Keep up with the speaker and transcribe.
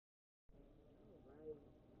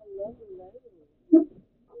Okay.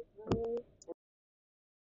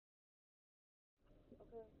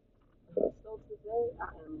 So today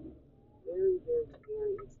I am very, very,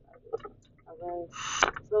 very excited. Okay.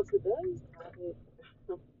 So today's topic,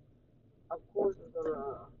 of course, is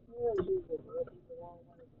gonna use the rub people wrong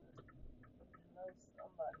way, but I know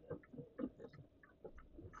somebody else.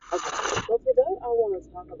 Okay. So today I want to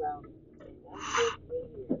talk about natural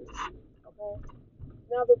hair. Okay.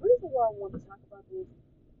 Now the reason why I want to talk about this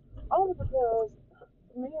only because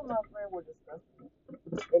me and my friend were discussing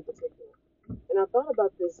in particular, and I thought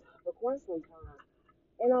about this for quite some time,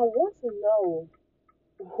 and I want to know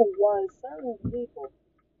why certain people,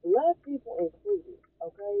 black people included,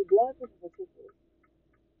 okay, black people particularly,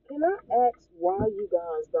 can I ask why you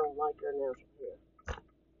guys don't like your natural hair?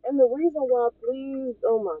 And the reason why, please,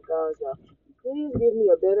 oh my gosh, y'all, please give me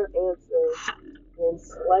a better answer than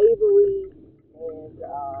slavery and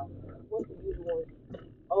what's the usual one?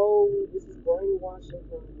 Oh, this is brainwashing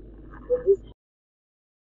when this happens.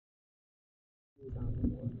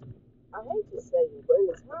 I hate to say it, but in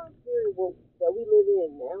the time period that we live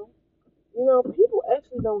in now, you know, people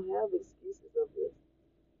actually don't have excuses of this.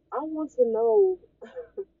 I want to know.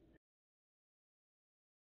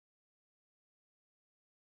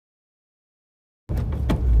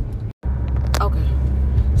 Okay.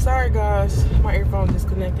 Sorry, guys. My earphone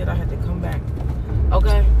disconnected. I had to come back.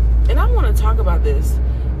 Okay. And I want to talk about this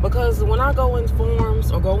because when I go in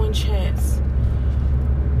forums or go in chats,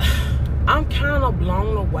 I'm kind of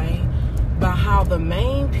blown away by how the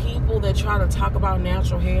main people that try to talk about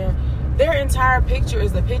natural hair, their entire picture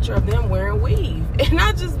is a picture of them wearing weave. And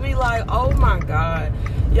I just be like, oh my God.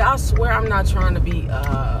 Yeah, I swear I'm not trying to be,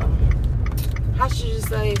 how should you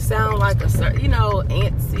say, sound like a certain,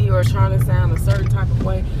 antsy or trying to sound a certain type of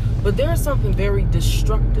way. But there's something very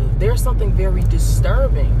destructive. There's something very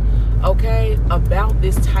disturbing, okay, about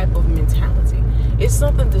this type of mentality. It's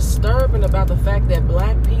something disturbing about the fact that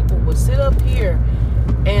black people would sit up here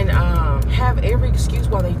and have every excuse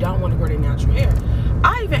why they don't want to grow their natural hair.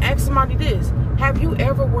 I even asked somebody this: have you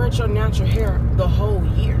ever worn your natural hair the whole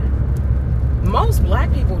year? Most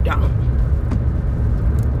black people don't.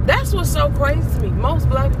 That's what's so crazy to me. Most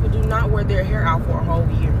black people do not wear their hair out for a whole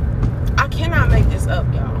year. I cannot make this up,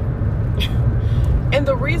 y'all. And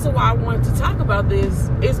the reason why I wanted to talk about this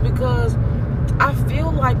is because I feel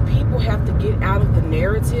like people have to get out of the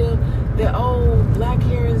narrative that, oh, black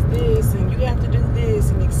hair is this, and you have to do this,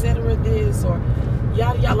 and etc. this, or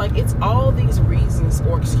yada yada. Like, it's all these reasons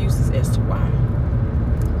or excuses as to why.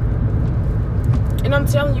 And I'm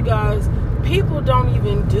telling you guys, people don't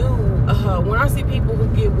even do, when I see people who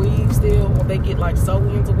get weave still, or they get like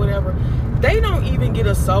sew-ins or whatever, they don't even get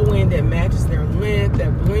a sew-in that matches their length,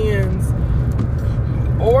 that blends,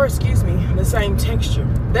 or the same texture.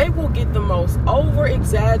 They will get the most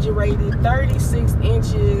over-exaggerated 36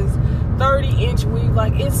 inches, 30-inch weave.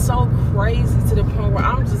 Like, it's so crazy to the point where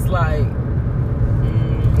I'm just like,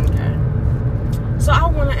 okay. So I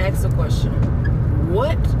want to ask a question.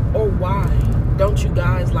 What or why don't you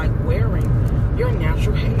guys like wearing your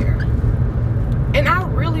natural hair? And I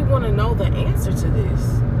really want to know the answer to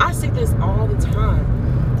this. I see this all the time.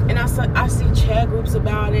 And I see chat groups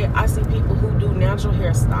about it. I see people who do natural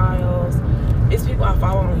hairstyles. It's people I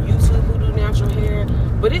follow on YouTube who do natural hair.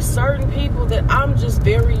 But it's certain people that I'm just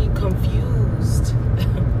very confused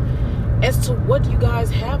as to what you guys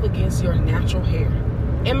have against your natural hair.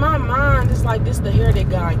 In my mind, it's like this is the hair that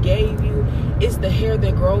God gave you. It's the hair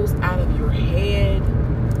that grows out of your head.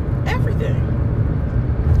 Everything.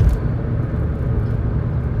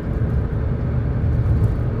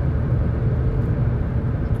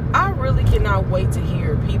 I really cannot wait to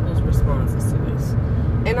hear people's responses to this.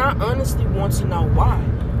 And I honestly want to know why.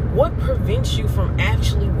 What prevents you from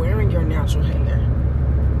actually wearing your natural hair?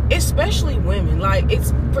 Especially women. Like,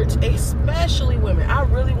 it's especially women. I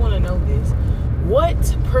really want to know this.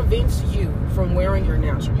 What prevents you from wearing your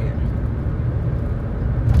natural hair?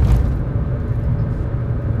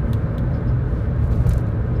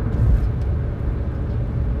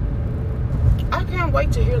 I can't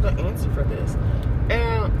wait to hear the answer for this.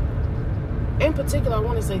 And in particular, I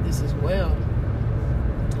want to say this as well.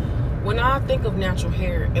 When I think of natural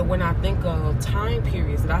hair and when I think of time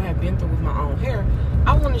periods that I have been through with my own hair,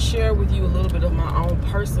 I want to share with you a little bit of my own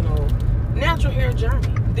personal natural hair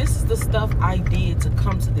journey. This is the stuff I did to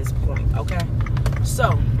come to this point, okay?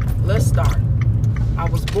 So, let's start. I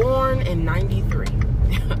was born in 93,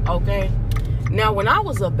 okay? Now, when I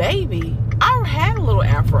was a baby, I had a little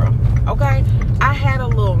afro, okay? I had a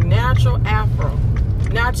little natural afro.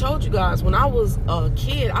 Now, I told you guys, when I was a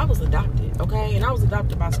kid, I was adopted, okay? And I was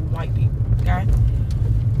adopted by some white people, okay?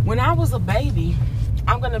 When I was a baby,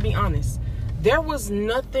 I'm going to be honest. There was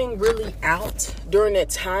nothing really out during that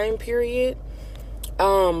time period.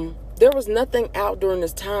 There was nothing out during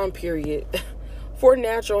this time period for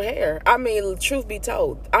natural hair. I mean, truth be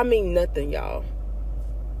told, I mean nothing, y'all.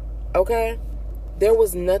 Okay? There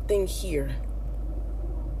was nothing here.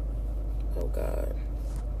 Oh, God.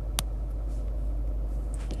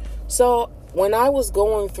 So, when I was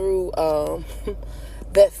going through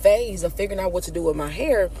that phase of figuring out what to do with my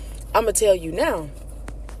hair, I'm going to tell you now.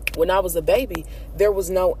 When I was a baby, there was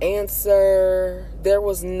no answer. There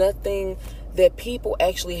was nothing that people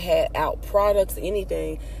actually had out, products,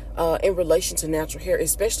 anything in relation to natural hair,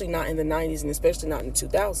 especially not in the 90s and especially not in the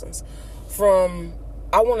 2000s. From,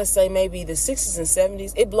 I want to say maybe the 60s and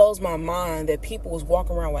 70s, it blows my mind that people was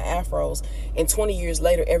walking around with afros and 20 years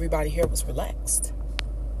later, everybody's hair was relaxed.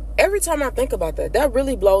 Every time I think about that, that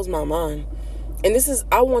really blows my mind. And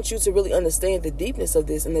I want you to really understand the deepness of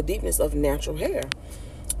this and the deepness of natural hair.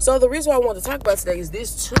 So the reason why I want to talk about today is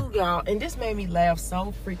this too, y'all. And this made me laugh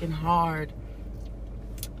so freaking hard.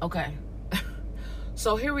 Okay.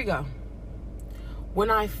 So here we go. When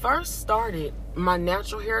I first started my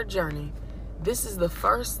natural hair journey, this is the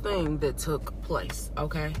first thing that took place,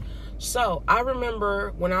 okay? So I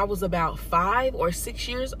remember when I was about 5 or 6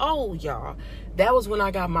 years old, y'all, that was when I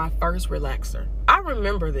got my first relaxer. I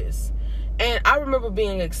remember this. And I remember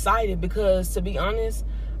being excited because, to be honest,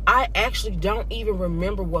 I actually don't even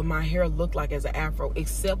remember what my hair looked like as an afro,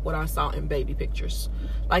 except what I saw in baby pictures.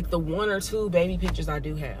 Like the 1 or 2 baby pictures I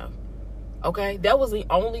do have. Okay? That was the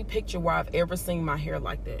only picture where I've ever seen my hair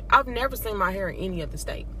like that. I've never seen my hair in any other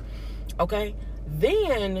state. Okay?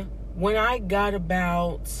 Then, when I got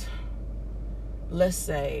about, let's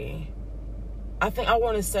say, I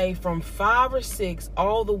want to say from 5 or 6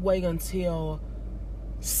 all the way until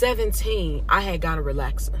 17, I had got a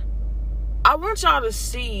relaxer. I want y'all to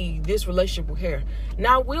see this relationship with hair.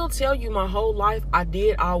 Now, I will tell you my whole life, I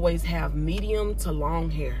did always have medium to long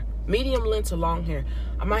hair. Medium length to long hair.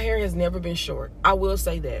 My hair has never been short. I will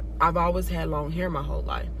say that. I've always had long hair my whole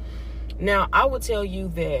life. Now, I would tell you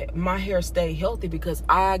that my hair stayed healthy because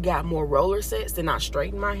I got more roller sets than I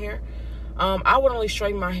straightened my hair. I would only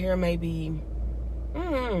straighten my hair maybe,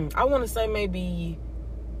 I want to say maybe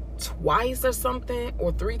twice or something,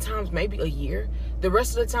 or 3 times maybe a year. The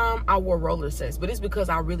rest of the time I wore roller sets, but it's because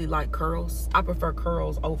I really like curls. I prefer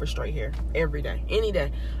curls over straight hair every day, any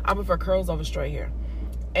day. I prefer curls over straight hair.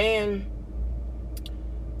 And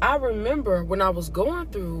I remember when I was going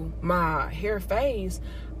through my hair phase,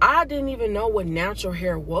 I didn't even know what natural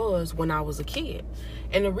hair was when I was a kid.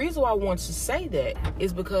 And the reason why I want to say that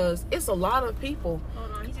is because it's a lot of people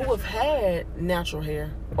who have had natural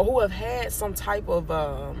hair, or who have had some type of,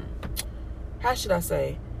 how should I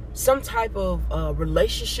say, some type of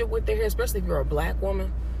relationship with their hair, especially if you're a black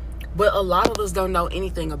woman. But a lot of us don't know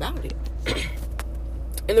anything about it.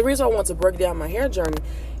 And the reason I want to break down my hair journey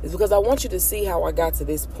is because I want you to see how I got to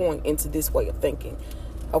this point, into this way of thinking.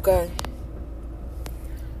 Okay?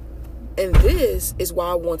 And this is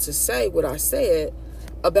why I want to say what I said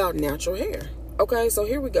about natural hair. Okay, so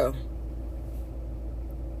here we go.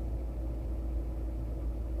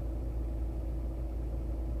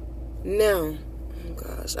 Now, oh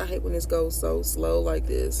gosh, I hate when this goes so slow like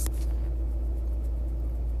this.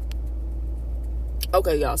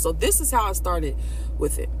 Okay, y'all, so this is how I started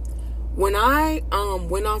with it. When I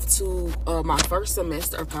went off to my first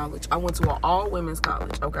semester of college, I went to an all-women's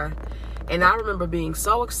college, okay? And I remember being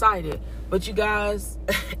so excited. But you guys,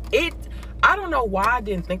 I don't know why I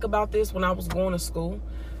didn't think about this when I was going to school.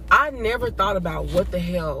 I never thought about what the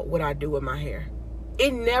hell would I do with my hair.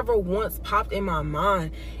 It never once popped in my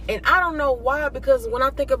mind. And I don't know why, because when I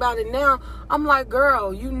think about it now, I'm like,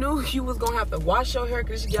 girl, you knew you was going to have to wash your hair,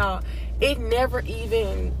 because y'all, I never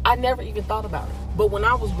even thought about it. But when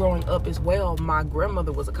I was growing up as well, my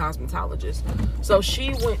grandmother was a cosmetologist. So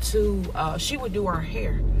she would do our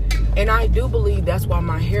hair. And I do believe that's why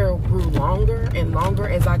my hair grew longer and longer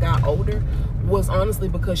as I got older, was honestly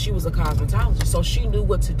because she was a cosmetologist. So she knew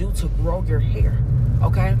what to do to grow your hair.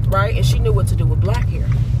 Okay, right? And she knew what to do with black hair.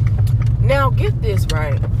 Now, get this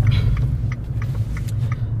right.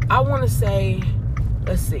 I want to say,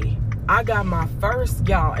 let's see. I got my first,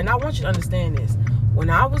 y'all, and I want you to understand this. When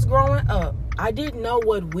I was growing up, I didn't know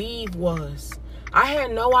what weave was. I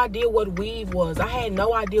had no idea what weave was. I had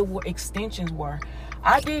no idea what extensions were.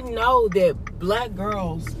 I didn't know that black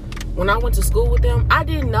girls, when I went to school with them, I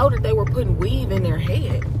didn't know that they were putting weave in their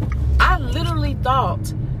head. I literally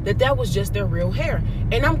thought that was just their real hair.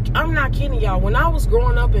 And I'm not kidding y'all. When I was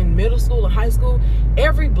growing up in middle school and high school,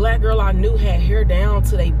 every black girl I knew had hair down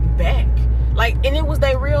to their back. Like, and it was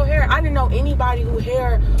their real hair. I didn't know anybody who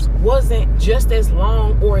hair wasn't just as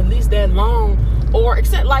long, or at least that long, or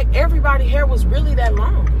except like everybody's hair was really that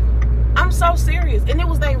long. I'm so serious. And it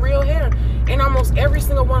was their real hair. And almost every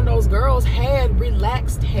single one of those girls had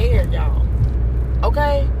relaxed hair, y'all.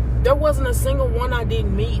 Okay? There wasn't a single one I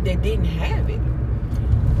didn't meet that didn't have it.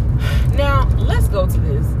 Now, let's go to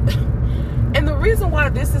this. And the reason why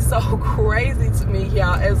this is so crazy to me,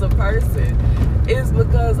 y'all, as a person, is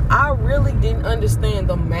because I really didn't understand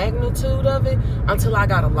the magnitude of it until I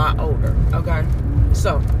got a lot older. Okay?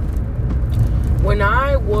 So, when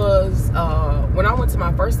I went to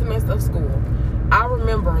my first semester of school, I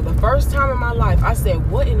remember the first time in my life, I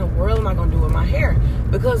said, what in the world am I going to do with my hair?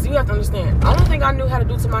 Because you have to understand, the only thing I knew how to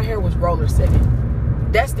do to my hair was roller setting.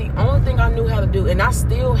 That's the only thing I knew how to do. And I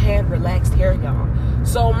still had relaxed hair, y'all.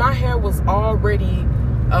 So my hair was already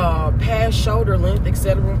past shoulder length,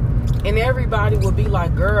 etc. And everybody would be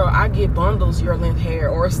like, girl, I get bundles your length hair,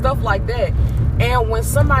 or stuff like that. And when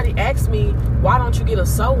somebody asked me, why don't you get a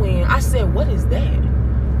sew-in? I said, what is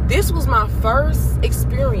that? This was my first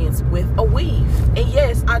experience with a weave. And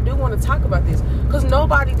yes, I do want to talk about this because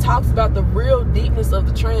nobody talks about the real deepness of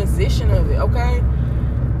the transition of it, okay?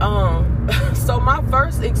 So my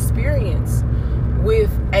first experience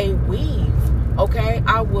with a weave, okay,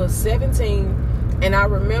 I was 17, and I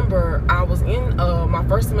remember I was in my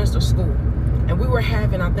first semester of school, and we were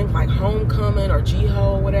having, I think, like homecoming or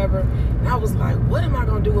G-Ho or whatever, and I was like, what am I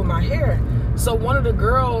going to do with my hair? So one of the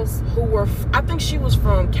girls who were, I think she was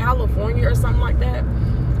from California or something like that,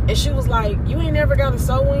 and she was like, you ain't never got a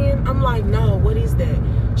sew-in? I'm like, no, what is that?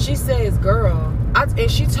 She says, girl,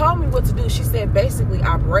 and she told me what to do. She said, basically,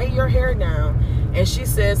 I braid your hair down, and she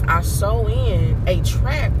says, I sew in a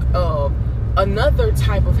track of another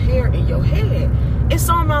type of hair in your head. And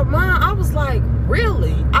so in my mind, I was like,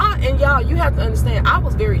 really? And y'all, you have to understand, I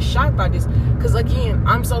was very shocked by this, because again,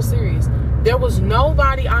 I'm so serious. There was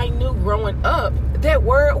nobody I knew growing up that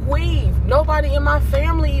wore weave. Nobody in my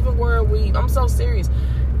family even wore a weave. I'm so serious.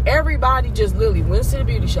 Everybody just literally went to the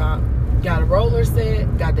beauty shop, got a roller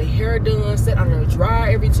set, got the hair done, set under a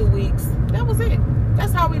dryer every 2 weeks. That was it.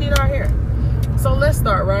 That's how we did our hair. So let's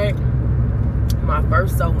start, right? My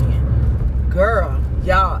first sew-in. Girl,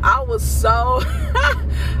 y'all, I was so...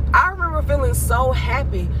 I remember feeling so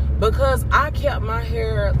happy because I kept my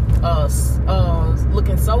hair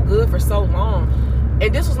looking so good for so long.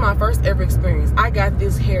 And this was my first ever experience. I got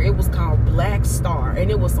this hair. It was called Black Star.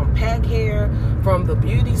 And it was some pack hair from the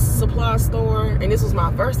beauty supply store. And this was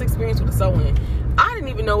my first experience with a sew-in. I didn't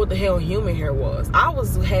even know what the hell human hair was. I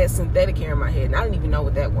had synthetic hair in my head, and I didn't even know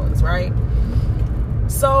what that was, right?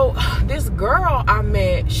 So this girl I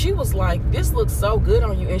met, she was like, this looks so good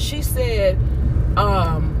on you. And she said,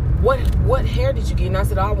 what hair did you get? And I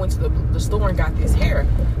said, I went to the store and got this hair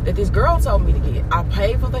that this girl told me to get. I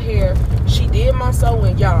paid for the hair. She did my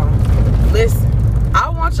sewing. Y'all, listen, I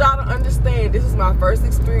want y'all to understand, this is my first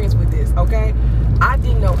experience with this, okay? I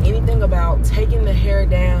didn't know anything about taking the hair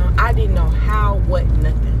down. I didn't know how, what,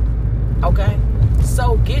 nothing, okay?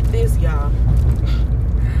 So get this, y'all.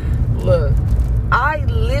 Look, I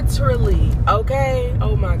literally, okay,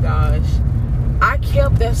 oh my gosh, I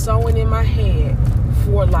kept that sewing in my head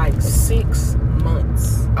for like 6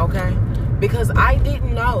 months, okay? Because I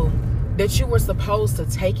didn't know that you were supposed to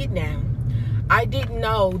take it down. I didn't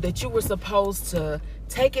know that you were supposed to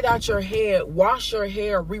take it out your head, wash your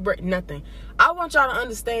hair, rebraid, nothing. I want y'all to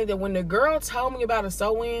understand that when the girl told me about a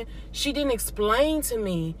sew-in, she didn't explain to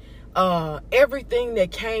me everything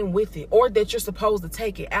that came with it, or that you're supposed to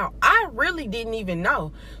take it out. I really didn't even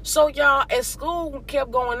know. So y'all, as school kept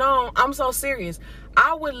going on, I'm so serious,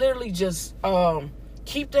 I would literally just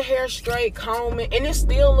keep the hair straight, comb it, and it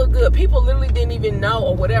still looked good. People literally didn't even know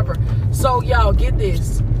or whatever. So y'all, get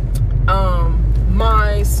this,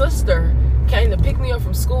 my sister came to pick me up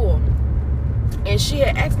from school, and she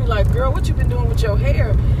had asked me like, girl, what you been doing with your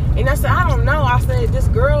hair? And I said, I don't know. I said, this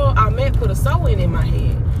girl I met put a sew-in in my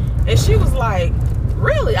head. And she was like,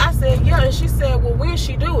 really? I said, yeah. And she said, well, when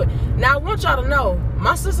she do it? Now, I want y'all to know,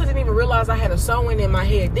 my sister didn't even realize I had a sew-in in my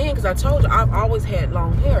head then, because I told her I've always had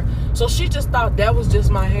long hair. So she just thought that was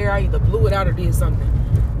just my hair. I either blew it out or did something.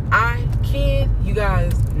 I kid you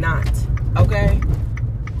guys not, okay?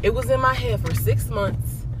 It was in my head for 6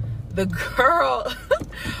 months. The girl,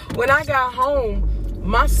 when I got home,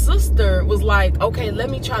 my sister was like, okay, let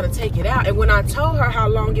me try to take it out. And when I told her how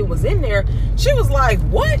long it was in there, she was like,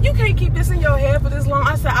 what? You can't keep this in your hair for this long?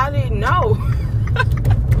 I said, I didn't know.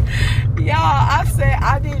 Y'all, I said,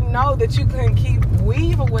 I didn't know that you couldn't keep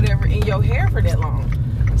weave or whatever in your hair for that long.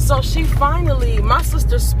 So she finally, my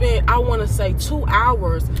sister spent, I want to say 2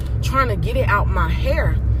 hours trying to get it out my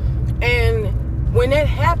hair. And when that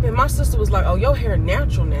happened, my sister was like, oh, your hair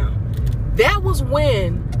natural now. That was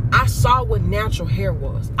when I saw what natural hair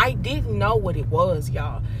was. I didn't know what it was,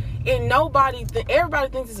 y'all. And everybody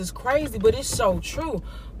thinks this is crazy, but it's so true.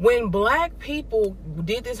 When black people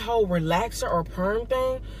did this whole relaxer or perm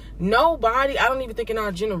thing, nobody, I don't even think in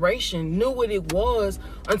our generation, knew what it was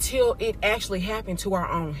until it actually happened to our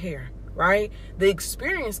own hair, right? The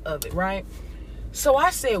experience of it, right? So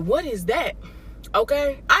I said, what is that?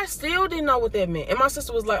 Okay? I still didn't know what that meant. And my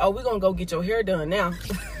sister was like, oh, we're going to go get your hair done now.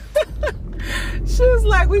 She was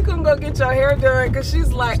like, we couldn't go get your hair done, because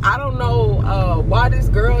she's like, I don't know why this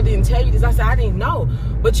girl didn't tell you this. I said, I didn't know.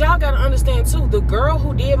 But y'all got to understand, too, the girl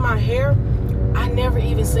who did my hair, I never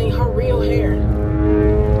even seen her real hair.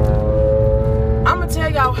 I'm going to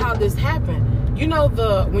tell y'all how this happened. You know,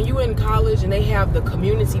 when you in college and they have the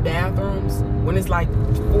community bathrooms, when it's like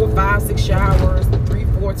 4, 5, 6 showers, 3,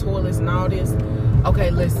 4 toilets and all this. Okay,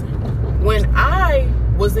 listen. When I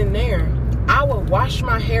was in there, I would wash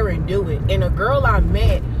my hair and do it. And a girl I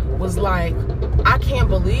met was like, I can't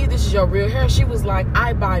believe this is your real hair. She was like,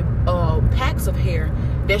 I buy packs of hair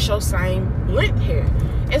that's your same length hair.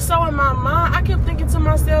 And so in my mind, I kept thinking to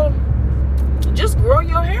myself, just grow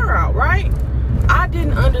your hair out, right? I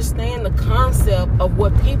didn't understand the concept of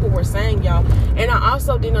what people were saying, y'all. And I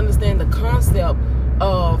also didn't understand the concept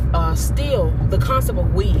of the concept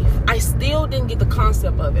of weave. I still didn't get the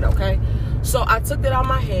concept of it, okay? So I took that out of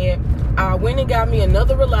my head. I went and got me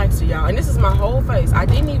another relaxer, y'all. And this is my whole face. I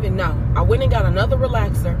didn't even know. I went and got another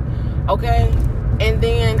relaxer, okay? And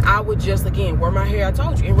then I would just, again, wear my hair, I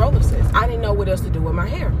told you, in roller sets. I didn't know what else to do with my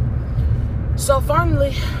hair. So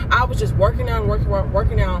finally, I was just working out.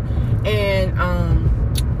 And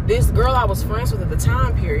this girl I was friends with at the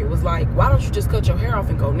time period was like, why don't you just cut your hair off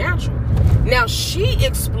and go natural? Now, she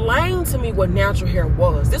explained to me what natural hair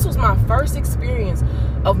was. This was my first experience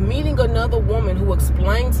of meeting another woman who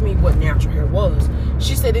explained to me what natural hair was.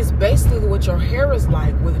 She said, it's basically what your hair is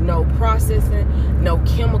like, with no processing, no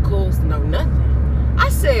chemicals, no nothing. I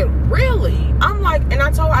said, really? I'm like, and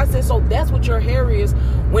I told her, I said, so that's what your hair is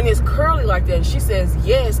when it's curly like that? And she says,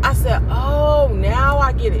 yes. I said, oh, now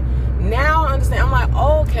I get it. Now I understand. I'm like,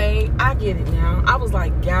 okay, I get it now. I was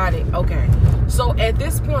like, got it. Okay. So at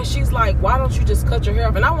this point, she's like, why don't you just cut your hair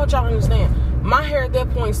off? And I want y'all to understand, my hair at that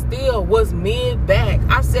point still was mid-back.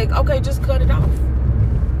 I said, okay, just cut it off.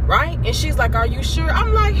 Right? And she's like, are you sure?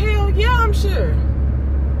 I'm like, hell yeah, I'm sure.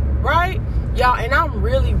 Right? Y'all, and I'm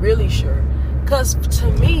really, really sure. Because to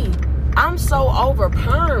me, I'm so over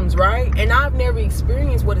perms, right? And I've never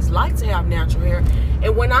experienced what it's like to have natural hair.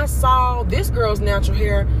 And when I saw this girl's natural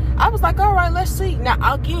hair, I was like, all right, let's see.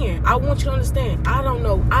 Now, again, I want you to understand, I don't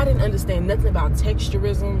know. I didn't understand nothing about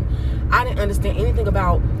texturism. I didn't understand anything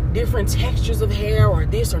about different textures of hair or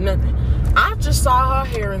this or nothing. I just saw her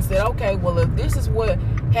hair and said, okay, well, if this is what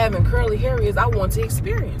having curly hair is, I want to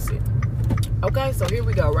experience it. Okay, so here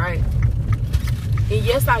we go, right? And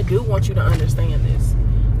yes, I do want you to understand this.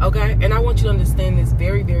 Okay, and I want you to understand this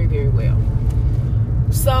very, very, very well.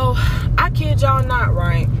 So, I kid y'all not,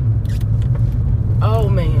 right? Oh,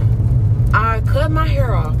 man. I cut my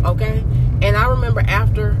hair off, okay? And I remember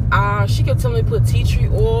after, she kept telling me to put tea tree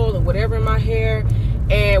oil and whatever in my hair.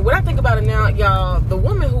 And when I think about it now, y'all, the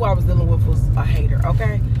woman who I was dealing with was a hater,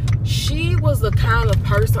 okay? She was the kind of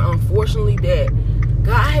person, unfortunately, that,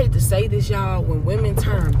 God, I hate to say this, y'all, when women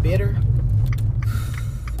turn bitter,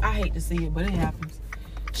 I hate to see it, but it happens.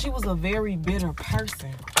 She was a very bitter person,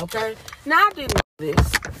 okay? Now, I didn't know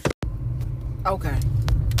this. Okay.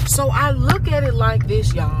 So, I look at it like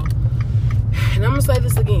this, y'all. And I'm going to say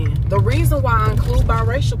this again. The reason why I include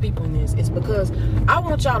biracial people in this is because I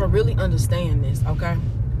want y'all to really understand this, okay?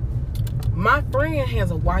 My friend has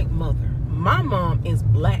a white mother. My mom is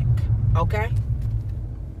black, okay?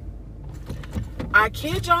 I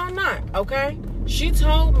kid y'all not, okay? She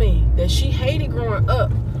told me that she hated growing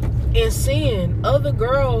up and seeing other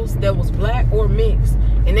girls that was black or mixed,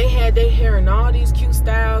 and they had their hair in all these cute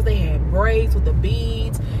styles. They had braids with the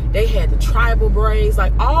beads. They had the tribal braids,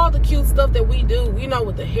 like all the cute stuff that we do, you know,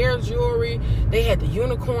 with the hair jewelry. They had the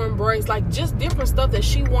unicorn braids, like just different stuff that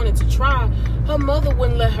she wanted to try. Her mother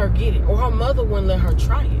wouldn't let her get it, or her mother wouldn't let her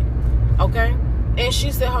try it, okay? And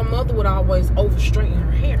she said her mother would always over straighten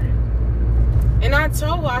her hair. And I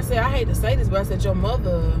told her, I said, I hate to say this, but I said, your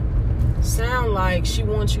mother sound like she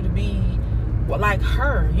wants you to be like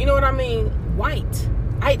her. You know what I mean? White.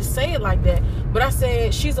 I hate to say it like that, but I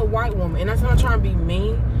said she's a white woman, and I'm not trying to be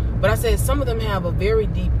mean, but I said some of them have a very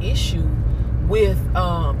deep issue with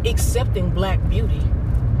accepting black beauty,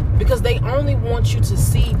 because they only want you to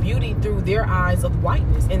see beauty through their eyes of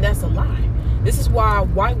whiteness, and that's a lie. This is why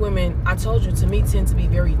white women, I told you, to me, tend to be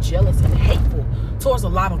very jealous and hateful towards a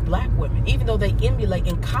lot of black women, even though they emulate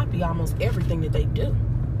and copy almost everything that they do.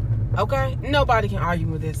 Okay? Nobody can argue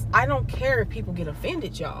with this. I don't care if people get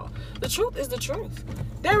offended, y'all. The truth is the truth.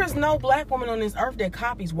 There is no black woman on this earth that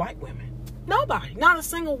copies white women. Nobody. Not a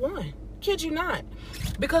single one. Kid you not.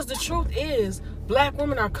 Because the truth is, black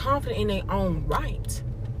women are confident in their own right.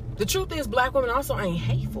 The truth is, black women also ain't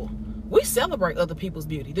hateful. We celebrate other people's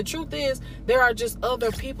beauty. The truth is, there are just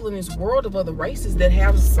other people in this world of other races that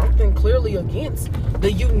have something clearly against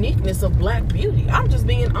the uniqueness of black beauty. I'm just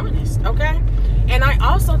being honest, okay? And I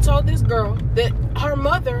also told this girl that her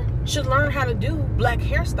mother should learn how to do black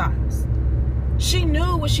hairstyles. She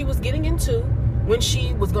knew what she was getting into when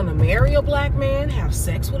she was going to marry a black man, have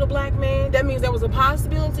sex with a black man. That means there was a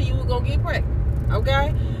possibility you were going to get pregnant,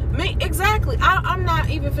 okay? Exactly. I'm not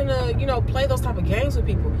even finna, play those type of games with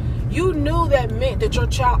people. You knew that meant that your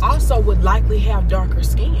child also would likely have darker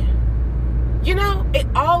skin.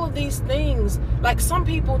 All of these things, like some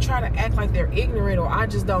people try to act like they're ignorant or I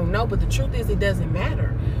just don't know, but the truth is it doesn't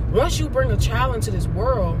matter. Once you bring a child into this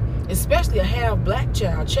world, especially a half-black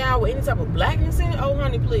child with any type of blackness in it, oh,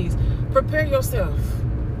 honey, please, prepare yourself.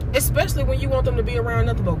 Especially when you want them to be around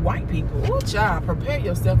nothing but white people. Oh, child, prepare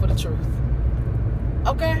yourself for the truth.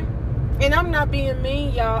 Okay? And I'm not being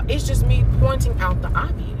mean, y'all. It's just me pointing out the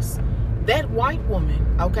obvious. That white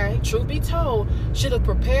woman, okay, truth be told, should have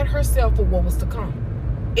prepared herself for what was to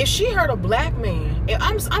come. If she heard a black man,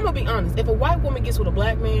 I'm going to be honest, if a white woman gets with a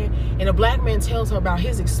black man and a black man tells her about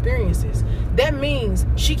his experiences, that means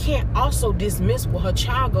she can't also dismiss what her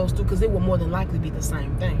child goes through because it will more than likely be the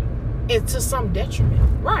same thing. It's to some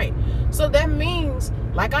detriment, right? So that means,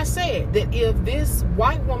 like I said, that if this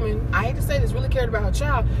white woman, I hate to say this, really cared about her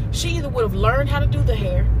child, she either would have learned how to do the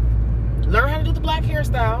hair, learn how to do the black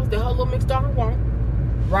hairstyles that her little mixed daughter won't,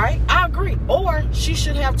 right? I agree. Or she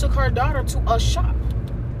should have took her daughter to a shop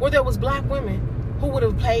where there was black women who would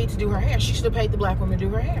have paid to do her hair. She should have paid the black woman to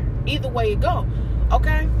do her hair. Either way it go,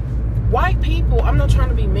 okay? White people, I'm not trying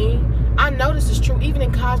to be mean. I know this is true. Even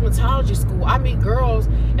in cosmetology school, I meet girls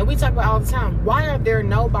and we talk about all the time, why is there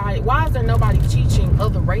nobody teaching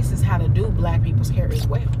other races how to do black people's hair as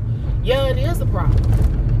well? Yeah, it is a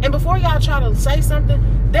problem. And before y'all try to say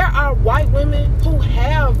something, there are white women who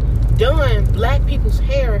have done black people's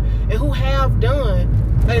hair and who have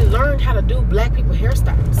they learned how to do black people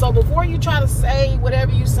hairstyles. So before you try to say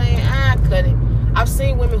whatever you're saying, cut it. I've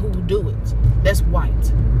seen women who do it. That's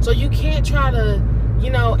white. So you can't try to,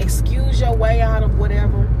 excuse your way out of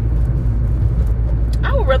whatever.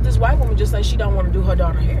 I would rather this white woman just say she don't want to do her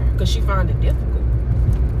daughter hair because she find it difficult.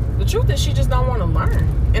 The truth is she just don't want to learn.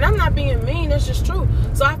 And I'm not being mean, that's just true.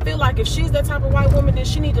 So I feel like if she's that type of white woman, then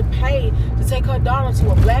she need to pay to take her daughter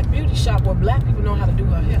to a black beauty shop where black people know how to do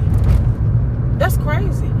her hair. That's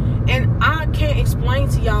crazy. And I can't explain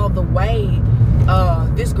to y'all the way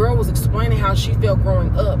this girl was explaining how she felt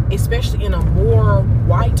growing up, especially in a more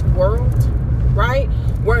white world, right?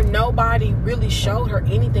 Where nobody really showed her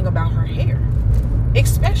anything about her hair,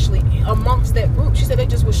 especially amongst that group. She said they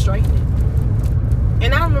just was straightening.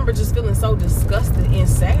 And I remember just feeling so disgusted and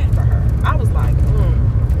sad for her. I was like,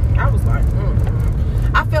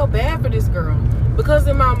 I felt bad for this girl because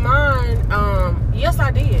in my mind, yes,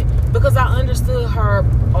 I did, because I understood her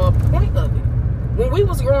point of it. When we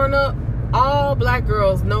was growing up, all black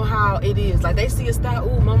girls know how it is. Like they see a style,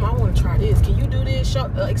 ooh, mama, I want to try this. Can you do this?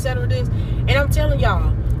 Etc. This. And I'm telling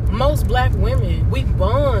y'all, most black women, we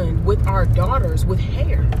bond with our daughters with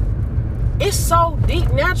hair. It's so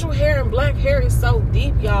deep. Natural hair and black hair is so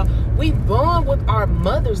deep, y'all. We bond with our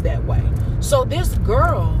mothers that way. So this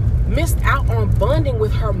girl missed out on bonding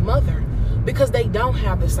with her mother because they don't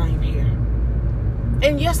have the same hair.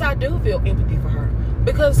 And yes, I do feel empathy for her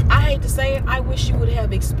because I hate to say it, I wish you would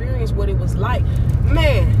have experienced what it was like.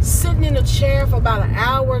 Man, sitting in a chair for about an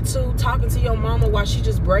hour or two, talking to your mama while she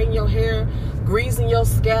just braiding your hair, greasing your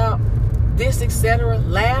scalp, this, etc.,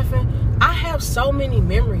 laughing. I have so many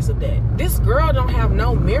memories of that. This girl don't have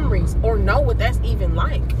no memories or know what that's even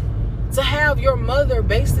like. To have your mother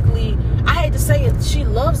basically, I hate to say it, she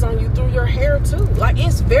loves on you through your hair too. Like,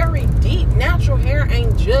 it's very deep. Natural hair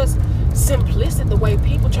ain't just simplistic the way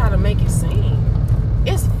people try to make it seem.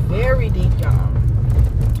 It's very deep, y'all.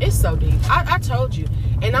 It's so deep. I told you.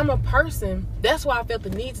 And I'm a person, that's why I felt the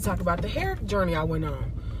need to talk about the hair journey I went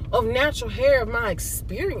on. Of natural hair, of my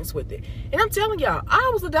experience with it. And I'm telling y'all, I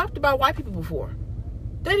was adopted by white people before.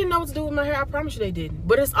 They didn't know what to do with my hair. I promise you they didn't.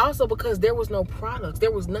 But it's also because there was no products.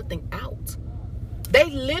 There was nothing out. They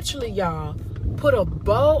literally, y'all, put a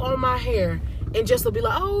bow on my hair And just to be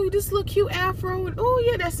like, oh, this little cute afro, and oh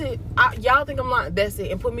yeah, that's it. Y'all think I'm lying? That's it.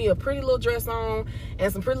 And put me a pretty little dress on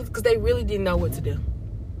and some pretty, because they really didn't know what to do,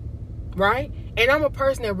 right? And I'm a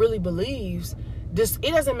person that really believes this.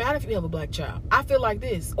 It doesn't matter if you have a black child. I feel like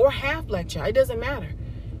this, or half black child. It doesn't matter.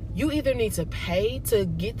 You either need to pay to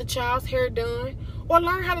get the child's hair done, or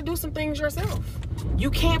learn how to do some things yourself. You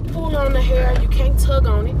can't pull on the hair. You can't tug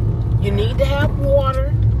on it. You need to have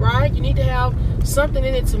water, right? You need to have something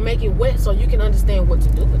in it to make it wet so you can understand what to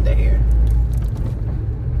do with the hair.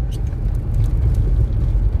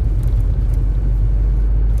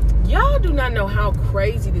 Y'all do not know how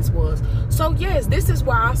crazy this was. So yes, this is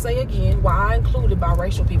why I say again, why I included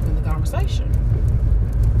biracial people in the conversation.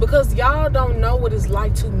 Because y'all don't know what it's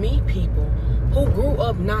like to meet people who grew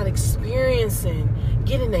up not experiencing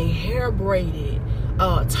getting their hair braided,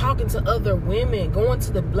 talking to other women, going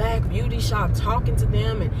to the black beauty shop, talking to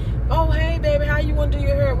them, and oh hey baby, how you want to do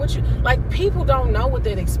your hair? What you like? People don't know what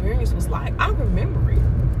that experience was like. I remember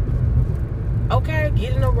it. Okay,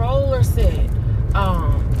 getting a roller set.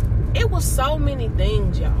 It was so many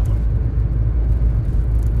things, y'all.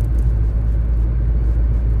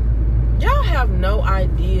 Y'all have no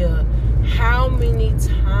idea how many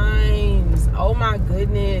times, oh my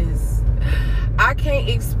goodness, I can't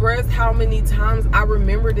express how many times I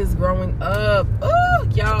remember this growing up. Oh,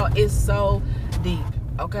 y'all, it's so deep,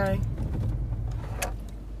 okay?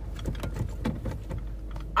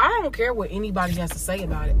 I don't care what anybody has to say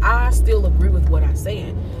about it. I still agree with what I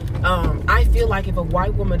said. I feel like if a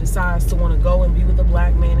white woman decides to want to go and be with a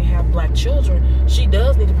black man and have black children, she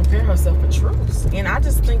does need to prepare herself for truths. And I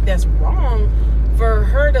just think that's wrong for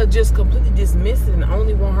her to just completely dismiss it and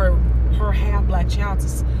only want her half black child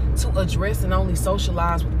to address and only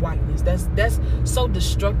socialize with whiteness. That's so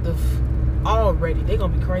destructive already. They're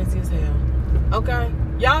gonna be crazy as hell. Okay?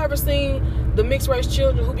 Y'all ever seen the mixed race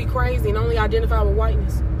children who be crazy and only identify with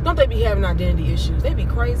whiteness? Don't they be having identity issues? They be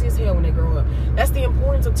crazy as hell when they grow up. That's the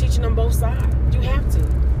importance of teaching them both sides. You have to.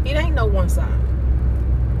 It ain't no one side.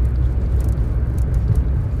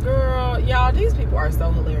 Girl, y'all, these people are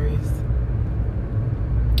so hilarious.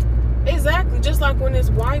 Exactly. Just like when this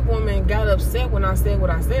white woman got upset when I said what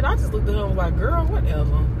I said, I just looked at her and was like, girl,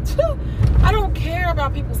 whatever. I don't care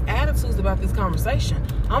about people's attitudes about this conversation.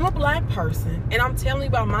 I'm a black person, and I'm telling you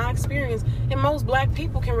about my experience, and most black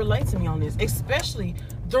people can relate to me on this, especially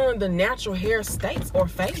during the natural hair states or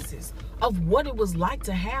phases of what it was like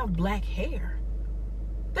to have black hair.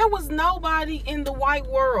 There was nobody in the white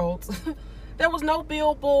world. There was no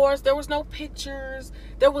billboards. There was no pictures.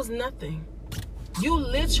 There was nothing. You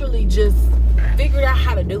literally just figured out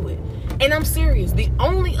how to do it. And I'm serious. The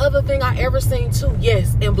only other thing I ever seen too,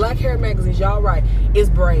 yes, in black hair magazines, y'all right, is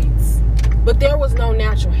braids. But there was no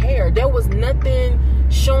natural hair. There was nothing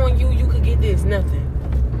showing you could get this, nothing.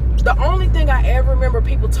 The only thing I ever remember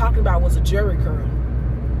people talking about was a jerry curl.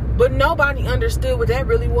 But nobody understood what that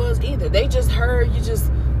really was either. They just heard you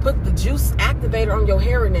just put the juice activator on your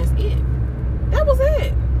hair and that's it. That was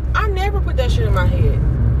it. I never put that shit in my head.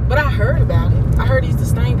 But I heard about it. I heard he used to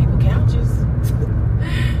stain people couches.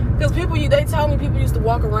 Because they told me people used to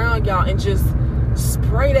walk around, y'all, and just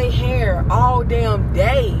spray their hair all damn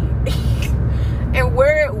day. And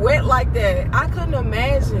wear it wet like that. I couldn't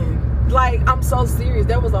imagine. Like, I'm so serious.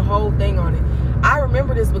 There was a whole thing on it. I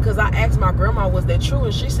remember this because I asked my grandma, was that true?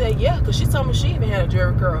 And she said, yeah, because she told me she even had a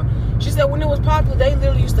jerry curl. She said when it was popular, they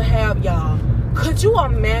literally used to have, y'all, could you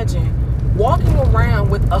imagine walking around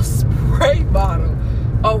with a spray bottle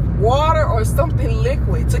of water or something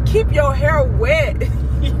liquid to keep your hair wet?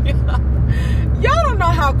 Y'all don't know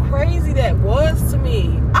how crazy that was to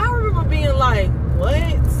me. I remember being like,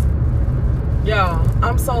 what? Y'all,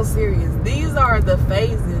 I'm so serious. These are the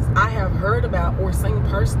phases I have heard about or seen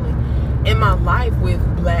personally in my life with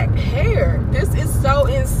black hair. This is so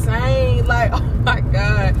insane. Like, oh my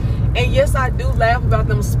God. And yes, I do laugh about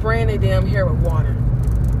them spraying their damn hair with water.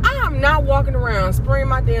 I'm not walking around spraying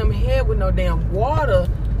my damn head with no damn water.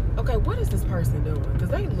 Okay, what is this person doing? Because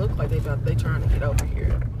they look like they trying to get over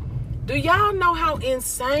here. Do y'all know how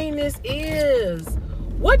insane this is?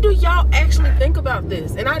 What do y'all actually think about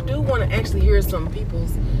this? And I do want to actually hear some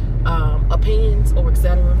people's opinions or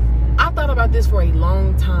etc. I thought about this for a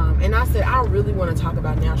long time, and I said I really want to talk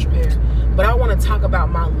about natural hair, but I want to talk about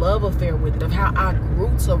my love affair with it, of how I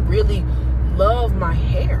grew to really love my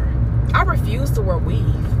hair. I refuse to wear weave.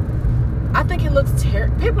 I think it looks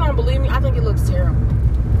terrible. People don't believe me. I think it looks terrible.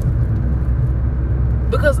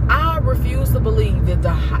 Because I refuse to believe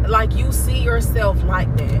that like you see yourself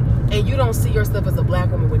like that, and you don't see yourself as a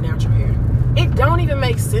black woman with natural hair. It don't even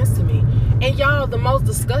make sense to me. And y'all, the most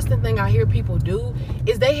disgusting thing I hear people do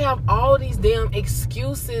is they have all these damn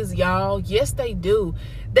excuses, y'all. Yes, they do.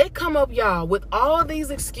 They come up, y'all, with all these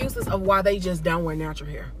excuses of why they just don't wear natural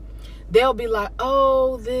hair. They'll be like,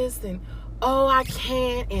 oh, this, and oh, I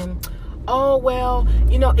can't, and oh, well,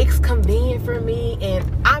 you know, it's convenient for me.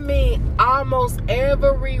 And I mean, almost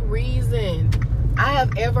every reason I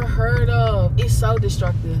have ever heard of is so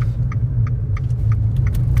destructive.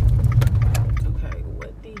 Okay,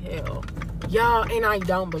 what the hell? Y'all, and I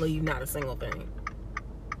don't believe not a single thing.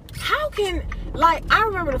 How can, like, I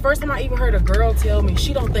remember the first time I even heard a girl tell me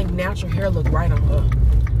she don't think natural hair look right on her.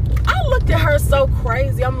 I looked at her so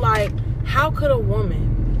crazy. I'm like, how could a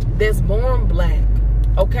woman that's born black,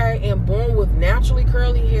 okay, and born with naturally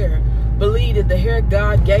curly hair believe that the hair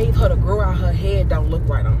God gave her to grow out her head don't look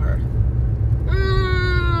right on her?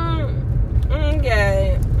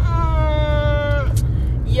 Okay.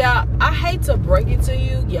 Yeah, I hate to break it to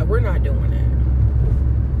you. Yeah, we're not doing that.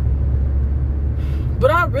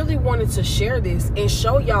 But I really wanted to share this and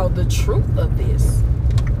show y'all the truth of this.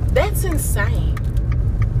 That's insane.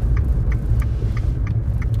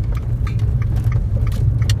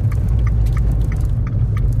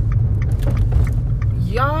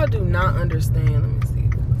 Y'all do not understand. Let me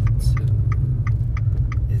see.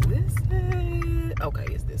 Is this it? Okay,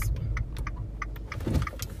 it's this one.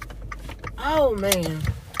 Oh, man.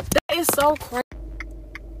 That is so crazy.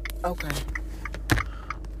 Okay.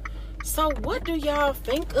 So what do y'all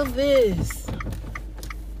think of this?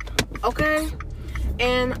 Okay?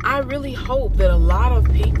 And I really hope that a lot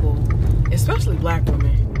of people, especially black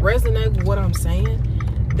women, resonate with what I'm saying.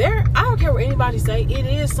 I don't care what anybody say, it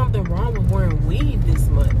is something wrong with wearing weave this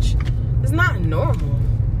much. It's not normal.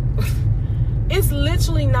 It's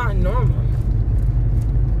literally not normal.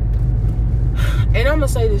 And I'm gonna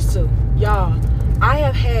say this too. Y'all, I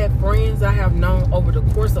have had friends I have known over the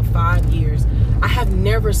course of 5 years. I have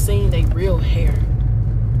never seen their real hair.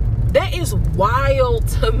 That is wild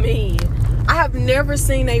to me. I have never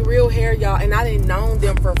seen their real hair, y'all, and I didn't know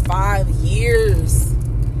them for 5 years.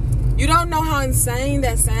 You don't know how insane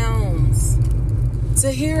that sounds. To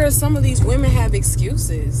hear some of these women have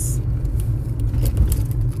excuses.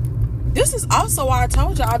 This is also why I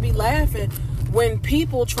told you I'd be laughing when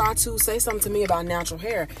people try to say something to me about natural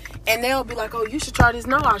hair. And they'll be like, oh, you should try this.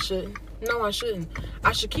 No, I shouldn't. No, I shouldn't.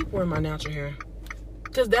 I should keep wearing my natural hair.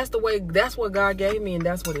 Because that's what God gave me, and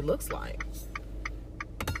that's what it looks like.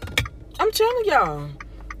 I'm telling y'all,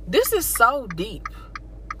 this is so deep.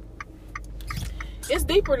 It's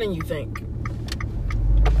deeper than you think.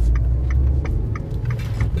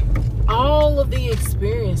 All of the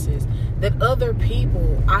experiences that other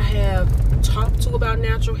people I have talked to about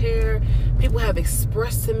natural hair, people have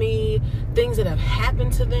expressed to me things that have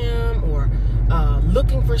happened to them, or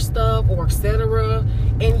looking for stuff, or etc.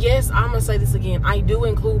 And yes, I'm gonna say this again, I do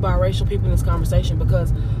include biracial people in this conversation,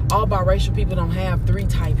 because all biracial people don't have 3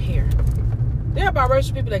 type hair. There are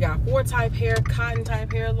biracial people that got 4 type hair, cotton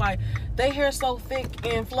type hair, like they hair so thick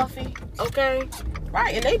and fluffy, okay?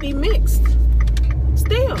 Right, and they be mixed.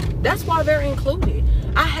 Still, that's why they're included.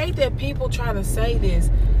 I hate that people try to say this.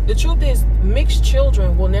 The truth is, mixed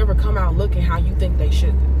children will never come out looking how you think they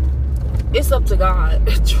should. It's up to God,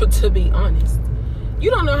 to be honest. You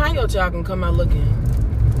don't know how your child can come out looking.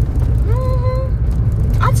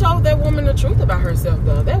 I told that woman the truth about herself,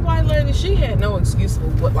 though. That white lady, she had no excuse for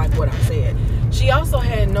what I said. She also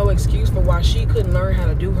had no excuse for why she couldn't learn how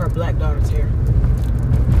to do her black daughter's hair.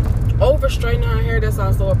 Over straightening her hair, that's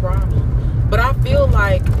also a problem. But I feel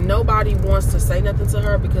like nobody wants to say nothing to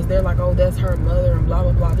her, because they're like, oh, that's her mother and blah,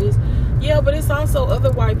 blah, blah, this. Yeah, but it's also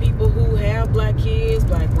other white people who have black kids,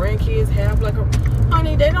 black grandkids, have black...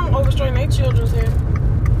 Honey, they don't overstrain their children's hair.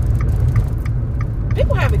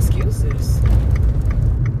 People have excuses.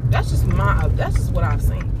 That's just what I've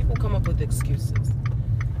seen. People come up with excuses.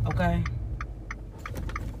 Okay?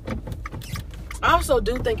 I also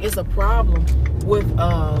do think it's a problem with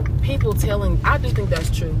people telling, I do think that's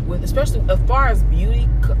true, with, especially as far as beauty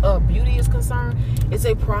is concerned, it's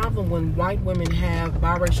a problem when white women have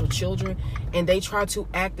biracial children and they try to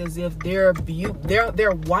act as if their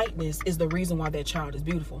whiteness is the reason why their child is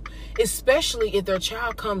beautiful, especially if their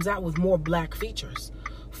child comes out with more black features.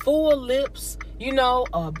 Full lips, you know,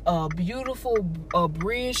 a beautiful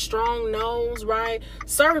bridge, strong nose, right?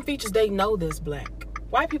 Certain features they know that's black.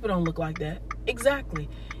 White people don't look like that. Exactly.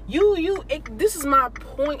 This is my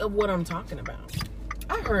point of what I'm talking about.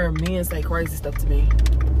 I heard men say crazy stuff to me.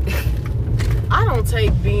 I don't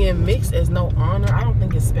take being mixed as no honor. I don't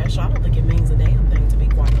think it's special. I don't think it means a damn thing, to be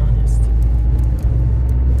quite honest.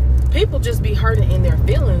 People just be hurting in their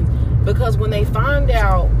feelings because when they find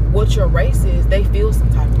out what your race is, they feel some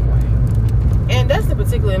type of way. And that's the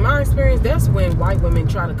particular, in my experience, that's when white women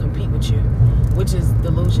try to compete with you, which is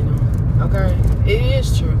delusional, okay? It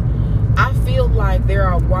is true. I feel like there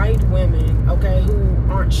are white women, okay,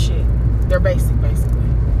 who aren't shit. They're basic, basically.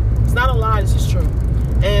 It's not a lie, it's just true.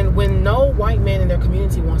 And when no white man in their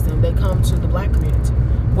community wants them, they come to the black community,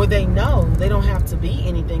 where they know they don't have to be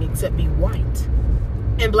anything except be white.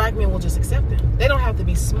 And black men will just accept them. They don't have to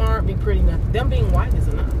be smart, be pretty, nothing. Them being white is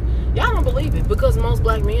enough. Y'all don't believe it because most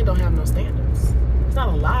black men don't have no standards. It's not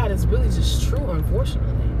a lie, it's really just true,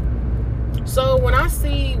 unfortunately. So when I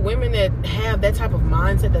see women that have that type of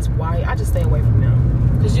mindset that's white, I just stay away from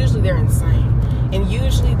them. Because usually they're insane. And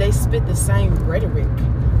usually they spit the same rhetoric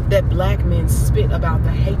that black men spit about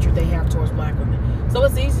the hatred they have towards black women. So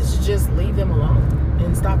it's easy to just leave them alone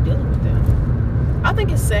and stop dealing with them. I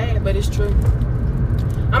think it's sad, but it's true.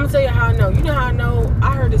 I'm gonna tell you how I know. You know how I know?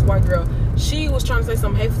 I heard this white girl, she was trying to say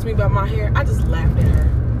something hateful to me about my hair. I just laughed at her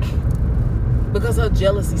because her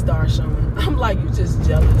jealousy started showing. I'm like, you just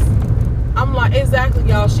jealous. I'm like, exactly,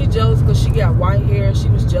 y'all. She jealous because she got white hair. She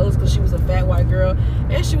was jealous because she was a fat white girl.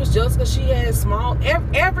 And she was jealous because she had small,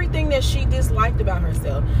 everything that she disliked about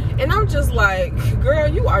herself. And I'm just like, girl,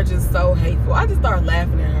 you are just so hateful. I just started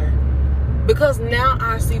laughing at her because now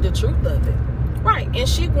I see the truth of it. Right. And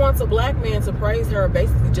she wants a black man to praise her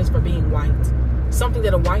basically just for being white. Something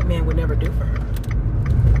that a white man would never do for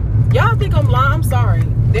her. Y'all think I'm lying? I'm sorry.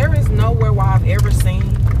 There is nowhere where I've ever seen,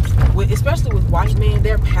 especially with white men,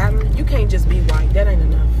 their pattern. You can't just be white. That ain't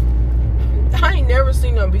enough. I ain't never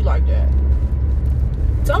seen them be like that.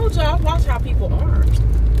 Told y'all, watch how people are.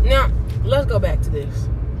 Now, let's go back to this.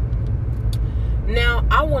 Now,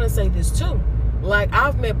 I want to say this too. Like,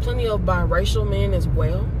 I've met plenty of biracial men as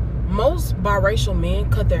well. Most biracial men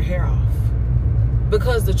cut their hair off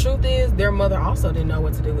because the truth is their mother also didn't know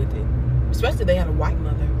what to do with it, especially if they had a white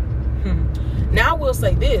mother. Now I will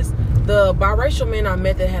say this, the biracial men I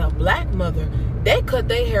met that had a black mother, they cut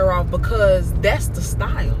their hair off because that's the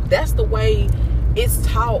style, that's the way it's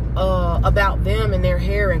taught about them and their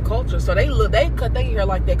hair and culture. So they cut their hair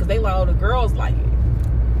like that because they like, oh, the girls like it,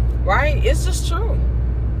 right? It's just true.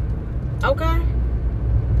 Okay.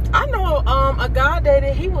 I know a guy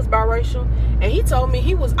dated, he was biracial, and he told me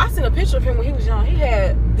I seen a picture of him when he was young. He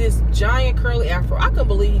had this giant curly afro. I couldn't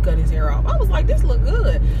believe he cut his hair off. I was like, this look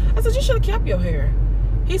good. I said, you should have kept your hair.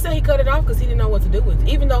 He said he cut it off because he didn't know what to do with it.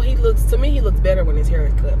 Even though he looks better when his hair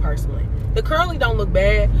is cut, personally. The curly don't look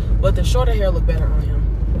bad, but the shorter hair look better on him.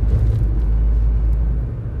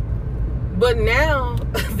 But now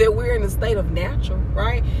that we're in the state of natural,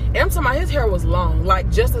 right? And I'm talking about his hair was long, like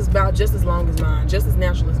just as long as mine, just as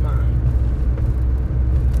natural as mine.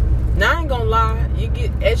 Now I ain't gonna lie,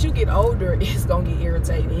 as you get older, it's gonna get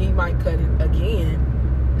irritating. He might cut it again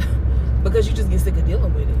because you just get sick of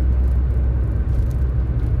dealing with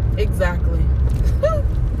it. Exactly.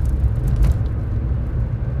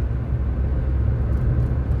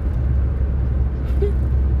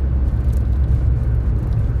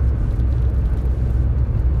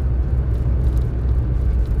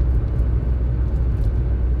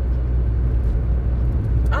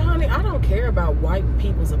 I don't care about white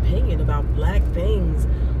people's opinion about black things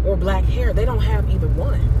or black hair. They don't have either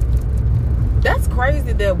one. That's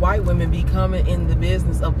crazy that white women be coming in the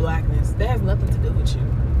business of blackness. That has nothing to do with you.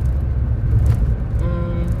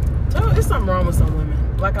 So there's something wrong with some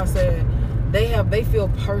women. Like I said, they feel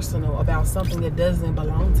personal about something that doesn't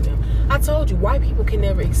belong to them. I told you, white people can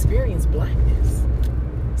never experience blackness.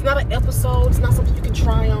 It's not an episode. It's not something you can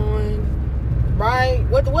try on. Right?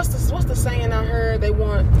 What's the saying I heard? They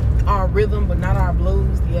want our rhythm but not our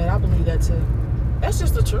blues. Yeah, I believe that too. That's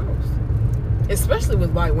just the truth. Especially with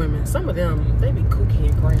white women. Some of them, they be kooky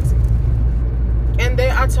and crazy. And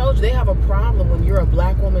I told you, they have a problem when you're a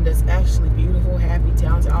black woman that's actually beautiful, happy,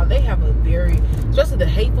 talented. They have a very, especially the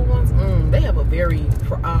hateful ones, they have a very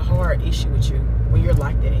hard issue with you when you're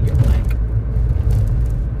like that and you're black.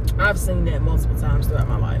 I've seen that multiple times throughout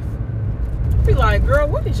my life. Be like, girl,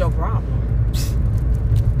 what is your problem?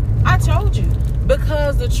 I told you.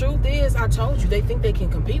 Because the truth is, I told you, they think they can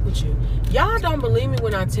compete with you. Y'all don't believe me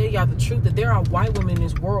when I tell y'all the truth that there are white women in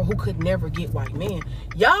this world who could never get white men.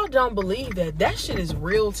 Y'all don't believe that. That shit is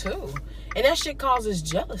real too. And that shit causes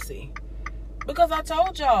jealousy. Because I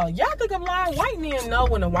told y'all think I'm lying. White men know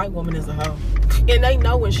when a white woman is a hoe. And they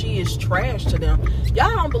know when she is trash to them.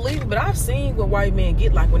 Y'all don't believe it, but I've seen what white men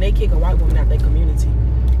get like when they kick a white woman out their community.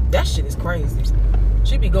 That shit is crazy.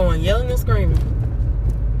 She be going yelling and screaming.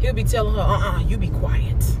 He'll be telling her, you be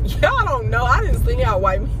quiet. Y'all don't know. I didn't see how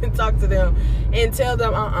white men talk to them and tell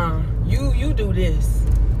them, you do this.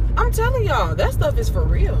 I'm telling y'all, that stuff is for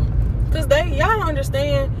real. Because y'all don't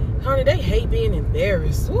understand, honey, they hate being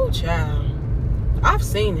embarrassed. Ooh, child. I've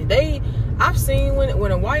seen it. I've seen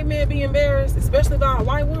when a white man be embarrassed, especially by a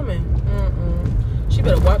white woman. She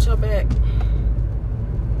better watch her back.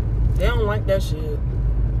 They don't like that shit.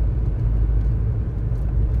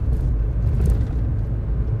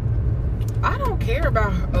 I don't care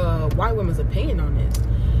about white women's opinion on this.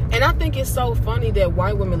 And I think it's so funny that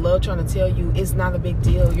white women love trying to tell you it's not a big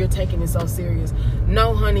deal. You're taking it so serious.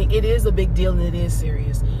 No, honey, it is a big deal and it is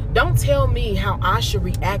serious. Don't tell me how I should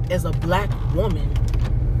react as a black woman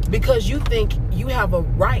because you think you have a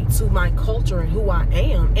right to my culture and who I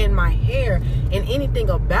am and my hair and anything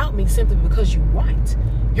about me simply because you're white.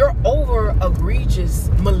 Your over egregious,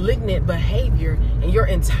 malignant behavior and your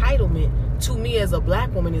entitlement to me as a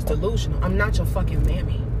black woman is delusional. I'm not your fucking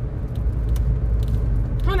mammy.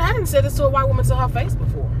 Honey, I didn't say this to a white woman to her face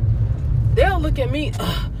before. They'll look at me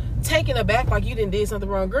taken aback like you didn't did something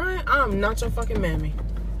wrong. Girl, I'm not your fucking mammy.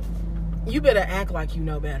 You better act like you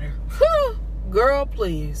know better. Girl,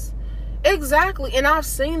 please. Exactly. And I've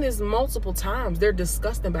seen this multiple times. Their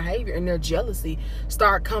disgusting behavior and their jealousy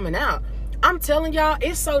start coming out. I'm telling y'all,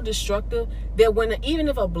 it's so destructive that even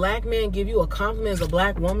if a black man give you a compliment as a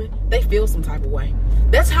black woman, they feel some type of way.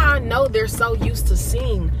 That's how I know they're so used to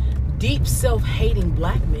seeing deep self-hating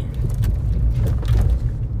black men.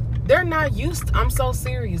 They're not used to, I'm so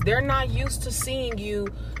serious. They're not used to seeing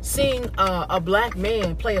a black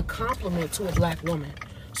man play a compliment to a black woman.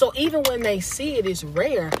 So even when they see it, it's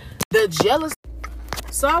rare. The jealousy.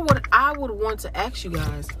 So I would want to ask you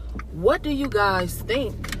guys, what do you guys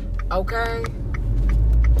think? Okay?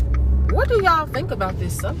 What do y'all think about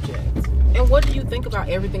this subject? And what do you think about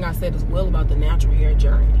everything I said as well about the natural hair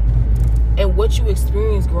journey? And what you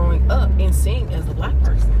experienced growing up and seeing as a black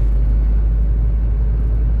person.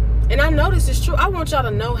 And I know this is true. I want y'all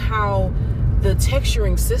to know how the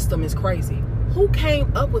texturing system is crazy. Who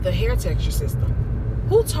came up with a hair texture system?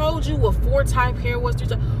 Who told you what 4-type hair was?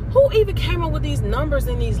 Who even came up with these numbers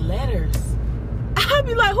and these letters? I'd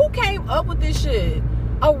be like, who came up with this shit?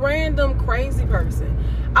 A random crazy person.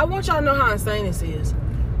 I want y'all to know how insane this is.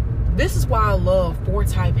 This is why I love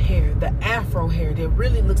 4-type hair, the afro hair that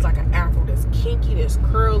really looks like an afro, that's kinky, that's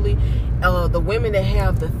curly. The women that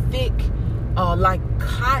have the thick, like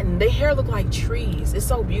cotton, their hair look like trees. It's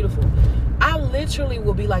so beautiful. I literally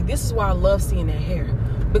will be like, this is why I love seeing that hair.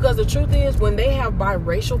 Because the truth is, when they have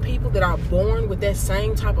biracial people that are born with that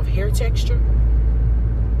same type of hair texture,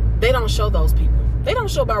 they don't show those people. They don't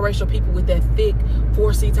show biracial people with that thick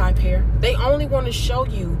 4C type hair. They only want to show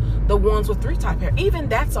you the ones with 3-type hair. Even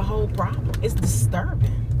that's a whole problem. It's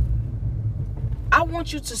disturbing. I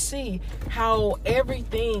want you to see how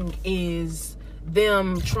everything is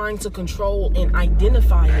them trying to control and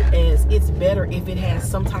identify it as it's better if it has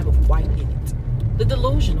some type of white in it. The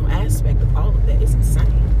delusional aspect of all of that is insane.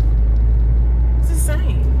 It's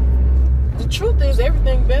insane. The truth is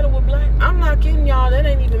everything better with black. I'm not kidding y'all. That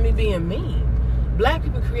ain't even me being mean. Black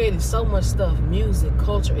people created so much stuff, music,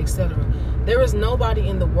 culture, etc. There is nobody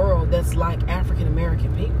in the world that's like African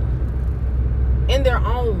American people. In their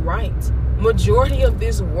own right. Majority of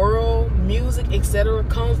this world, music, etc.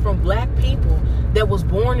 comes from black people that was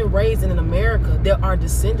born and raised in America that are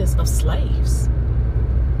descendants of slaves.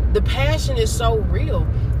 The passion is so real.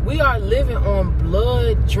 We are living on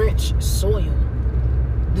blood-drenched soil.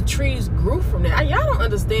 The trees grew from that. Y'all don't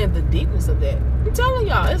understand the deepness of that. I'm telling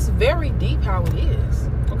y'all, it's very deep how it is.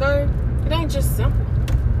 Okay? It ain't just simple.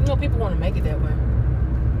 You know, people want to make it that way.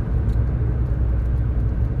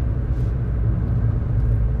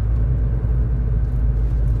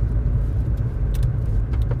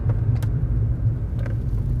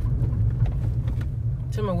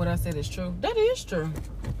 Tell me what I said is true. That is true.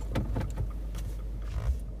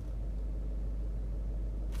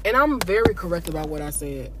 And I'm very correct about what I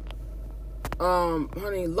said.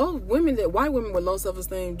 Honey, white women with low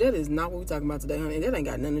self-esteem, that is not what we're talking about today, honey. That ain't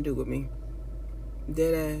got nothing to do with me.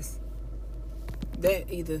 Dead ass.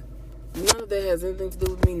 That either. None of that has anything to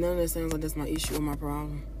do with me. None of that sounds like that's my issue or my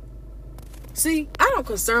problem. See, I don't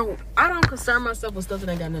concern myself with stuff that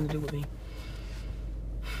ain't got nothing to do with me.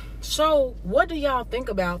 So, what do y'all think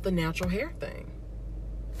about the natural hair thing?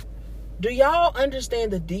 Do y'all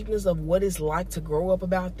understand the deepness of what it's like to grow up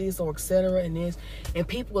about this or etc. and this, and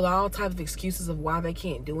people with all types of excuses of why they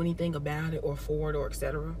can't do anything about it or for it or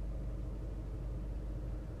etc.?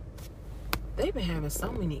 They've been having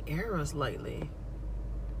so many errors lately.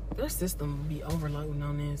 Their system be overloading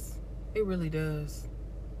on this. It really does.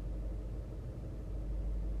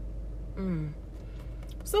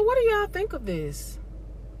 So what do y'all think of this?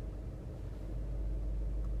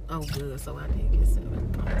 Oh, good. So I did get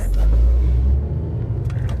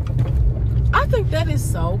 7.7. I think that is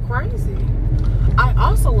so crazy. I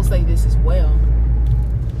also will say this as well.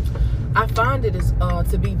 I find it is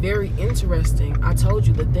to be very interesting. I told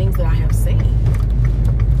you the things that I have seen.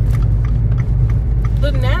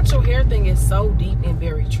 The natural hair thing is so deep and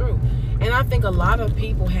very true. And I think a lot of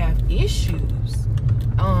people have issues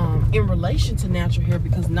in relation to natural hair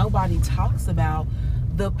because nobody talks about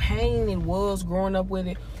the pain it was growing up with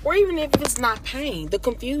it. Or even if it's not pain, the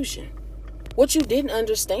confusion. What you didn't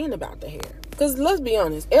understand about the hair. Because let's be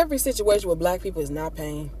honest, every situation with black people is not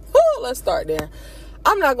pain. Let's start there.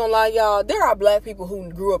 I'm not going to lie, y'all. There are black people who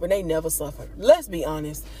grew up and they never suffered. Let's be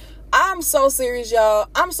honest. I'm so serious, y'all.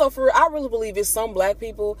 I'm so for real. I really believe it's some black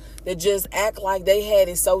people that just act like they had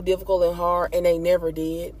it so difficult and hard and they never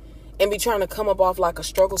did. And be trying to come up off like a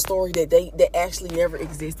struggle story that actually never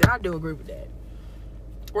existed. I do agree with that.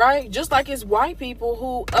 Right? Just like it's white people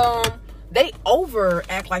who, they over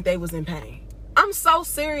act like they was in pain. I'm so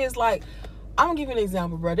serious. Like, I'm gonna give you an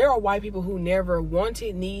example, bro. There are white people who never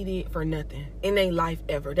wanted, needed for nothing in their life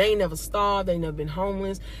ever. They ain't never starved. They ain't never been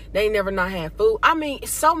homeless. They ain't never not had food. I mean,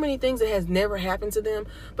 so many things that has never happened to them,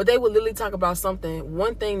 but they would literally talk about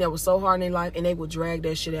one thing that was so hard in their life, and they would drag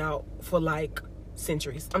that shit out for like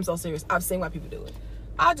centuries. I'm so serious. I've seen white people do it.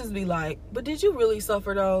 I'll just be like, but did you really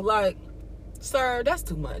suffer though? Like, sir, that's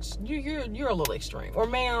too much. You're a little extreme. Or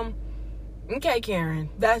ma'am, okay, Karen,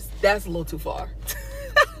 that's a little too far.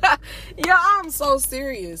 Yeah, I'm so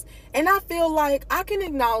serious. And I feel like I can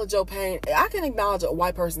acknowledge your pain. I can acknowledge a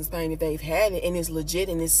white person's pain if they've had it and it's legit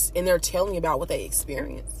and they're telling you about what they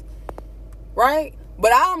experienced. Right?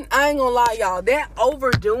 But I ain't gonna lie, y'all. That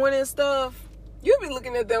overdoing and stuff, you be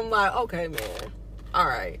looking at them like, okay, man. All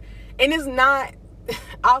right. And it's not,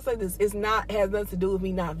 I'll say this, has nothing to do with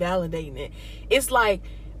me not validating it. It's like,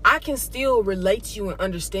 I can still relate to you and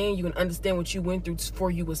understand what you went through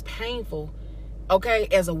for you was painful. Okay,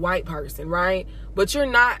 as a white person, right? But you're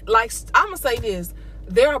not, like, I'm gonna say this,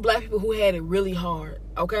 there are black people who had it really hard,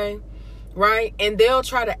 okay? Right? And they'll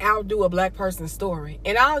try to outdo a black person's story.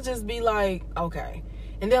 And I'll just be like, okay.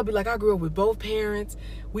 And they'll be like, I grew up with both parents.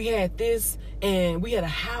 We had this, and we had a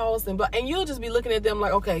house, and you'll just be looking at them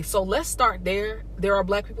like, okay, so let's start there. There are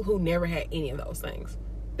black people who never had any of those things.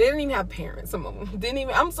 They didn't even have parents. Some of them didn't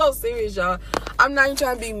even. I'm so serious, y'all. I'm not even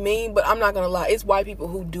trying to be mean, but I'm not going to lie. It's white people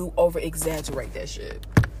who do over-exaggerate that shit.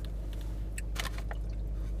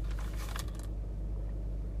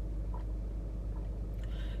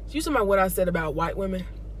 You talking about what I said about white women?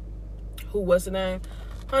 What's the name?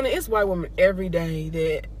 Honey, it's white women every day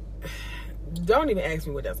that don't even ask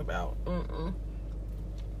me what that's about.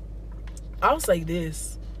 I'll say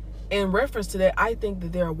this. In reference to that, I think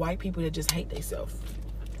that there are white people that just hate themselves.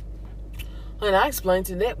 And I explained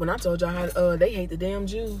to that when I told y'all how they hate the damn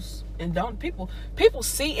Jews. And people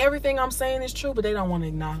see everything I'm saying is true, but they don't want to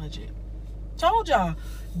acknowledge it. Told y'all.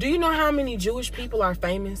 Do you know how many Jewish people are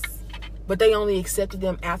famous? But they only accepted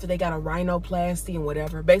them after they got a rhinoplasty and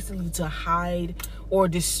whatever. Basically to hide or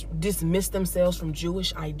dismiss themselves from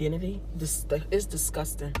Jewish identity. It's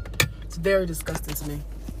disgusting. It's very disgusting to me.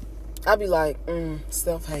 I'd be like,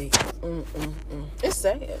 self-hate. It's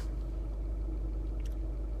sad.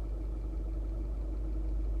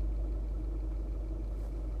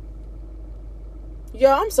 Yo,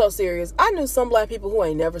 I'm so serious. I knew some black people who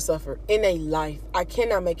ain't never suffered in their life. I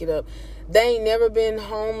cannot make it up. They ain't never been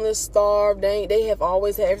homeless, starved. They have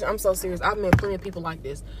always had everything. I'm so serious. I've met plenty of people like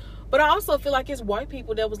this. But I also feel like it's white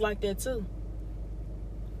people that was like that too.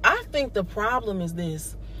 I think the problem is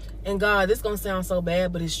this. And God, this gonna sound so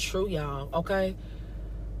bad, but it's true, y'all. Okay?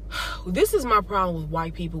 This is my problem with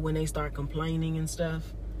white people when they start complaining and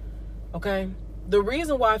stuff. Okay? The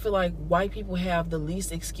reason why I feel like white people have the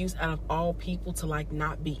least excuse out of all people to like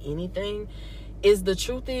not be anything is the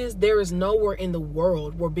truth is there is nowhere in the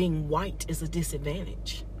world where being white is a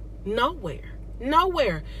disadvantage. Nowhere.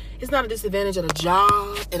 It's not a disadvantage at a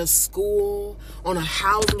job, at a school, on a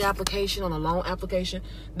housing application, on a loan application.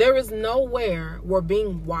 There is nowhere where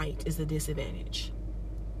being white is a disadvantage.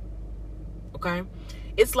 Okay?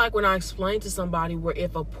 It's like when I explained to somebody where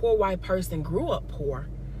if a poor white person grew up poor,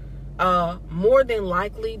 more than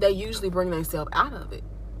likely they usually bring themselves out of it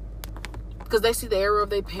because they see the error of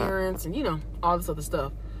their parents and all this other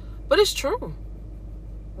stuff. But it's true.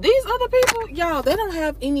 These other people, y'all, they don't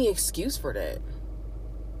have any excuse for that.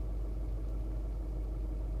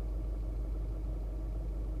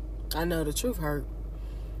 I know the truth hurt.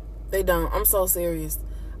 They don't. I'm so serious.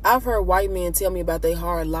 I've heard white men tell me about their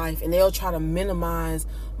hard life, and they'll try to minimize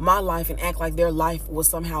my life and act like their life was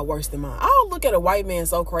somehow worse than mine. I'll look at a white man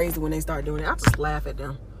so crazy when they start doing it. I'll just laugh at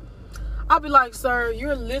them. I'll be like, sir,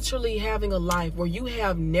 you're literally having a life where you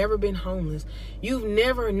have never been homeless. You've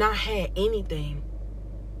never not had anything.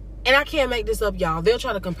 And I can't make this up, y'all. They'll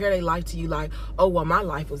try to compare their life to you like, oh, well, my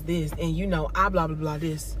life was this. And, you know, I blah, blah, blah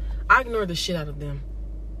this. I ignore the shit out of them.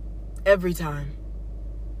 Every time.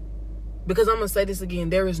 Because I'm going to say this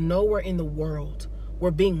again. There is nowhere in the world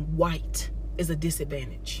where being white is a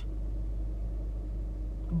disadvantage.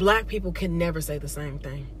 Black people can never say the same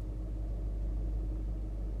thing.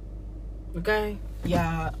 Okay?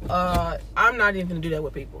 Yeah. I'm not even going to do that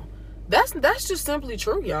with people. That's just simply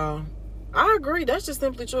true, y'all. I agree. That's just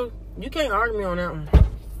simply true. You can't argue me on that one.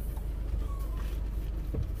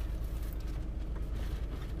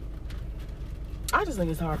 I just think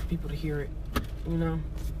it's hard for people to hear it, you know?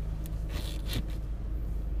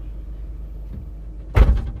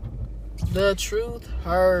 The truth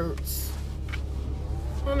hurts.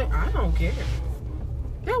 Honey, I don't care.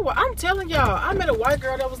 Yeah, well, I'm telling y'all, I met a white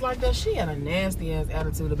girl that was like that. She had a nasty ass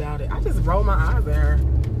attitude about it. I just rolled my eyes at her.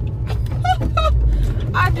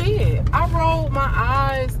 I did. I rolled my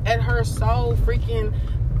eyes at her so freaking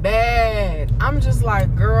bad. I'm just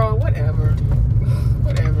like, girl, whatever.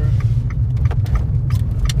 Whatever.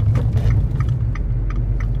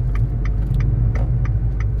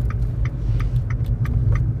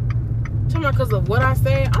 Because of what I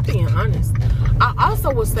said, I'm being honest. I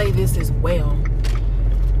also would say this as well.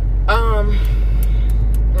 I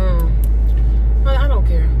don't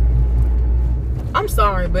care. I'm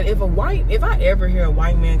sorry, but if I ever hear a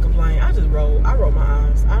white man complain, I roll my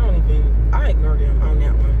eyes. I ignore them on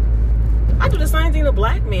that one. I do the same thing to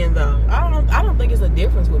black men though. I don't think it's a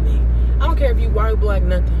difference with me. I don't care if you white, black,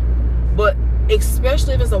 nothing. But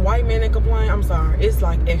especially if it's a white man that complain, I'm sorry, it's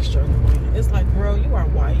like extra annoying. It's like, bro, you are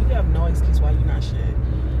white. You have no excuse why you're not shit.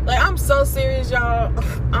 Like, I'm so serious, y'all.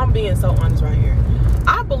 I'm being so honest right here.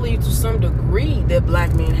 I believe to some degree that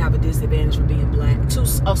black men have a disadvantage for being black. I'm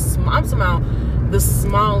somehow the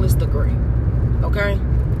smallest degree. Okay?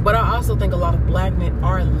 But I also think a lot of black men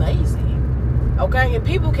are lazy. Okay? And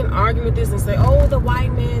people can argue with this and say, oh, the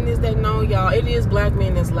white man is that. No, y'all. It is black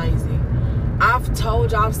men that's lazy. I've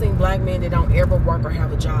told y'all, I've seen black men that don't ever work or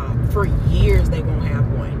have a job. For years, they won't have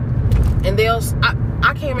one. And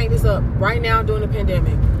I can't make this up. Right now, during the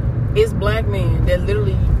pandemic, it's black men that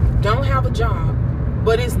literally don't have a job.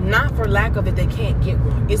 But it's not for lack of it, they can't get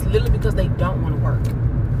one. It's literally because they don't want to work.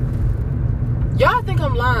 Y'all think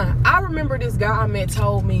I'm lying. I remember this guy I met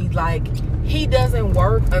told me, like, he doesn't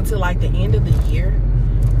work until, like, the end of the year.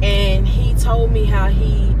 And he told me how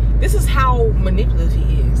this is how manipulative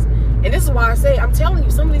he is. And this is why I say, I'm telling you,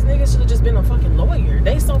 some of these niggas should have just been a fucking lawyer.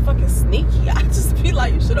 They so fucking sneaky. I just feel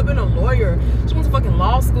like you should have been a lawyer. She went to fucking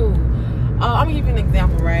law school. I'm gonna give you an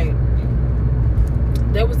example, right?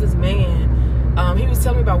 There was this man, he was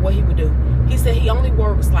telling me about what he would do. He said he only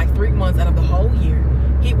works like 3 months out of the whole year.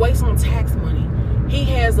 He wastes on tax money. He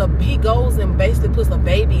goes and basically puts a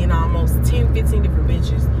baby in almost 10, 15 different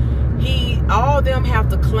bitches. All of them have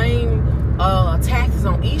to claim taxes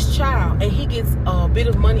on each child, and he gets a bit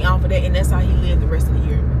of money off of that, and that's how he lived the rest of the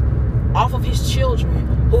year. Off of his children,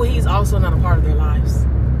 who he's also not a part of their lives.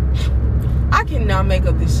 I cannot make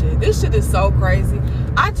up this shit. This shit is so crazy.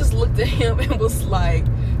 I just looked at him and was like,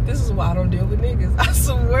 this is why I don't deal with niggas. I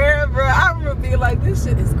swear, bro. I remember being like, this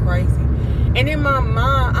shit is crazy. And in my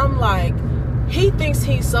mind, I'm like, he thinks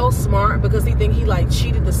he's so smart because he think he like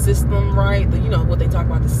cheated the system, right? You know what they talk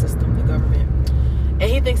about, the system, the government.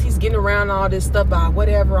 And he thinks he's getting around all this stuff by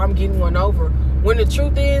whatever, I'm getting one over. When the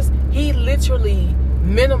truth is, he literally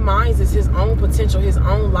minimizes his own potential, his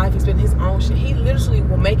own life experience, his own shit. He literally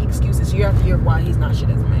will make excuses year after year why he's not shit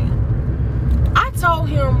as a man. I told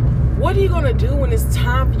him, what are you going to do when it's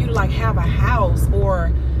time for you to like have a house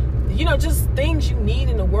or, you know, just things you need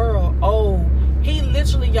in the world? Oh, he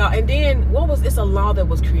literally, y'all. And then it's a law that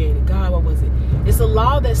was created. God, what was it? It's a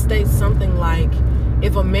law that states something like,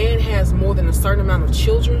 if a man has more than a certain amount of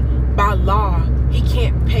children, by law, he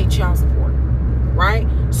can't pay child support, right?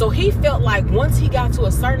 So he felt like once he got to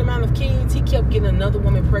a certain amount of kids, he kept getting another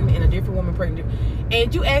woman pregnant and a different woman pregnant.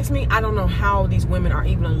 And you ask me, I don't know how these women are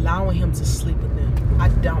even allowing him to sleep with them. I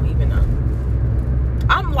don't even know.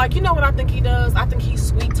 I'm like, you know what I think he does? I think he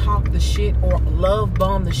sweet talk the shit or love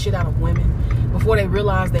bomb the shit out of women before they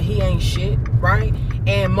realize that he ain't shit, right?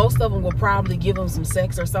 And most of them will probably give him some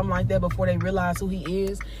sex or something like that before they realize who he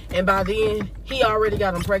is. And by then, he already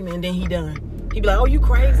got them pregnant and then he done. He be like, oh, you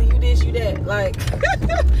crazy, you this, you that. Like,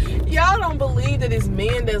 y'all don't believe that it's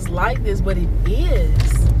men that's like this, but it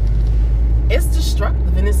is. It's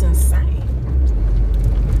destructive and it's insane.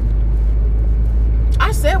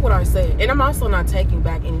 I said what I said. And I'm also not taking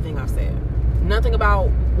back anything I've said. Nothing about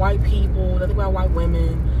white people, nothing about white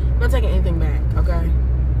women. I'm not taking anything back, okay?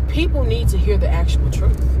 People need to hear the actual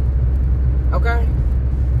truth, okay?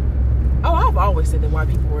 Oh, I've always said that white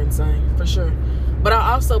people were insane, for sure. But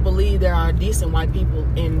I also believe there are decent white people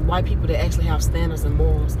and white people that actually have standards and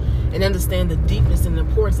morals and understand the deepness and the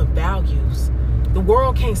importance of values. The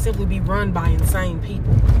world can't simply be run by insane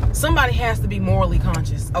people. Somebody has to be morally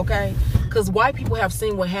conscious, okay? Because white people have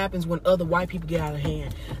seen what happens when other white people get out of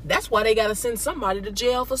hand. That's why they got to send somebody to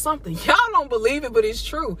jail for something. Y'all don't believe it, but it's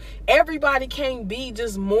true. Everybody can't be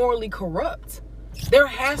just morally corrupt. There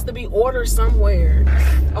has to be order somewhere,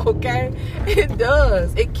 okay? It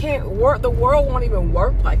does. It can't work. The world won't even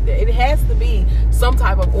work like that. It has to be some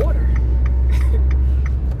type of order.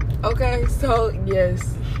 Okay, so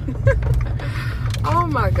yes. Oh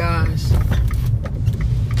my gosh.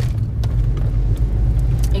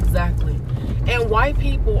 Exactly. And white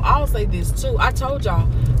people, I'll say this too. I told y'all,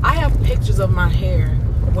 I have pictures of my hair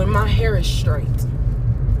when my hair is straight.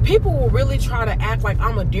 People will really try to act like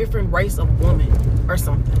I'm a different race of woman or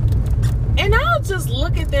something. And I'll just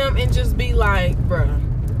look at them and just be like, bruh,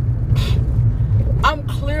 I'm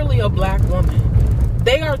clearly a black woman.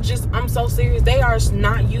 They are just, I'm so serious, they are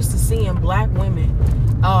not used to seeing black women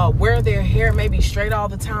wear their hair maybe straight all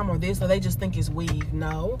the time or this, or they just think it's weave.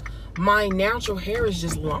 No, my natural hair is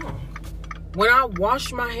just long. When I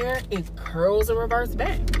wash my hair, it curls and reverts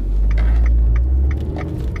back.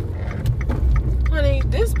 Honey,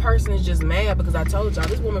 this person is just mad because I told y'all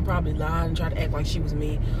this woman probably lied and tried to act like she was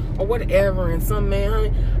me or whatever. And some man,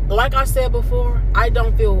 honey, like I said before, I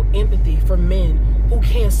don't feel empathy for men who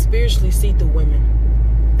can't spiritually see through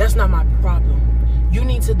women. That's not my problem. You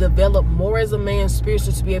need to develop more as a man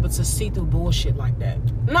spiritually to be able to see through bullshit like that.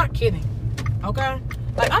 I'm not kidding, okay?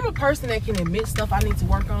 Like, I'm a person that can admit stuff I need to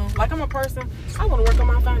work on. Like, I'm a person, I want to work on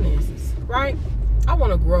my finances, right? I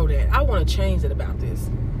want to grow that. I want to change it about this.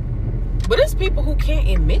 But it's people who can't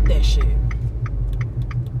admit that shit.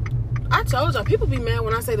 I told y'all, people be mad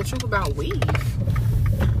when I say the truth about weave.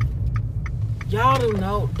 Y'all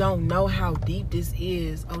don't know how deep this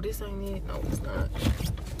is. Oh, this ain't it? No, it's not.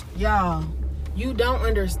 Y'all, you don't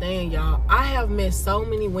understand, y'all. I have met so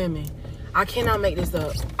many women. I cannot make this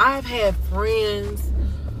up. I've had friends,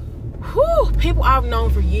 people I've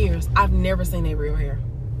known for years. I've never seen their real hair.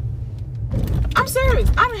 I'm serious.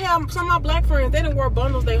 I done have some of my black friends, they done wore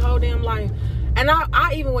bundles their whole damn life. And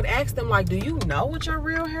I even would ask them, like, do you know what your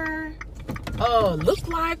real hair look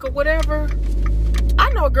like or whatever? I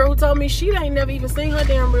know a girl who told me she ain't never even seen her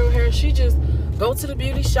damn real hair. She just go to the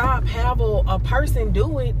beauty shop, have a person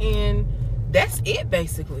do it, and that's it,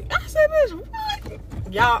 basically. I said, bitch,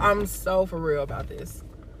 what? Y'all, I'm so for real about this.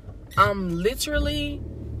 I'm literally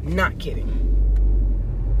not kidding.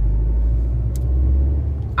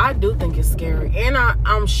 I do think it's scary. And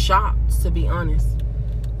I'm shocked, to be honest.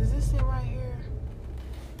 Is this it right here?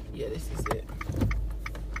 Yeah, this is it.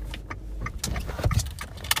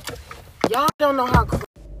 Y'all don't know how...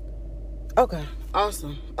 Okay,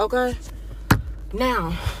 awesome. Okay.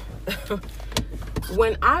 Now,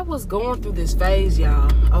 when I was going through this phase,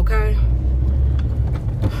 y'all, okay?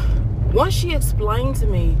 Once she explained to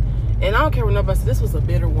me, and I don't care what nobody said, this was a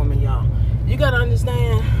bitter woman, y'all. You gotta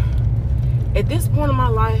understand... At this point in my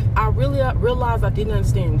life, I really realized I didn't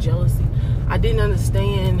understand jealousy. I didn't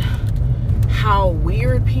understand how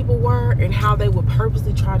weird people were and how they would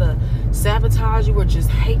purposely try to sabotage you or just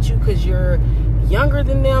hate you because you're younger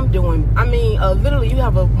than them literally you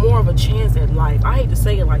have more of a chance at life. I hate to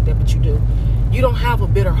say it like that, but you do. You don't have a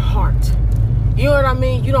bitter heart. You know what I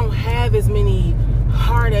mean? You don't have as many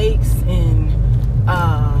heartaches and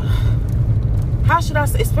how should I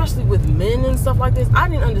say, especially with men and stuff like this. I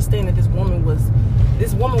didn't understand that this woman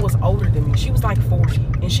was older than me. She was like 40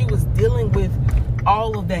 and she was dealing with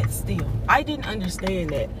all of that still. I didn't understand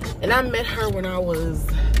that. And I met her when I was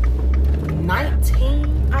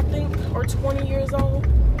 19, I think, or 20 years old.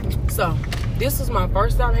 So this was my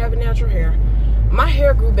first time having natural hair. My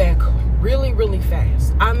hair grew back really, really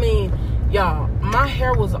fast. I mean, y'all, my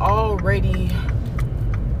hair was already,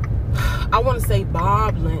 I want to say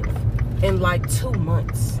bob length in like 2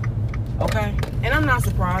 months, okay? And I'm not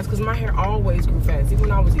surprised because my hair always grew fast. Even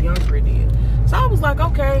when I was younger, it did. So I was like,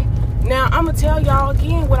 okay. Now, I'm going to tell y'all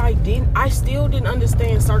again what I still didn't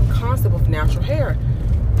understand certain concept of natural hair.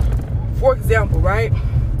 For example, right?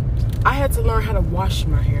 I had to learn how to wash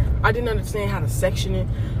my hair. I didn't understand how to section it.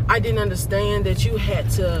 I didn't understand that you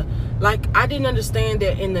had to, I didn't understand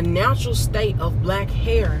that in the natural state of black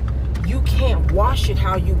hair, you can't wash it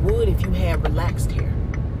how you would if you had relaxed hair.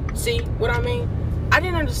 See what I mean? I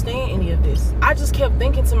didn't understand any of this. I just kept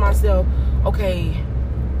thinking to myself, okay,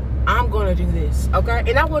 I'm going to do this, okay?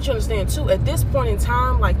 And I want you to understand, too, at this point in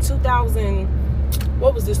time, like 12 and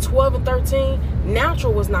 13,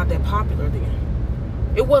 natural was not that popular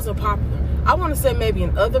then. It wasn't popular. I want to say maybe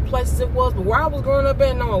in other places it was, but where I was growing up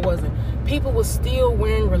at, no, it wasn't. People were still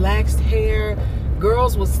wearing relaxed hair.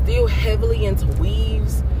 Girls was still heavily into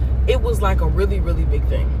weaves. It was like a really, really big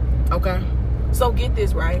thing. Okay? So get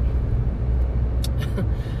this, right?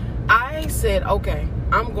 I said, okay,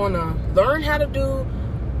 I'm going to learn how to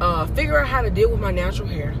figure out how to deal with my natural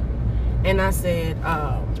hair. And I said,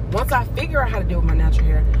 once I figure out how to deal with my natural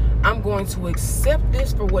hair, I'm going to accept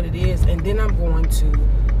this for what it is, and then I'm going to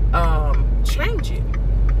change it.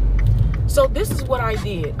 So this is what I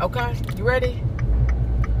did, okay? You ready?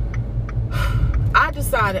 I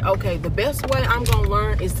decided, okay, the best way I'm going to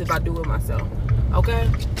learn is if I do it myself, okay?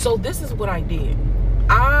 So this is what I did.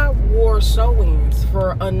 I wore sew-ins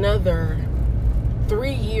for another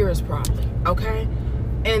 3 years probably, okay?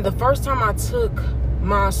 And the first time I took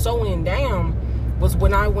my sewing down was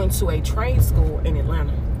when I went to a trade school in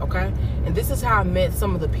Atlanta, okay? And this is how I met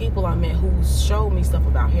some of the people I met who showed me stuff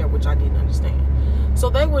about hair, which I didn't understand. So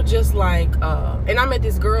they were just like, and I met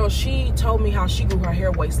this girl, she told me how she grew her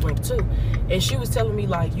hair waist length too. And she was telling me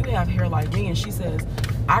like, you have hair like me. And she says,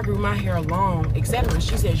 I grew my hair long, etc.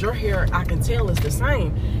 She says, your hair, I can tell is the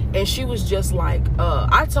same. And she was just like,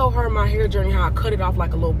 I told her my hair journey, how I cut it off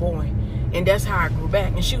like a little boy. And that's how I grew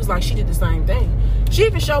back. And she was like, she did the same thing. She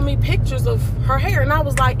even showed me pictures of her hair. And I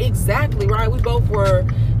was like, exactly, right? We both were,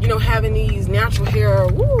 you know, having these natural hair,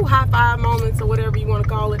 woo, high five moments or whatever you want to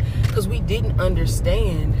call it. Because we didn't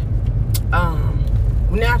understand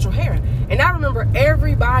natural hair. And I remember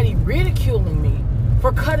everybody ridiculing me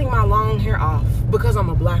for cutting my long hair off because I'm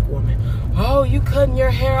a black woman. Oh, you cutting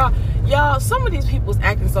your hair off? Y'all, some of these people was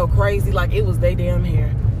acting so crazy like it was their damn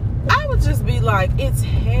hair. I would just be like, it's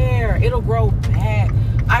hair. It'll grow back.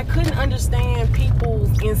 I couldn't understand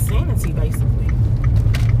people's insanity, basically.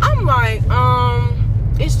 I'm like,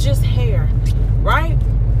 it's just hair, right?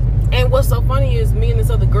 And what's so funny is me and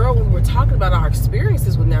this other girl, when we were talking about our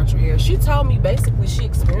experiences with natural hair, she told me basically she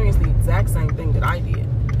experienced the exact same thing that I did,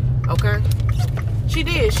 okay? She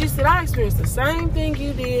did. She said, I experienced the same thing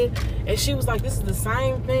you did. And she was like, this is the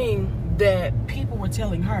same thing that people were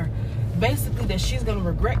telling her. Basically that she's gonna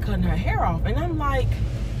regret cutting her hair off. And I'm like,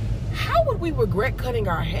 how would we regret cutting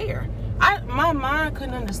our hair? My mind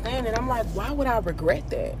couldn't understand it. I'm like, why would I regret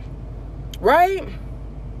that? Right?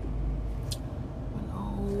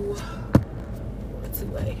 No. Too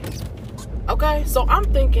late. Okay, so I'm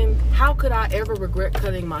thinking, how could I ever regret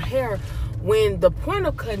cutting my hair when the point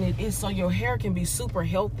of cutting it is so your hair can be super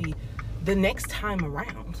healthy the next time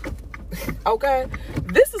around? Okay?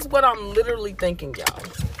 This is what I'm literally thinking, y'all.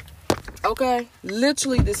 Okay,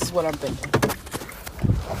 literally this is what I'm thinking.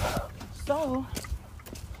 So,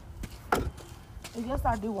 and yes,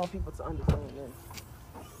 I do want people to understand this.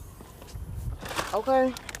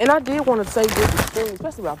 Okay, and I did want to say this experience,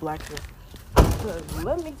 especially about black people. Because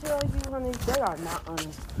let me tell you, honey, they are not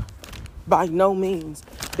honest. By no means.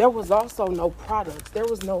 There was also no products. There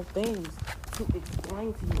was no things to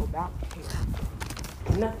explain to you about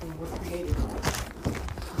hair. Nothing was created.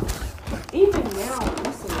 Even now,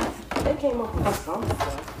 recently, they came up with some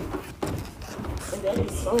stuff. And that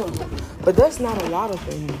is some. But that's not a lot of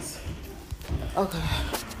things. Okay.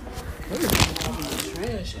 Let me get all the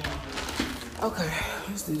trash out. Okay,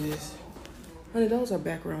 let's do this. Honey, those are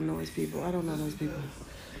background noise people. I don't know those people.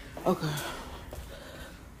 Okay.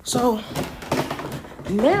 So,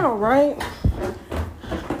 now, right?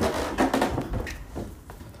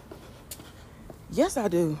 Yes, I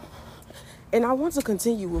do. And I want to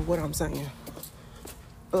continue with what I'm saying.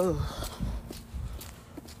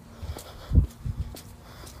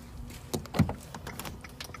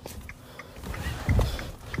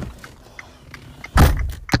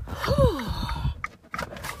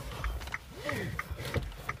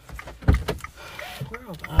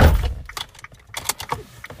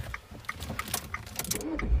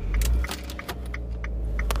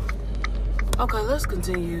 Okay, let's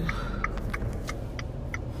continue.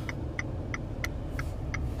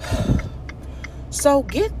 So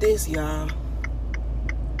get this, y'all.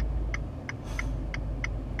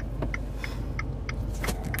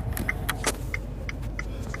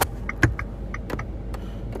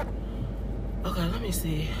 Okay, let me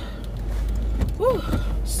see. Whew.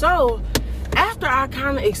 So after I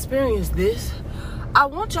kind of experienced this, I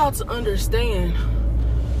want y'all to understand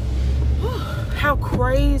how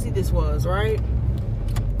crazy this was, right?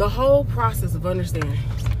 The whole process of understanding.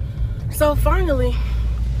 So finally,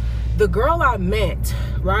 the girl I met,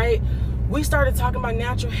 right? We started talking about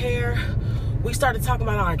natural hair. We started talking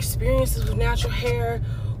about our experiences with natural hair.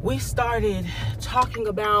 We started talking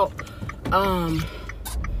about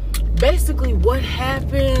basically what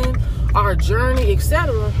happened, our journey,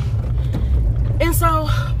 etc. And so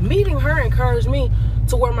meeting her encouraged me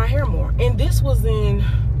to wear my hair more. And this was in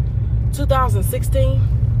 2016.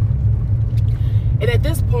 And at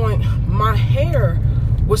this point, my hair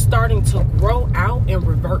was starting to grow out and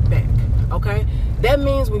revert back, okay? That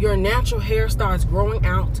means when your natural hair starts growing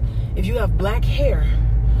out, if you have black hair,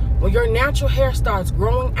 when your natural hair starts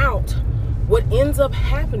growing out, what ends up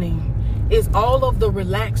happening is all of the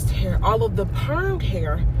relaxed hair, all of the permed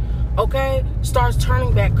hair, okay, starts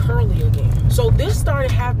turning back curly again. So this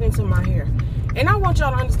started happening to my hair. And I want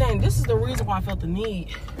y'all to understand, this is the reason why I felt the need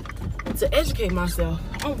to educate myself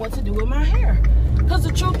on what to do with my hair. Because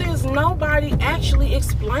the truth is, nobody actually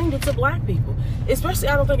explained it to black people. Especially,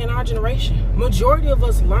 I don't think, in our generation. Majority of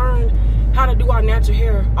us learned how to do our natural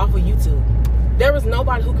hair off of YouTube. There was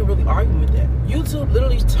nobody who could really argue with that. YouTube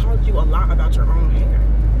literally taught you a lot about your own hair.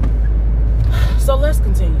 So let's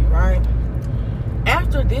continue, right?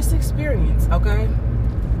 After this experience, okay,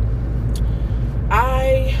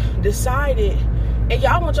 I decided, and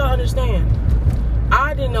y'all, want y'all to understand,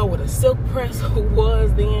 I didn't know what a silk press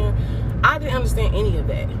was then. I didn't understand any of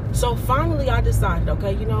that. So finally I decided,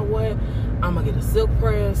 okay, you know what? I'm gonna get a silk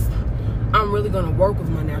press. I'm really gonna work with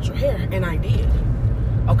my natural hair. And I did,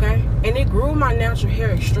 okay? And it grew my natural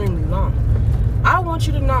hair extremely long. I want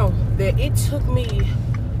you to know that it took me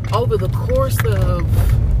over the course of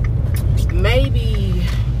maybe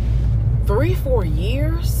 3-4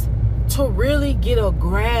 years to really get a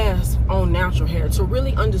grasp on natural hair, to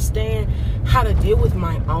really understand how to deal with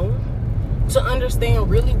my own, to understand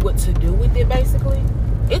really what to do with it. Basically,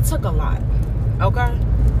 it took a lot, okay?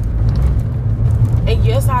 And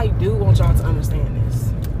yes, I do want y'all to understand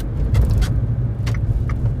this.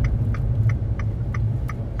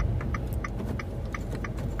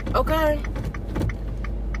 Okay?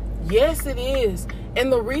 Yes, it is. And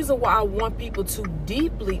the reason why I want people to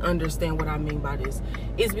deeply understand what I mean by this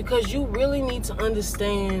is because you really need to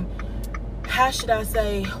understand, how should I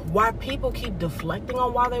say, why people keep deflecting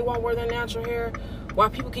on why they won't wear their natural hair, why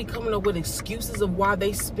people keep coming up with excuses of why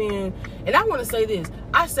they spend. And I want to say this.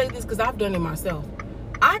 I say this because I've done it myself.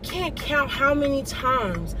 I can't count how many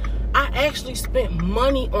times I actually spent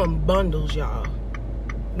money on bundles, y'all.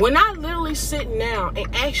 When I literally sit down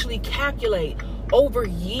and actually calculate over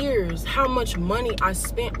years how much money I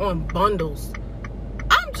spent on bundles,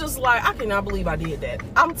 I'm just like, I cannot believe I did that.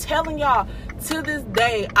 I'm telling y'all, to this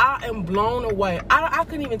day, I am blown away. I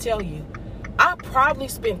couldn't even tell you. I probably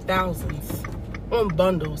spent thousands on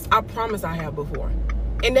bundles. I promise I have before.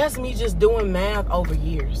 And that's me just doing math over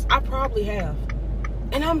years. I probably have.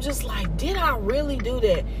 And I'm just like, did I really do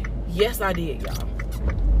that? Yes, I did, y'all.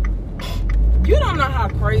 You don't know how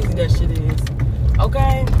crazy that shit is,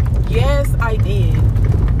 okay? Yes, I did.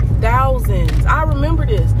 Thousands. I remember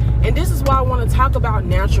this. And this is why I want to talk about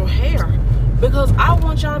natural hair. Because I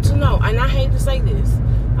want y'all to know, and I hate to say this,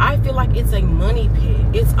 I feel like it's a money pit.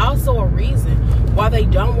 It's also a reason why they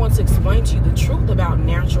don't want to explain to you the truth about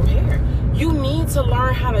natural hair. You need to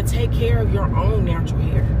learn how to take care of your own natural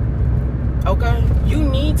hair. Okay? You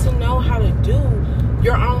need to know how to do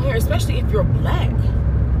your own hair, especially if you're black.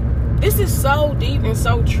 This is so deep and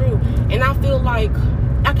so true. And I feel like,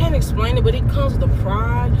 I can't explain it, but it comes with a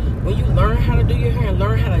pride. When you learn how to do your hair and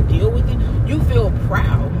learn how to deal with it, you feel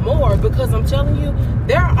proud more, because I'm telling you,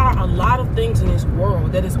 there are a lot of things in this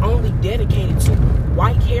world that is only dedicated to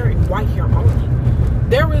white hair and white hair only.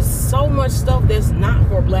 There is so much stuff that's not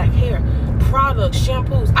for black hair. Products,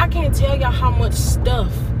 shampoos. I can't tell y'all how much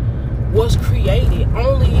stuff was created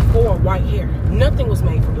only for white hair. Nothing was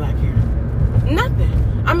made for black hair.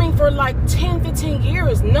 Nothing. I mean, for like 10, 15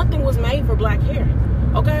 years, nothing was made for black hair.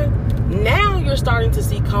 Okay? Now you're starting to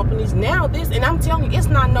see companies. Now this, and I'm telling you, it's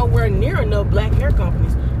not nowhere near enough black hair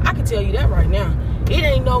companies. I can tell you that right now. It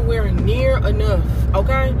ain't nowhere near enough.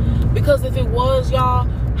 Okay? Because if it was, y'all,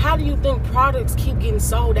 how do you think products keep getting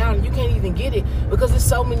sold out and you can't even get it? Because there's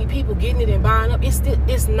so many people getting it and buying up.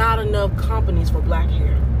 It's not enough companies for black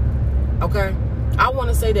hair. Okay? I want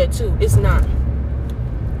to say that too. It's not.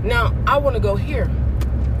 Now, I want to go here.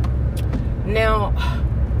 Now,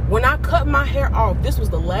 when I cut my hair off, this was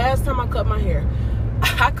the last time I cut my hair.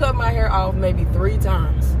 I cut my hair off maybe 3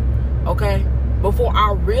 times, okay, before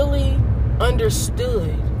I really understood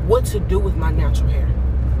what to do with my natural hair.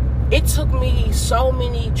 It took me so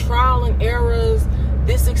many trial and errors,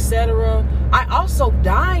 this, etc. I also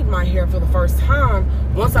dyed my hair for the first time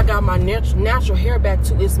once I got my natural hair back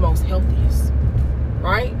to its most healthiest,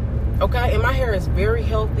 right? Okay, and my hair is very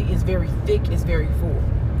healthy, it's very thick, it's very full.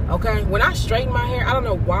 Okay, when I straighten my hair, I don't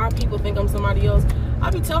know why people think I'm somebody else. I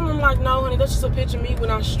be telling them, like, no, honey, that's just a picture of me when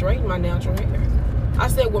I straighten my natural hair. I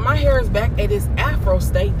said, when my hair is back at its afro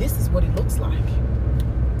state, this is what it looks like.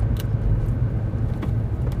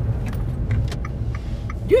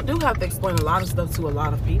 you do have to explain a lot of stuff to a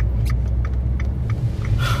lot of people.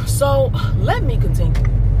 So let me continue,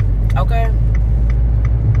 okay?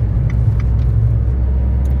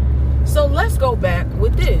 So let's go back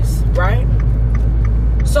with this, right?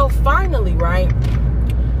 So finally, right,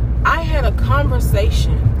 I had a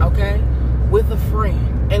conversation, okay, with a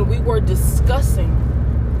friend, and we were discussing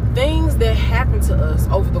things that happened to us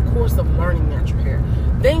over the course of learning natural hair.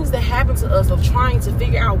 Things that happened to us of trying to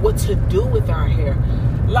figure out what to do with our hair.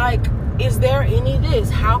 Like, is there any this?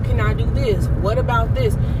 How can I do this? What about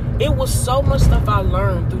this? It was so much stuff I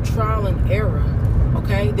learned through trial and error,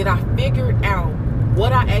 okay, that I figured out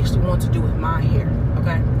what I actually want to do with my hair,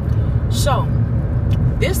 okay? So,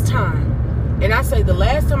 this time, and I say the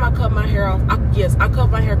last time I cut my hair off, I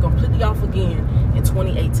cut my hair completely off again in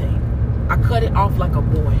 2018. I cut it off like a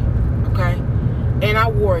boy, okay? And I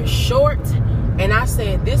wore it short, and I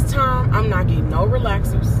said, this time, I'm not getting no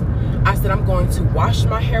relaxers. I said, I'm going to wash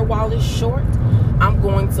my hair while it's short. I'm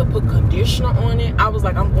going to put conditioner on it. I was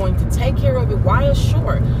like, I'm going to take care of it while it's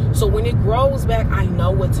short. So when it grows back, I know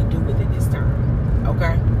what to do with it this time,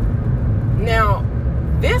 okay? Now,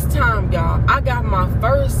 this time, y'all, I got my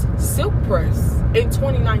first silk press in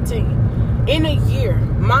 2019. In a year,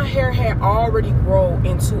 my hair had already grown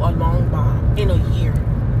into a long bob in a year.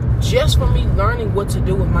 Just from me learning what to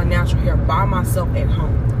do with my natural hair by myself at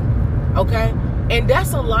home. Okay? And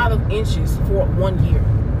that's a lot of inches for 1 year.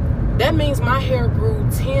 That means my hair grew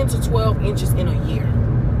 10 to 12 inches in a year.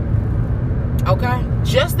 Okay?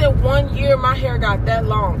 Just that 1 year, my hair got that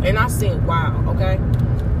long. And I said, wow, okay?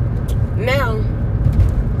 Now,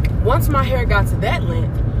 once my hair got to that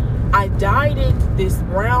length, I dyed it this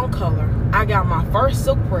brown color. I got my first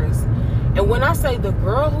silk press. And when I say the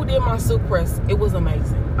girl who did my silk press, it was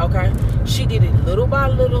amazing, okay? She did it little by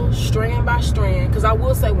little, strand by strand. Because I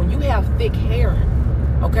will say, when you have thick hair,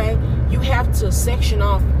 okay, you have to section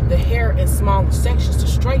off the hair in smaller sections to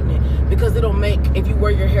straighten it. Because it'll make, if you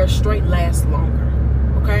wear your hair straight, last longer,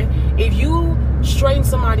 okay? If you straighten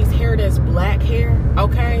somebody's hair that's black hair,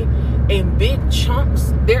 okay, in big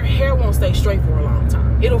chunks, their hair won't stay straight for a long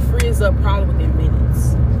time. It'll frizz up probably within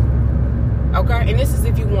minutes. Okay, and this is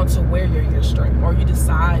if you want to wear your hair straight, or you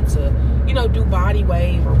decide to, you know, do body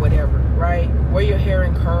wave or whatever, right? Wear your hair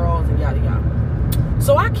in curls and yada yada.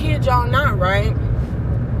 So I kid y'all not, right?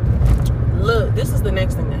 Look, this is the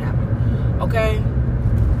next thing that happened. Okay,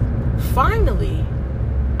 finally,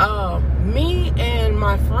 me and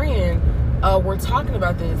my friend were talking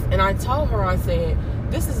about this, and I told her, I said,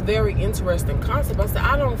 this is very interesting concept. I said,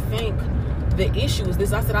 I don't think the issue is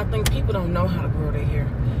this. I said, I think people don't know how to grow their hair.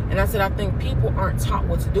 And I said, I think people aren't taught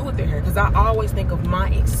what to do with their hair. Because I always think of my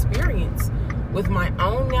experience with my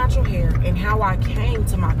own natural hair and how I came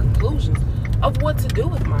to my conclusions of what to do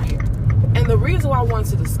with my hair. And the reason why I wanted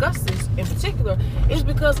to discuss this in particular is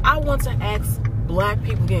because I want to ask black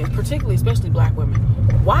people, again, particularly, especially black women,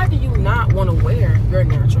 why do you not want to wear your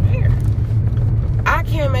natural hair? I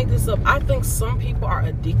can't make this up. I think some people are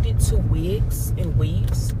addicted to wigs and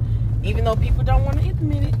weaves, even though people don't want to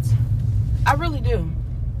admit it. I really do.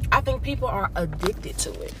 I think people are addicted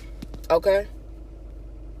to it. Okay?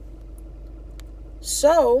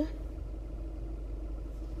 So,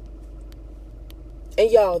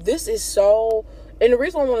 and y'all, this is so, and the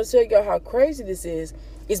reason I want to tell y'all how crazy this is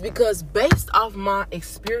because based off my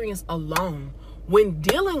experience alone, when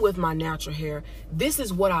dealing with my natural hair, this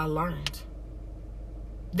is what I learned.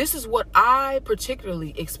 This is what I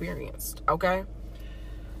particularly experienced, okay?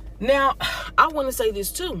 Now, I want to say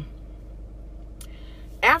this too.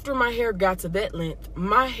 After my hair got to that length,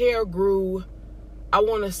 my hair grew, I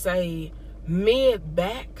want to say,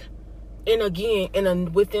 mid-back, and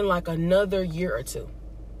again, within like another year or two.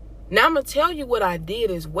 Now, I'm going to tell you what I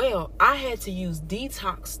did as well. I had to use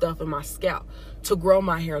detox stuff in my scalp to grow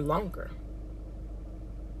my hair longer.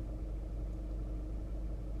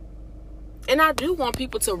 And I do want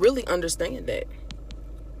people to really understand that.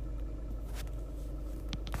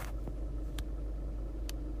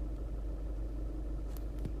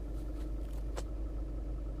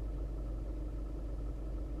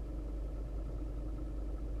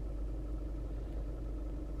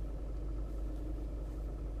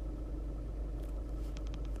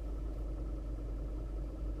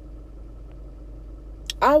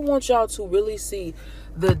 I want y'all to really see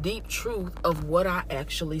the deep truth of what I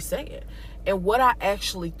actually said and what I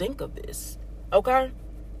actually think of this. Okay?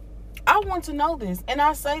 I want to know this. And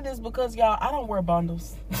I say this because, y'all, I don't wear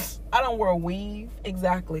bundles. I don't wear a weave.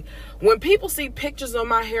 Exactly. When people see pictures of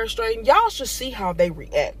my hair straightened, y'all should see how they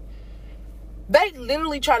react. They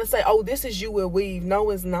literally try to say, oh, this is you with weave. No,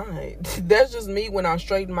 it's not. That's just me when I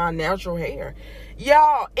straighten my natural hair.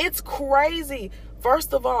 Y'all, it's crazy.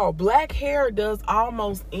 First of all, black hair does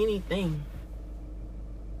almost anything.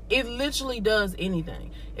 It literally does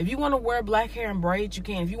anything. If you want to wear black hair and braids, you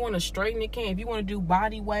can. If you want to straighten it, you can. If you want to do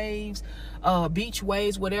body waves, beach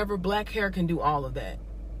waves, whatever, black hair can do all of that.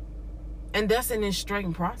 And that's an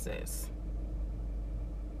straightened process.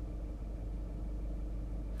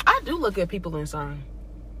 I do look at people inside.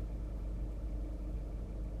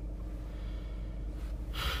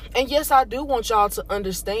 And yes, I do want y'all to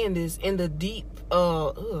understand this in the deep,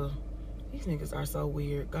 these niggas are so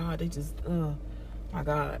weird. God, they just, my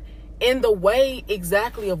God. In the way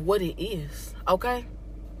exactly of what it is, okay?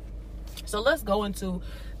 So let's go into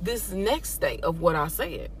this next state of what I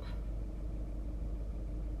said.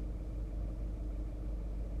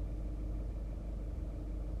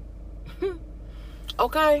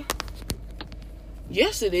 Okay?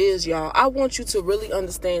 Yes, it is, y'all. I want you to really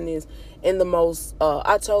understand this in the most,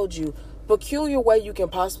 I told you, peculiar way you can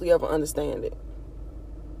possibly ever understand it.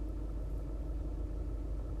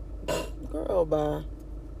 Girl, bye.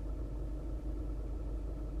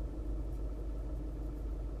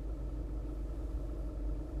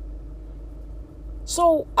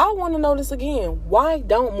 So, I want to know this again. Why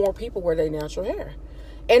don't more people wear their natural hair?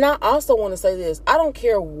 And I also want to say this. I don't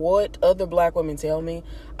care what other black women tell me.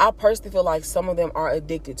 I personally feel like some of them are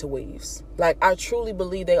addicted to weaves. Like, I truly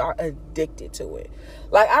believe they are addicted to it.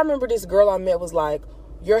 Like, I remember this girl I met was like,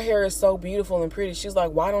 your hair is so beautiful and pretty. She's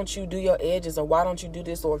like, why don't you do your edges, or why don't you do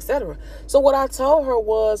this, or etc. So what I told her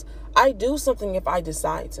was, I do something if I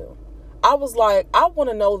decide to. I was like, I want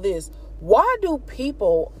to know this. Why do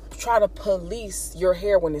people try to police your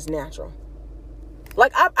hair when it's natural?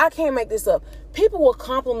 Like, I can't make this up. People will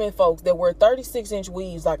compliment folks that wear 36-inch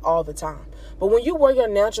weaves like all the time. But when you wear your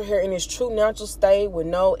natural hair in its true natural state with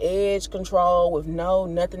no edge control, with no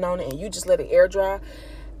nothing on it, and you just let it air dry,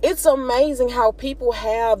 it's amazing how people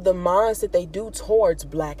have the mindset they do towards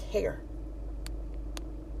black hair.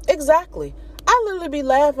 Exactly. I literally be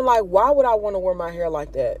laughing like, why would I want to wear my hair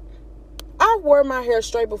like that? I've worn my hair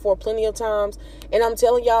straight before plenty of times, and I'm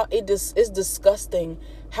telling y'all, it's disgusting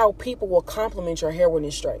how people will compliment your hair when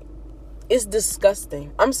it's straight. It's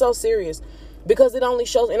disgusting. I'm so serious, because it only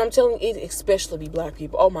shows, and I'm telling you, it especially be black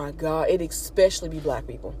people. Oh my God, it especially be black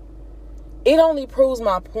people. It only proves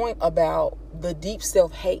my point about the deep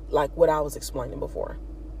self-hate, like what I was explaining before.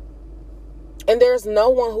 And there's no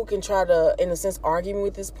one who can try to, in a sense, argue me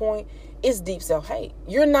with this point. It's deep self-hate.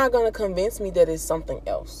 You're not going to convince me that it's something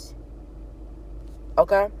else.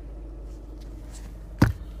 Okay?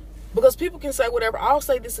 Because people can say whatever. I'll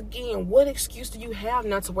say this again. What excuse do you have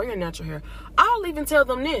not to wear your natural hair? I'll even tell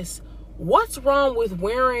them this. What's wrong with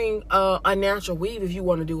wearing a natural weave if you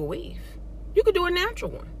want to do a weave? You could do a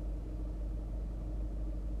natural one.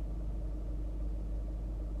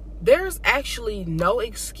 There's actually no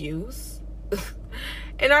excuse.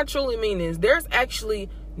 And I truly mean this. There's actually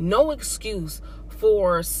no excuse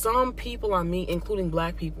for some people I meet, including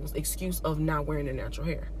black people's excuse of not wearing their natural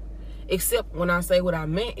hair. Except when I say what I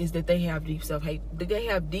meant is that they have deep self-hate. They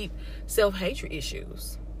have deep self-hatred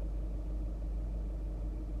issues.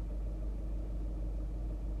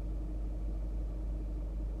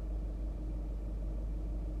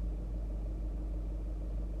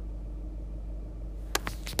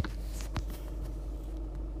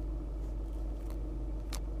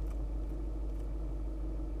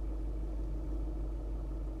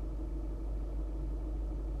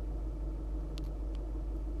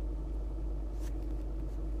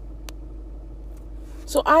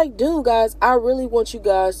 So I do, guys. I really want you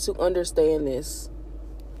guys to understand this.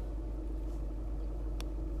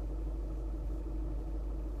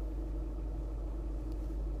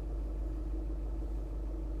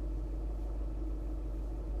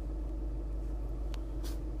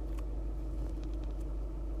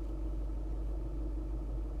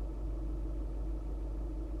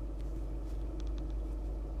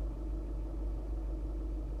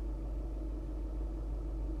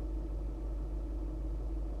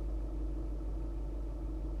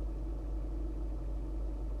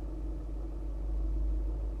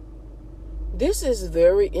 This is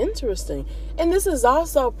very interesting. And this is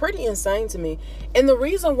also pretty insane to me. And the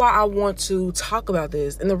reason why I want to talk about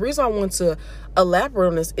this, and the reason I want to elaborate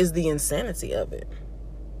on this, is the insanity of it.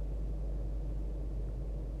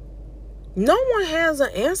 No one has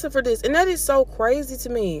an answer for this. And that is so crazy to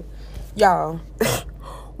me. Y'all,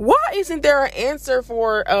 why isn't there an answer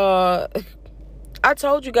for, I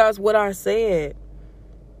told you guys what I said.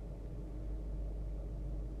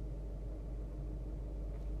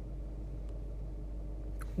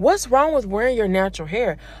 What's wrong with wearing your natural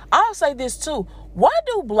hair? I'll say this too. Why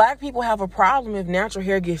do black people have a problem if natural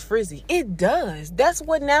hair gets frizzy? It does. That's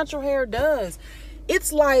what natural hair does.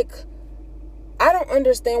 It's like, I don't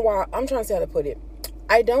understand why, I'm trying to see how to put it.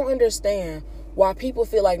 I don't understand why people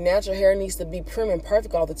feel like natural hair needs to be prim and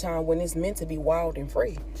perfect all the time when it's meant to be wild and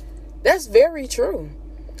free. That's very true.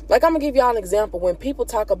 Like, I'm going to give y'all an example. When people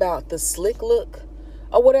talk about the slick look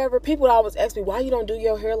or whatever, people always ask me, why you don't do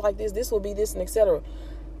your hair like this? This will be this and etc.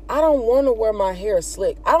 I don't want to wear my hair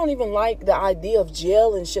slick. I don't even like the idea of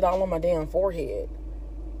gel and shit all on my damn forehead.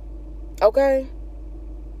 Okay?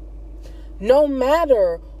 No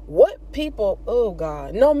matter what people,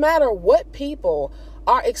 no matter what people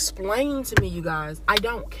are explaining to me, you guys, I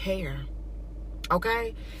don't care.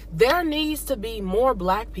 Okay? There needs to be more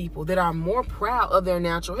black people that are more proud of their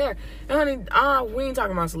natural hair. And honey, we ain't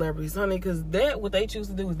talking about celebrities, honey, because that, what they choose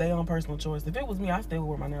to do is their own personal choice. If it was me, I still would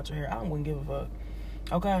wear my natural hair. I wouldn't give a fuck.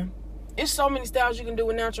 Okay? It's so many styles you can do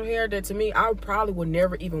with natural hair that, to me, I probably would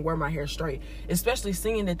never even wear my hair straight. Especially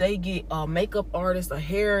seeing that they get a makeup artist, a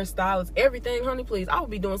hair stylist, everything, honey, please. I would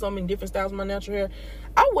be doing so many different styles with my natural hair.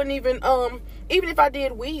 I wouldn't even if I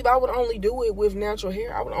did weave, I would only do it with natural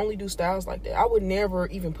hair. I would only do styles like that. I would never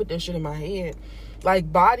even put that shit in my head.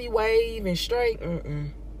 Like body wave and straight,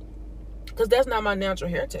 because that's not my natural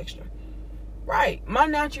hair texture. Right. My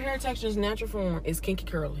natural hair texture's natural form is kinky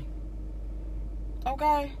curly.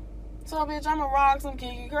 Okay? So, bitch, I'm gonna rock some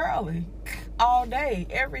kinky curly all day,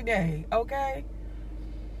 every day, okay?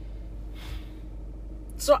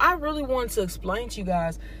 So, I really want to explain to you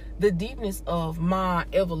guys the deepness of my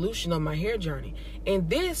evolution of my hair journey. And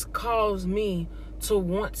this caused me to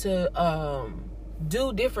want to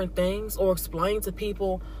do different things or explain to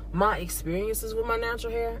people my experiences with my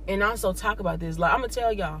natural hair. And also talk about this. Like, I'm gonna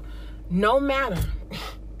tell y'all, no matter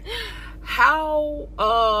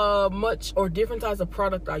how much or different types of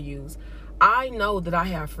product I use, I know that I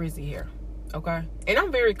have frizzy hair, okay? And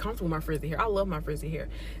I'm very comfortable with my frizzy hair. I love my frizzy hair.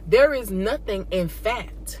 There is nothing, in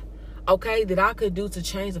fact, okay, that I could do to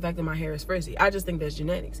change the fact that my hair is frizzy. I just think that's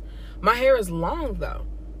genetics. My hair is long, though.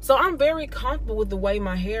 So I'm very comfortable with the way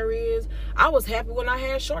my hair is. I was happy when I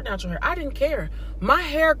had short natural hair. I didn't care. My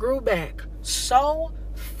hair grew back so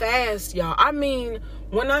fast, y'all. I mean,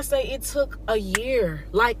 when I say it took a year,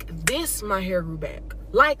 like this, my hair grew back.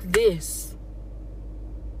 Like this.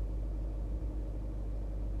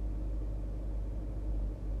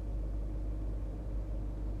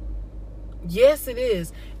 Yes, it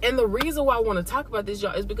is. And the reason why I want to talk about this,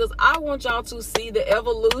 y'all, is because I want y'all to see the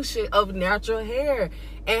evolution of natural hair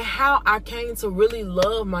and how I came to really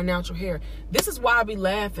love my natural hair. This is why I be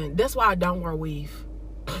laughing. That's why I don't wear weave.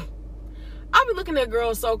 I be looking at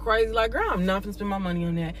girls so crazy, like, girl, I'm not gonna spend my money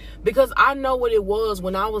on that. Because I know what it was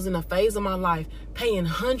when I was in a phase of my life paying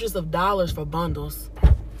hundreds of dollars for bundles.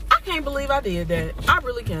 I can't believe I did that. I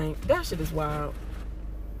really can't. That shit is wild.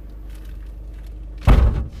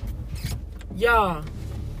 Y'all,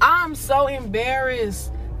 I'm so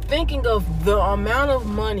embarrassed thinking of the amount of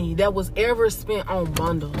money that was ever spent on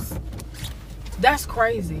bundles. That's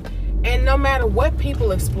crazy. And no matter what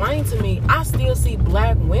people explain to me, I still see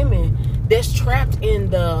black women that's trapped in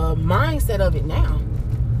the mindset of it now.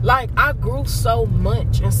 Like, I grew so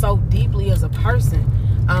much and so deeply as a person,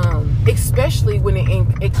 especially when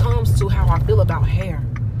it comes to how I feel about hair,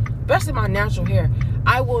 especially my natural hair.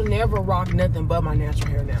 I will never rock nothing but my natural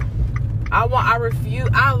hair now. I refuse.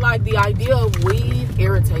 I like the idea of weave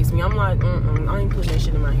irritates me. I'm like, I ain't putting that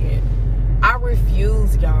shit in my head. I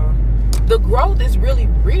refuse, y'all. The growth is really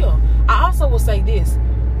real. I also will say this.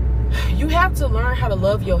 You have to learn how to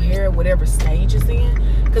love your hair at whatever stage it's in.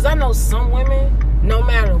 Because I know some women, no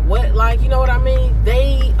matter what, like, you know what I mean?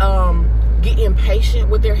 They get impatient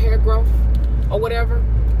with their hair growth or whatever.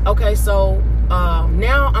 Okay, so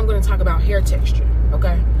now I'm going to talk about hair texture.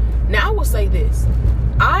 Okay? Now I will say this.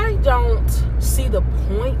 I don't see the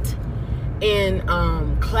point in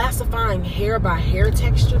classifying hair by hair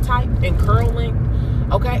texture type and curl length.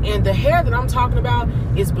 Okay, and the hair that I'm talking about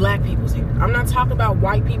is black people's hair. I'm not talking about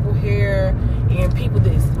white people hair and people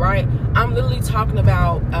this, right? I'm literally talking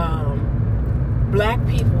about black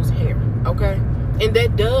people's hair, okay? And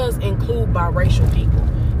that does include biracial people,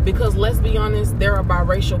 because let's be honest, there are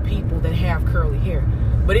biracial people that have curly hair.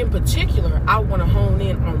 But in particular, I want to hone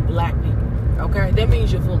in on black people, okay? That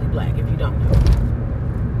means you're fully black if you don't know.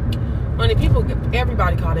 Honey,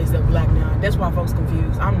 everybody call themselves black now. That's why folks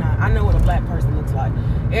confused. I'm not. I know what a black person looks like.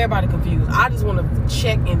 Everybody confused. I just want to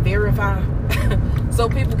check and verify so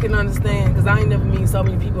people can understand, because I ain't never met so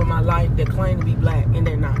many people in my life that claim to be black and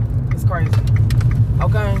they're not. It's crazy.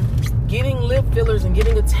 Okay? Getting lip fillers and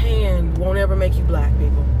getting a tan won't ever make you black,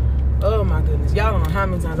 people. Oh my goodness. Y'all don't know how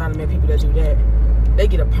many times I've met people that do that. They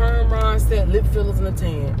get a perm rod set, lip fillers, and a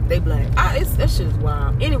tan. They black. That shit is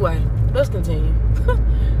wild. Anyway, let's continue.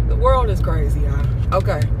 The world is crazy, y'all.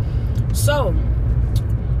 Okay. So,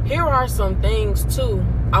 here are some things, too,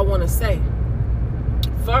 I want to say.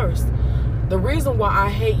 First, the reason why I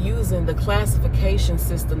hate using the classification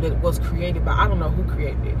system that was created by, I don't know who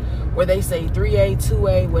created it, where they say 3A,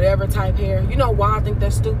 2A, whatever type hair. You know why I think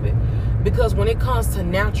that's stupid? Because when it comes to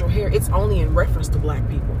natural hair, it's only in reference to black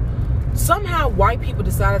people. Somehow white people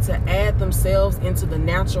decided to add themselves into the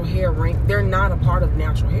natural hair rank. They're not a part of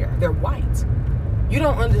natural hair. They're white. You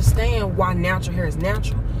don't understand why natural hair is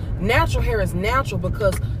natural. Natural hair is natural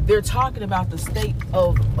because they're talking about the state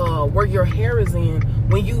of where your hair is in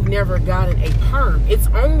when you've never gotten a perm. It's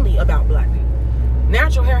only about black people.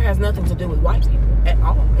 Natural hair has nothing to do with white people at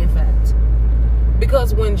all, in fact.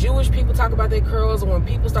 Because when Jewish people talk about their curls, or when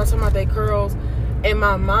people start talking about their curls, in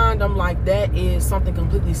my mind, I'm like, that is something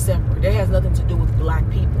completely separate. That has nothing to do with black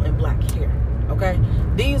people and black hair, okay?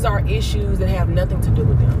 These are issues that have nothing to do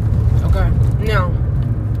with them, okay? Now,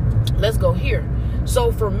 let's go here.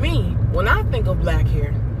 So for me, when I think of black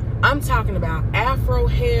hair, I'm talking about afro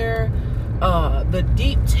hair, the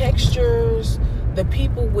deep textures, the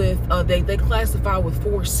people with, they classify with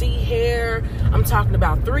 4C hair. I'm talking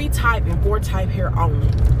about 3 type and 4 type hair only.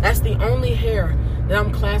 That's the only hair that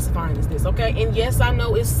I'm classifying as this, okay? And yes, I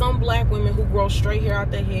know it's some black women who grow straight hair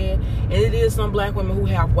out their head, and it is some black women who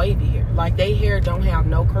have wavy hair. Like, their hair don't have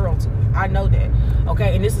no curl to it. I know that,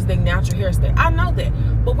 okay? And this is their natural hair state. I know that.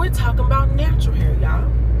 But we're talking about natural hair, y'all,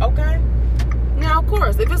 okay? Now, of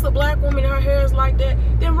course, if it's a black woman and her hair is like that,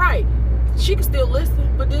 then right, she can still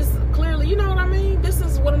listen. But this, clearly, you know what I mean? This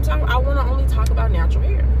is what I'm talking about. I want to only talk about natural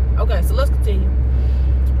hair. Okay, so let's continue.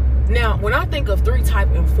 Now, when I think of 3 type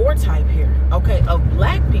and 4 type hair, okay, of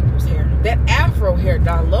black people's hair, that afro hair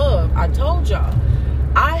that I love, I told y'all,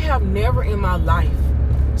 I have never in my life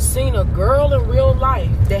seen a girl in real life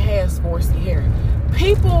that has 4C hair.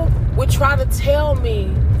 People would try to tell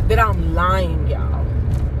me that I'm lying, y'all.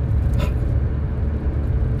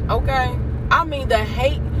 Okay? I mean, the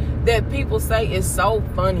hate that people say is so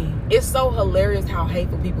funny. It's so hilarious how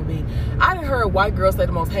hateful people be. I done heard white girls say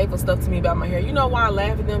the most hateful stuff to me about my hair. You know why I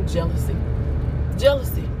laugh at them? Jealousy.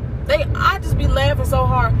 Jealousy. I just be laughing so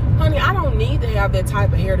hard. Honey, I don't need to have that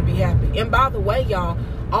type of hair to be happy. And by the way, y'all,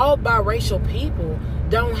 all biracial people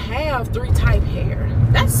don't have 3 type hair.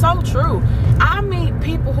 That's so true. I meet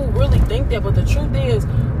people who really think that, but the truth is,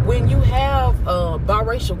 when you have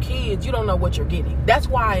biracial kids, you don't know what you're getting. That's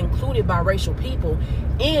why I included biracial people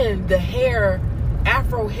in the hair,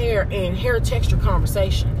 afro hair, and hair texture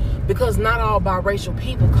conversation, because not all biracial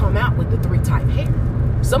people come out with the 3 type hair.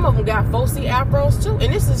 Some of them got 4C afros too,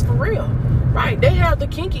 and this is for real, right? They have the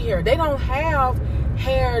kinky hair. They don't have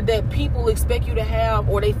hair that people expect you to have,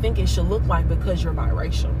 or they think it should look like because you're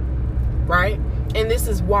biracial, right? And this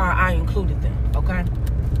is why I included them, okay?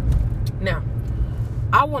 Now,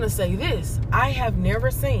 I want to say this. I have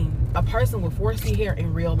never seen a person with 4C hair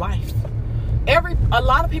in real life. A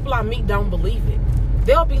lot of people I meet don't believe it.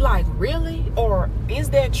 They'll be like, really? Or is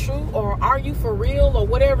that true? Or are you for real? Or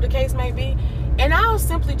whatever the case may be. And I'll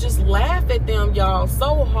simply just laugh at them, y'all,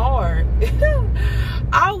 so hard.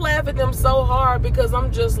 I'll laugh at them so hard because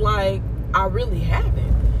I'm just like, I really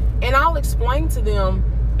haven't. And I'll explain to them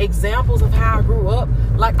examples of how I grew up.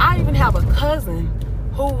 Like, I even have a cousin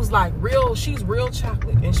who's like she's real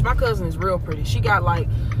chocolate. And my cousin is real pretty. She got like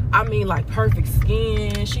perfect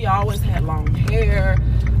skin. She always had long hair.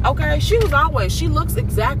 Okay, she looks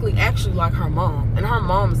exactly actually like her mom. And her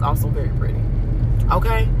mom is also very pretty.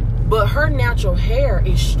 Okay? But her natural hair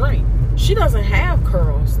is straight. She doesn't have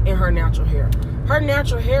curls in her natural hair. Her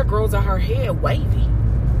natural hair grows out her head wavy.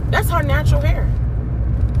 That's her natural hair.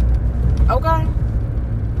 Okay?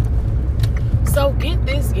 So get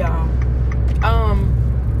this, y'all.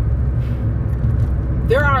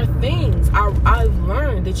 There are things I've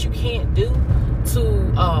learned that you can't do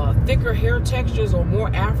to thicker hair textures or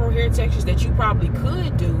more afro hair textures that you probably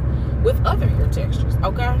could do with other hair textures,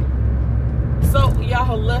 okay? So,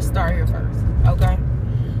 y'all, let's start here first, okay?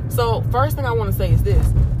 So, first thing I want to say is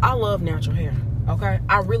this. I love natural hair, okay?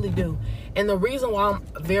 I really do. And the reason why I'm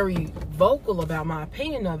very vocal about my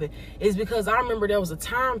opinion of it is because I remember there was a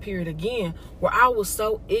time period, again, where I was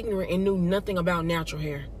so ignorant and knew nothing about natural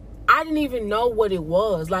hair. I didn't even know what it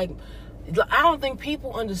was. Like, I don't think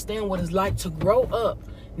people understand what it's like to grow up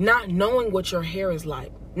not knowing what your hair is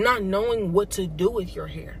like, not knowing what to do with your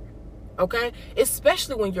hair, okay?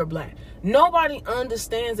 Especially when you're black. Nobody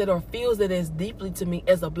understands it or feels it as deeply to me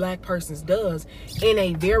as a black person does in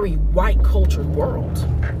a very white cultured world.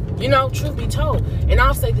 You know, truth be told. And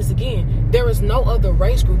I'll say this again. There is no other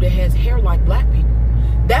race group that has hair like black people.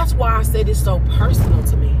 That's why I said it's so personal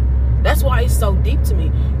to me. That's why it's so deep to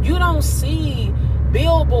me. You don't see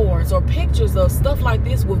billboards or pictures of stuff like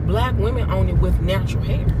this with black women on it with natural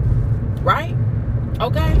hair, right?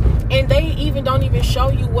 Okay, and they even don't even show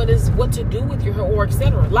you what to do with your hair or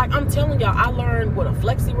etc. Like I'm telling y'all, I learned what a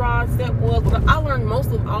flexi rod set was. But I learned most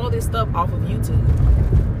of all this stuff off of YouTube.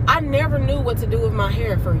 I never knew what to do with my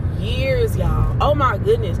hair for years, y'all. Oh my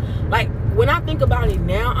goodness. Like when I think about it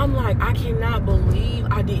now, I'm like, I cannot believe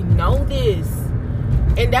I didn't know this.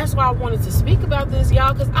 And that's why I wanted to speak about this,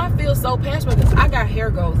 y'all, because I feel so passionate because I got hair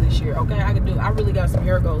goals this year, okay? I really got some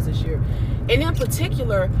hair goals this year. And in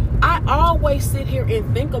particular, I always sit here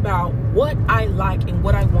and think about what I like and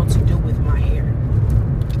what I want to do with my hair,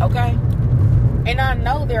 okay? And I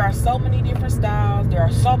know there are so many different styles. There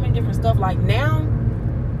are so many different stuff. Like now,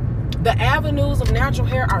 the avenues of natural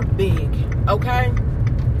hair are big, okay?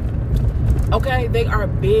 Okay, they are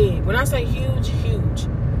big. When I say huge, huge.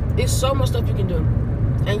 There's so much stuff you can do.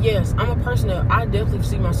 And yes, I'm a person that I definitely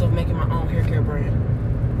see myself making my own hair care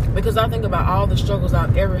brand. Because I think about all the struggles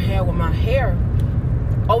I've ever had with my hair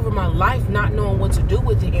over my life, not knowing what to do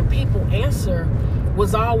with it. And people's answer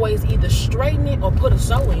was always either straighten it or put a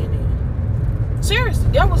sew-in in. Seriously,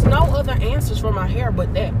 there was no other answers for my hair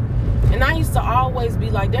but that. And I used to always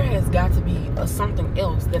be like, there has got to be something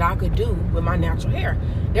else that I could do with my natural hair.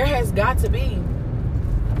 There has got to be,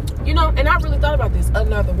 you know, and I really thought about this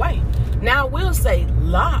another way. Now, I will say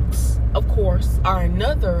locks, of course, are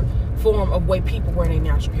another form of way people wear their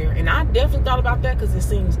natural hair. And I definitely thought about that because it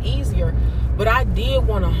seems easier. But I did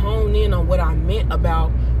want to hone in on what I meant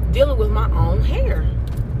about dealing with my own hair.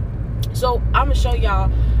 So I'm going to show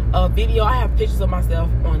y'all a video. I have pictures of myself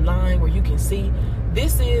online where you can see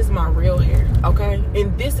this is my real hair, okay?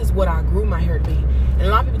 And this is what I grew my hair to be. And a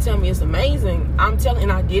lot of people tell me it's amazing.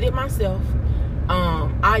 And I did it myself.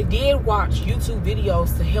 I did watch YouTube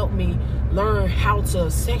videos to help me learn how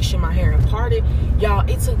to section my hair and part it. Y'all,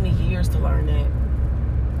 it took me years to learn that.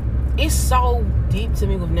 It's so deep to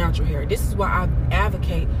me with natural hair. This is why I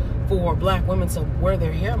advocate for black women to wear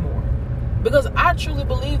their hair more. Because I truly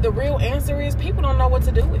believe the real answer is people don't know what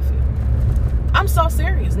to do with it. I'm so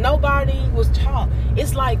serious. Nobody was taught.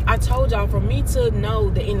 It's like I told y'all, for me to know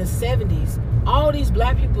that in the 70s, all these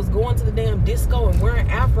black people was going to the damn disco and wearing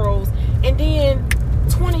afros, and then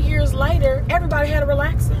 20 years later, everybody had a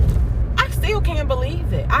relaxer. I still can't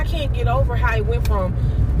believe it. I can't get over how it went from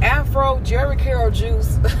afro, Jerry Carroll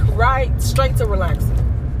juice, right, straight to relaxer.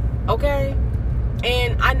 Okay?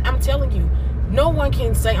 And I'm telling you, no one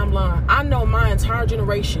can say I'm lying. I know my entire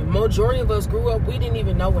generation, majority of us grew up, we didn't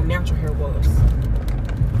even know what natural hair was.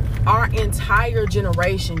 Our entire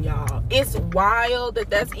generation, y'all. It's wild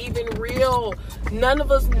that that's even real. None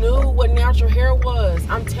of us knew what natural hair was.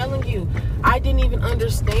 I'm telling you, I didn't even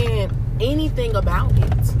understand anything about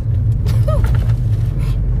it.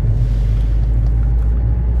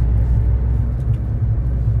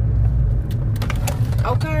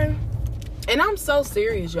 Okay? And I'm so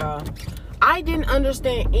serious, y'all. I didn't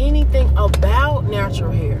understand anything about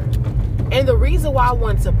natural hair. And the reason why I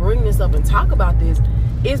wanted to bring this up and talk about this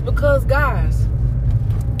is because, guys,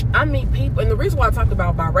 I meet people, and the reason why I talked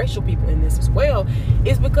about biracial people in this as well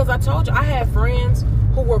is because I told you I had friends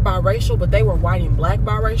who were biracial, but they were white and black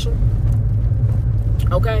biracial.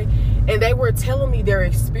 Okay? And they were telling me their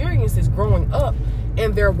experiences growing up,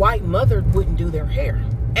 and their white mother wouldn't do their hair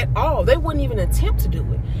at all. They wouldn't even attempt to do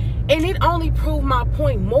it. And it only proved my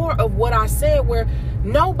point more of what I said, where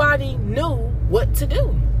nobody knew what to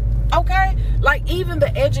do. Okay? Like even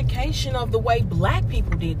the education of the way black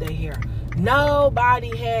people did their hair.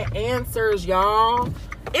 Nobody had answers, y'all.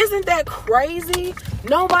 Isn't that crazy?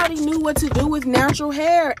 Nobody knew what to do with natural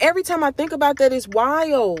hair. Every time I think about that, it's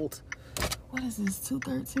wild. What is this,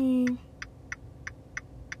 213?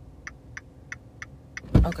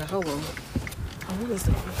 Okay, hold on. Oh, what is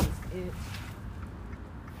it? It.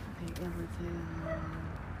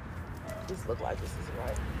 This look like this is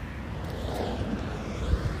right.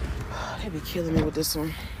 They be killing me with this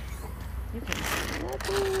one. You can't see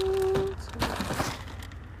nothing.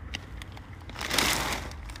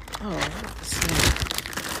 Oh, what's this?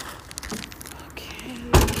 Okay.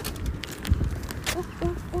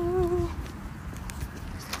 Ooh.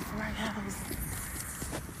 Is this the right house?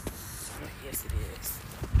 Yes, it is.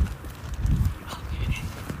 Okay.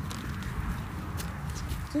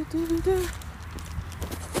 Do.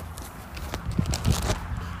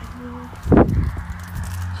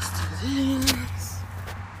 Let's do this.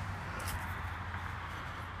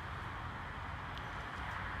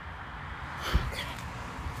 Okay.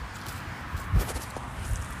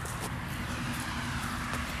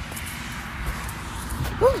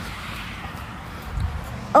 Woo.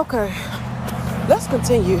 Okay, let's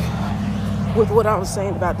continue with what I was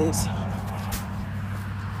saying about this.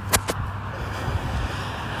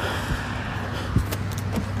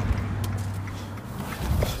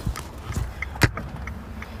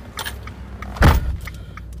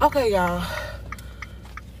 Okay, y'all.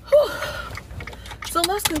 Whew. So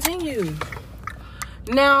let's continue.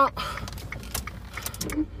 Now,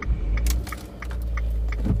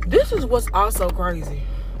 this is what's also crazy.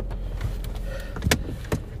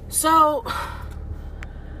 So,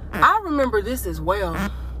 I remember this as well.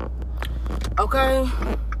 Okay?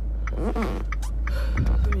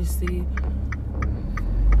 Let me see.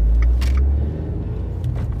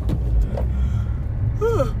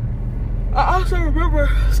 I also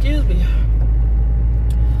remember, excuse me,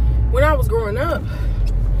 when I was growing up,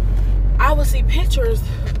 I would see pictures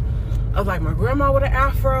of like my grandma with an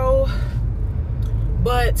afro,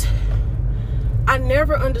 but I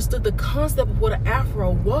never understood the concept of what an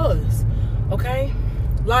afro was, okay?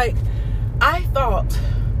 Like, I thought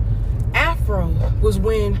afro was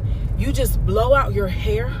when you just blow out your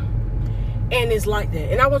hair and it's like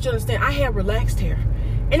that. And I want you to understand, I had relaxed hair.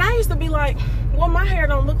 And I used to be like, well, my hair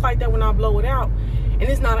don't look like that when I blow it out, and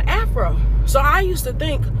it's not an afro. So I used to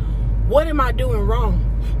think, what am I doing wrong?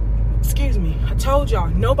 Excuse me. I told y'all,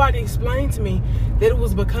 nobody explained to me that it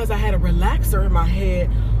was because I had a relaxer in my head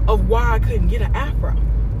of why I couldn't get an afro.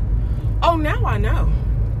 Oh, now I know.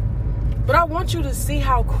 But I want you to see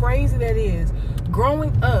how crazy that is.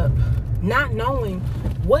 Growing up, not knowing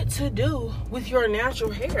what to do with your natural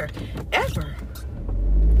hair, ever.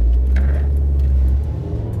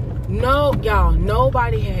 No, y'all,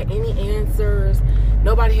 nobody had any answers.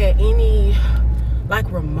 Nobody had any,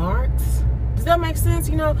 like, remarks. Does that make sense?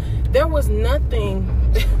 You know, there was nothing,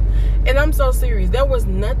 and I'm so serious, there was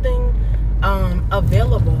nothing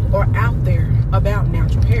available or out there about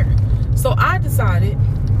natural hair. So I decided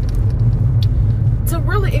to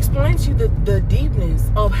really explain to you the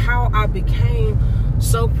deepness of how I became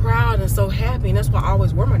so proud and so happy. And that's why I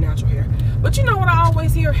always wear my natural hair. But you know what I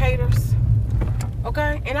always hear? Haters.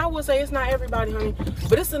 Okay? And I will say it's not everybody, honey.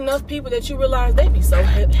 But it's enough people that you realize they be so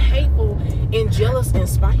hateful and jealous and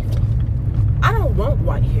spiteful. I don't want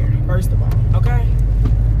white hair, first of all. Okay?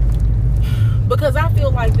 Because I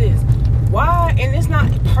feel like this. Why? And it's not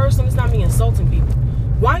personal. It's not me insulting people.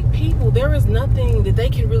 White people, there is nothing that they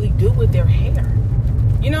can really do with their hair.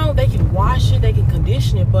 You know, they can wash it, they can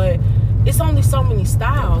condition it, but it's only so many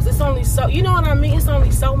styles. It's only so, you know what I mean? It's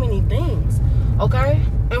only so many things, okay?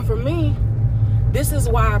 And for me, this is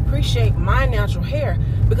why I appreciate my natural hair,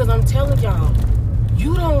 because I'm telling y'all,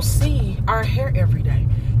 you don't see our hair every day.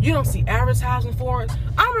 You don't see advertising for it.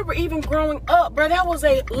 I remember even growing up, bro,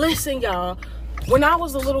 listen, y'all, when I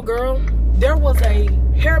was a little girl, there was a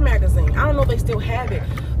hair magazine. I don't know if they still have it,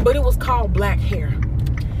 but it was called Black Hair.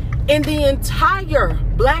 In the entire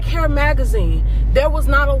Black Hair magazine, there was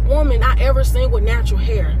not a woman I ever seen with natural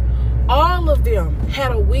hair. All of them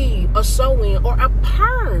had a weave, a sew-in, or a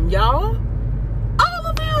perm, y'all. All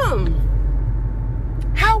of them.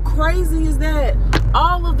 How crazy is that?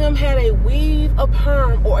 All of them had a weave, a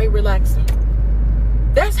perm, or a relaxer.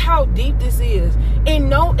 That's how deep this is. And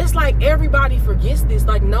no, it's like everybody forgets this.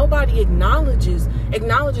 Like nobody acknowledges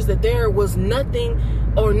that there was nothing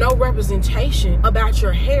or no representation about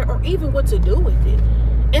your hair or even what to do with it.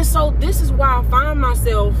 And so this is why I find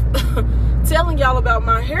myself telling y'all about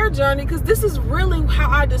my hair journey, because this is really how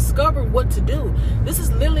I discovered what to do. This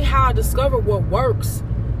is literally how I discovered what works.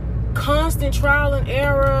 Constant trial and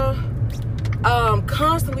error.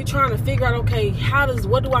 Constantly trying to figure out, okay,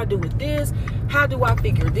 what do I do with this? How do I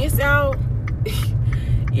figure this out?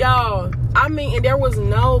 Y'all, I mean, and there was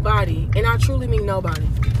nobody, and I truly mean nobody.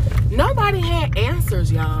 Nobody had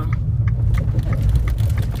answers, y'all.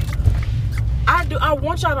 I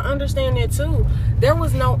want y'all to understand that too. There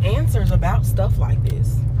was no answers about stuff like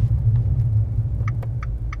this.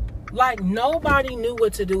 Like, nobody knew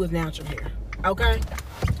what to do with natural hair, okay?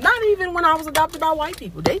 Not even when I was adopted by white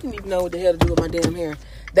people. They didn't even know what the hell to do with my damn hair.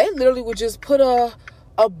 They literally would just put a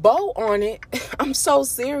bow on it. I'm so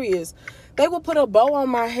serious. They would put a bow on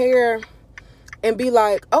my hair and be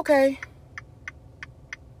like, okay.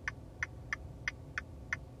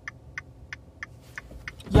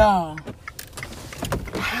 Y'all,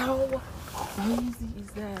 how crazy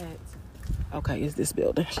is that? Okay, it's this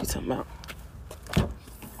building she's talking about.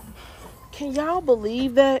 Can y'all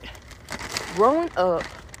believe that? Growing up,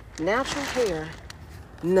 natural hair,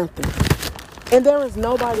 nothing. And there is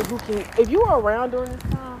nobody who can, if you were around during this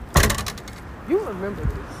time, you remember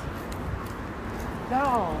this.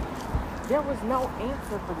 No, there was no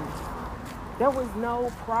answer for this. There was no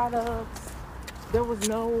products. There was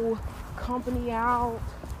no company out.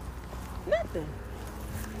 Nothing.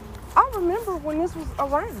 I remember when this was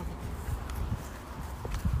around.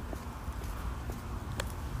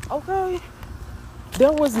 Okay?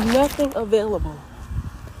 There was nothing available.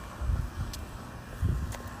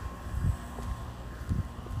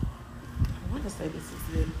 I want to say this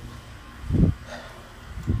is it.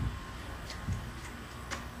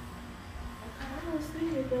 I don't see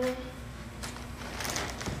it though.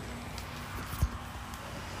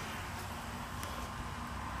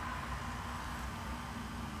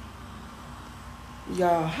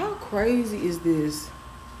 Y'all, how crazy is this?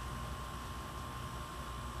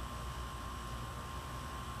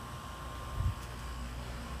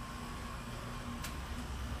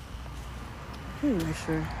 Let me make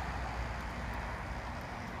sure.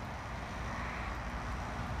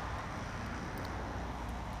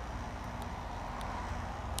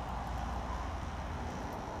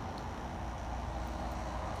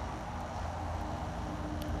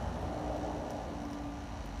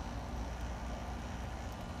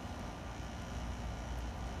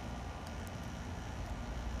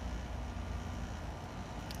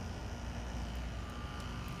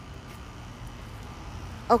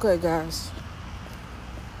 Okay, guys.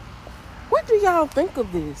 What do y'all think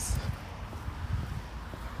of this?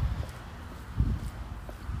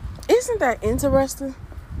 Isn't that interesting?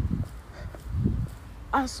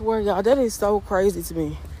 I swear, y'all, that is so crazy to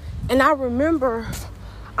me. And I remember,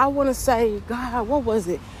 I want to say, God, what was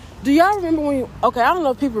it? Do y'all remember when okay, I don't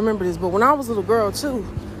know if people remember this, but when I was a little girl too,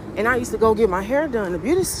 and I used to go get my hair done in the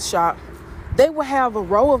beauty shop, they would have a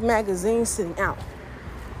row of magazines sitting out.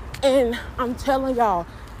 And I'm telling y'all,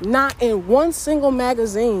 not in one single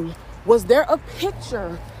magazine was there a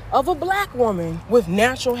picture of a black woman with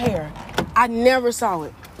natural hair. I never saw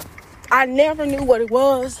it. I never knew what it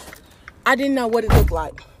was. I didn't know what it looked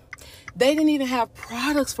like. They didn't even have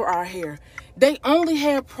products for our hair. They only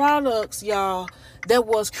had products, y'all, that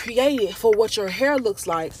was created for what your hair looks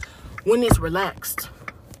like when it's relaxed.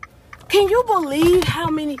 Can you believe how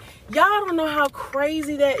many? Y'all don't know how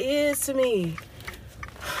crazy that is to me.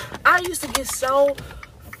 I used to get so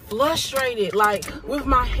frustrated, like, with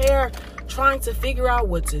my hair, trying to figure out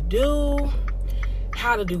what to do,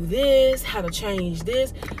 how to do this, how to change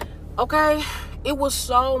this. Okay? It was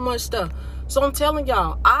so much stuff. So I'm telling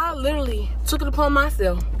y'all, I literally took it upon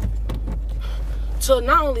myself to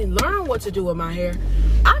not only learn what to do with my hair,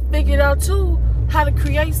 I figured out too how to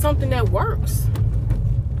create something that works.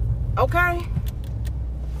 Okay?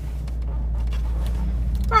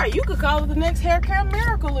 All right, you could call it the next hair care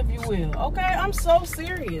miracle if you will. Okay, I'm so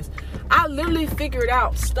serious. I literally figured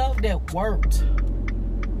out stuff that worked.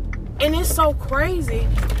 And it's so crazy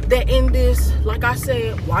that in this, like I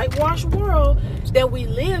said, whitewashed world that we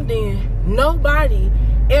lived in, nobody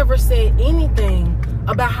ever said anything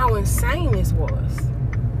about how insane this was.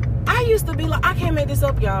 I used to be like, I can't make this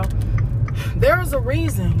up, y'all. There's a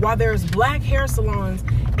reason why there's black hair salons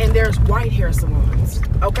and there's white hair salons,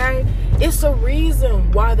 okay? It's a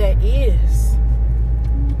reason why that is.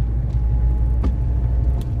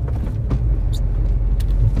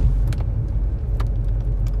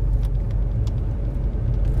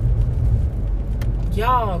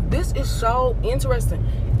 Y'all, this is so interesting.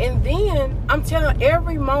 And then, I'm telling you,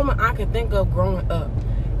 every moment I can think of growing up,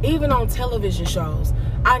 even on television shows,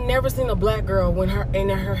 I never seen a black girl when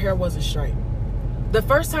her hair wasn't straight. The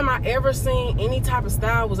first time I ever seen any type of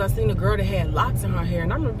style was I seen a girl that had locks in her hair.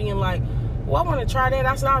 And I remember being like, well, I want to try that.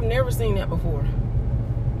 I said, I've never seen that before.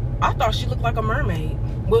 I thought she looked like a mermaid.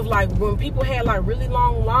 With like, when people had like really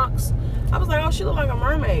long locks, I was like, oh, she looked like a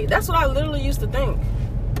mermaid. That's what I literally used to think.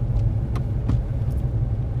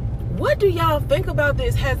 What do y'all think about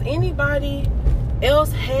this? Has anybody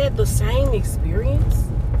else had the same experience?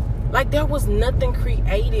 Like, there was nothing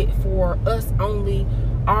created for us, only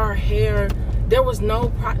our hair. There was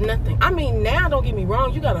nothing. I mean, now, don't get me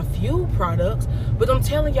wrong, you got a few products, but I'm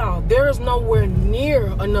telling y'all, there is nowhere near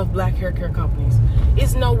enough black hair care companies.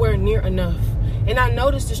 It's nowhere near enough. And I know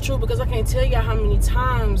this is true because I can't tell y'all how many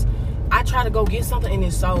times I try to go get something and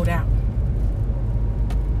it's sold out.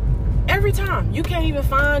 Every time. You can't even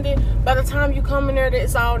find it. By the time you come in there,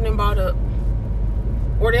 it's all then bought up.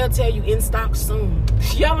 Or they'll tell you in stock soon.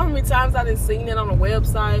 Y'all know how many times I done seen it on a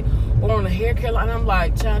website or on a hair care line. I'm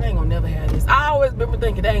like, child, they ain't gonna never have this. I always remember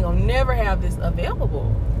thinking they ain't gonna never have this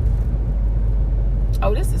available.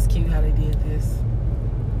 Oh, this is cute how they did this.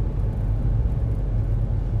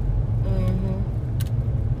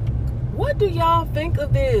 What do y'all think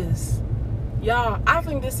of this? Y'all, I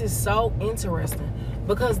think this is so interesting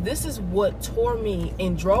because this is what tore me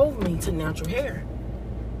and drove me to natural hair.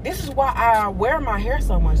 This is why I wear my hair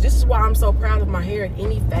so much. This is why I'm so proud of my hair in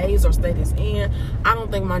any phase or state it's in. I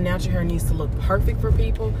don't think my natural hair needs to look perfect for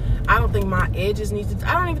people. I don't think my edges need to,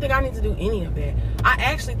 I don't even think I need to do any of that. I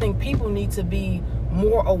actually think people need to be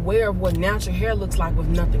more aware of what natural hair looks like with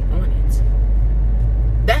nothing on it.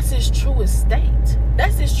 That's its truest state.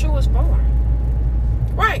 That's its truest form.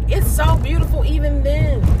 Right. It's so beautiful even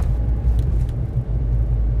then.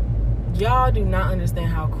 Y'all do not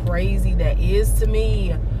understand how crazy that is to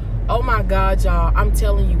me. Oh my God, y'all. I'm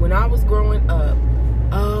telling you, when I was growing up,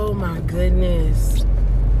 oh my goodness.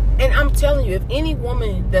 And I'm telling you, if any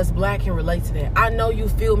woman that's black can relate to that, I know you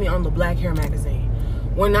feel me on the Black Hair magazine.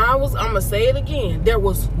 When I'm going to say it again, there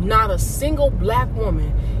was not a single black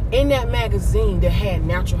woman in that magazine that had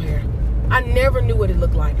natural hair. I never knew what it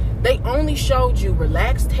looked like. They only showed you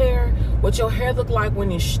relaxed hair, what your hair looked like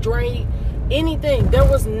when it's straight, anything. There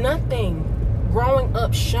was nothing growing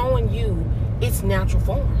up showing you its natural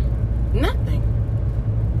form. Nothing.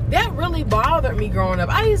 That really bothered me growing up.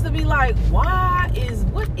 I used to be like, what is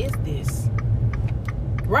this?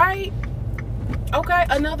 Right? Okay,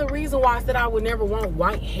 another reason why I said I would never want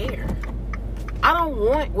white hair. I don't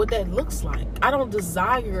want what that looks like. I don't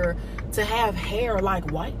desire to have hair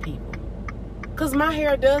like white people. Because my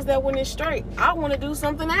hair does that when it's straight. I want to do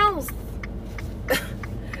something else.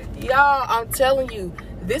 Y'all, I'm telling you,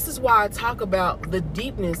 this is why I talk about the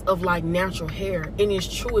deepness of like natural hair in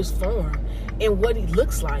its truest form and what it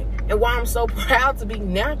looks like, and why I'm so proud to be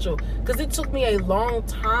natural, because it took me a long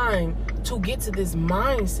time to get to this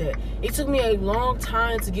mindset. It took me a long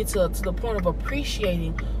time to get to the point of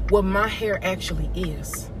appreciating what my hair actually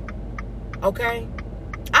is. Okay?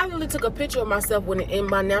 I literally took a picture of myself when in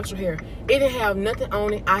my natural hair. It didn't have nothing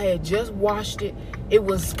on it. I had just washed it. It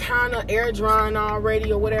was kind of air drying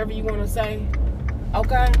already, or whatever you want to say.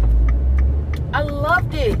 Okay? I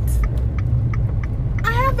loved it.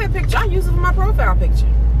 I have that picture. I use it for my profile picture.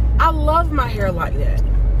 I love my hair like that,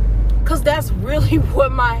 because that's really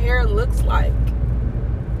what my hair looks like.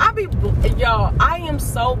 Y'all, I am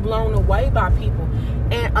so blown away by people.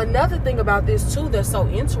 And another thing about this too that's so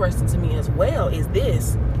interesting to me as well is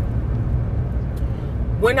this.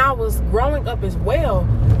 When I was growing up as well,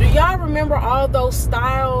 do y'all remember all those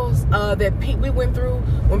styles that we went through,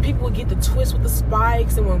 when people would get the twist with the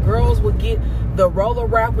spikes, and when girls would get the roller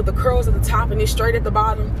wrap with the curls at the top and it's straight at the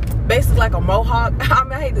bottom? Basically like a mohawk. I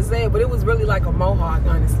mean, I hate to say it, but it was really like a mohawk,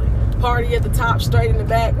 honestly. Party at the top, straight in the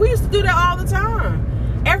back. We used to do that all the time.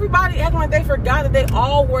 Everybody acting like they forgot that they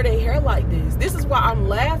all wore their hair like this. This is why I'm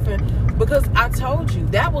laughing, because I told you,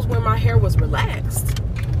 that was when my hair was relaxed.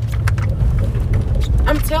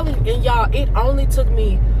 I'm telling you, and y'all, it only took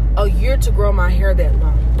me a year to grow my hair that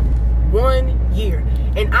long. 1 year.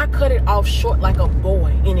 And I cut it off short like a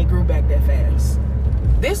boy, and it grew back that fast.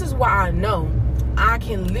 This is why I know I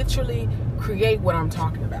can literally create what I'm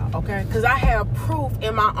talking about, okay? Because I have proof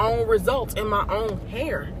in my own results, in my own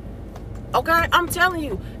hair. Okay, I'm telling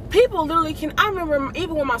you, people literally can. I remember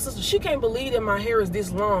even with my sister, she can't believe that my hair is this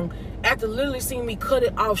long after literally seeing me cut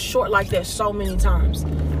it off short like that so many times.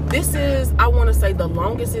 This is, I want to say, the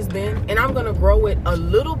longest it's been, and I'm going to grow it a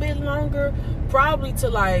little bit longer, probably to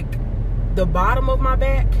like the bottom of my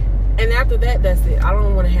back. And after that, that's it. I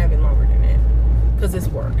don't want to have it longer than that, because it's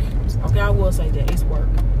work. Okay, I will say that it's work.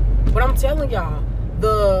 But I'm telling y'all,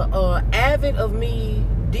 the avid of me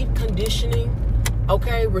deep conditioning,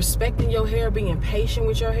 okay, respecting your hair, being patient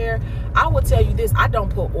with your hair. I will tell you this, I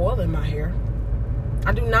don't put oil in my hair.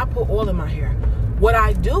 I do not put oil in my hair. What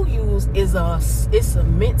I do use is it's a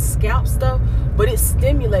mint scalp stuff, but it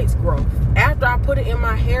stimulates growth. After I put it in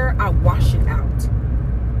my hair, I wash it out.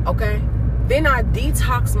 Okay? Then I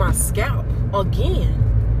detox my scalp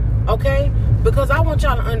again. Okay? Because I want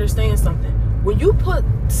y'all to understand something. When you put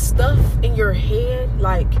stuff in your head,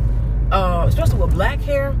 like especially with black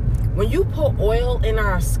hair, when you put oil in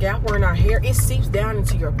our scalp or in our hair, it seeps down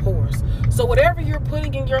into your pores. So whatever you're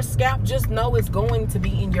putting in your scalp, just know it's going to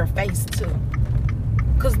be in your face too.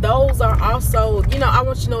 Because those are also, you know, I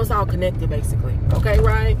want you to know it's all connected basically. Okay,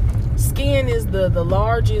 right? Skin is the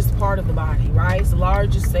largest part of the body, right? It's the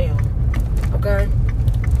largest cell. Okay?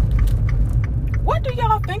 What do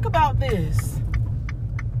y'all think about this?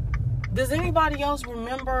 Does anybody else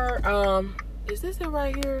remember, is this it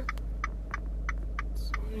right here?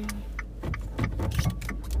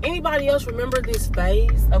 Anybody else remember this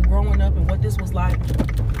phase of growing up and what this was like?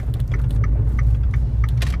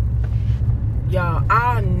 Y'all,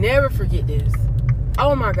 I'll never forget this.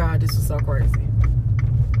 Oh my God, this was so crazy.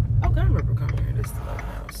 Okay, I remember coming here. This is the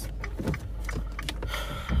house.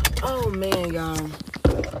 Oh man, y'all.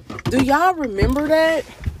 Do y'all remember that?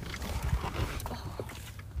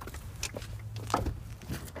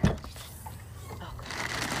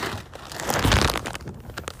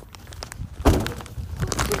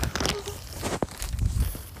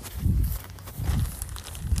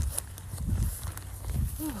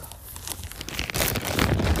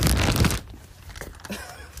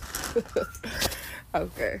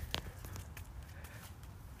 Okay.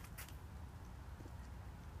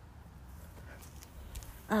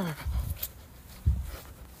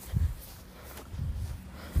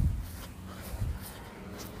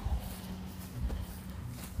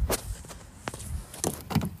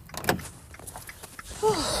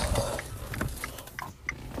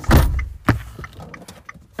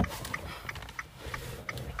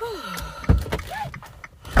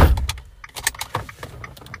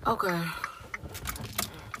 Okay.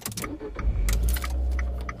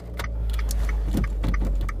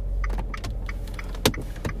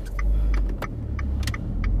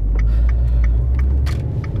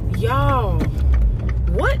 Y'all,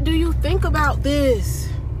 what do you think about this?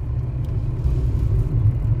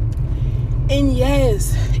 And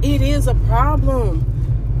yes, it is a problem.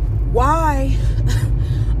 Why?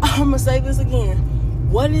 I'm gonna say this again.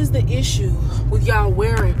 What is the issue with y'all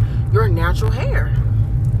wearing your natural hair?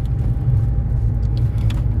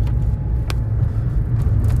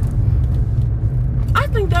 I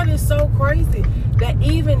think that is so crazy that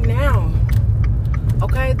even now,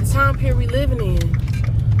 okay, the time period we living in,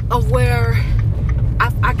 of where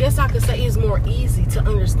I guess I could say it's more easy to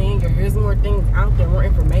understand your hair. There's more things out there, more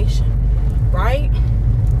information, right?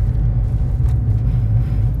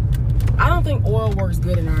 I don't think oil works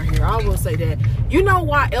good in our hair. I will say that. You know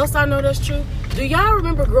why else I know that's true? Do y'all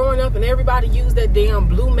remember growing up and everybody used that damn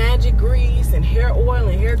Blue Magic grease and hair oil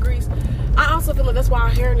and hair grease? I also feel like that's why our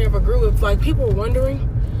hair never grew. It's like people were wondering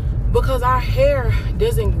because our hair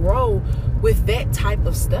doesn't grow with that type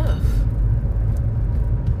of stuff.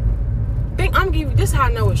 I'm giving you, this is how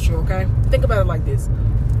I know it's true, okay? Think about it like this.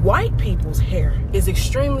 White people's hair is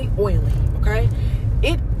extremely oily, okay?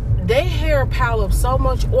 Their hair pile up so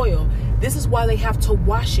much oil. This is why they have to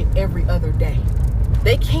wash it every other day.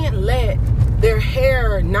 They can't let their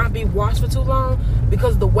hair not be washed for too long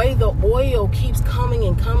because the way the oil keeps coming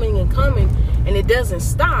and coming and coming and it doesn't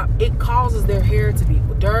stop, it causes their hair to be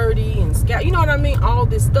dirty and scalp. You know what I mean? All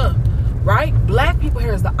this stuff, right? Black people's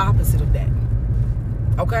hair is the opposite of that.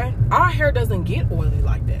 Okay? Our hair doesn't get oily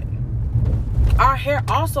like that. Our hair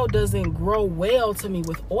also doesn't grow well to me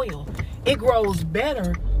with oil. It grows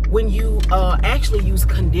better when you actually use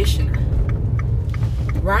conditioner.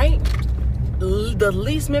 Right? The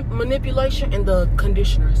least manipulation and the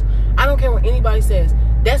conditioners. I don't care what anybody says.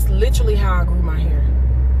 That's literally how I grew my hair.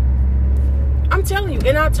 I'm telling you.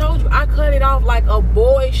 And I told you, I cut it off like a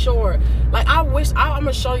boy short. Like I'm going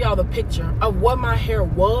to show y'all the picture of what my hair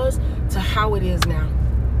was to how it is now.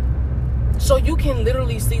 So you can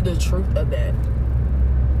literally see the truth of that.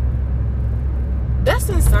 That's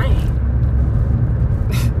insane.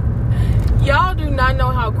 Y'all do not know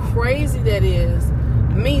how crazy that is.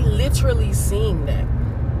 Me literally seeing that.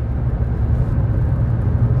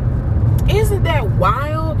 Isn't that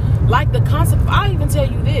wild? Like the concept, I'll even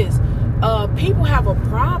tell you this. People have a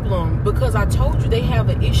problem because I told you they have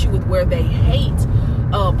an issue with where they hate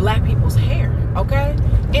black people's hair, okay?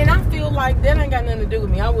 And I feel like that ain't got nothing to do with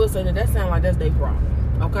me. I will say that sounds like that's their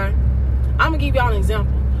problem, okay? I'm gonna give y'all an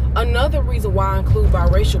example. Another reason why I include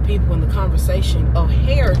biracial people in the conversation of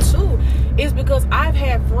hair too is because I've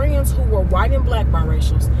had friends who were white and black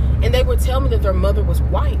biracials, and they would tell me that their mother was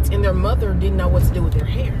white and their mother didn't know what to do with their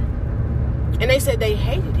hair. And they said they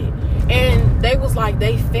hated it. And they was like,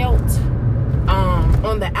 they felt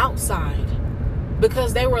on the outside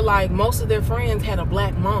because they were like, most of their friends had a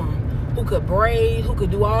black mom who could braid, who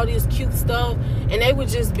could do all this cute stuff. And they would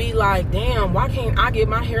just be like, damn, why can't I get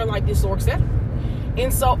my hair like this or etc.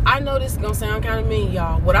 And so I know this is going to sound kind of mean,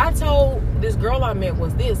 y'all. What I told this girl I met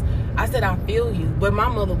was this. I said, I feel you, but my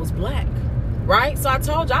mother was black, right? So I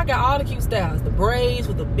told you I got all the cute styles. The braids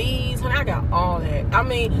with the beads, honey, I got all that. I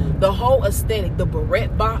mean, the whole aesthetic, the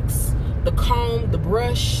barrette box, the comb, the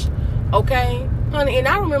brush, okay? Honey, and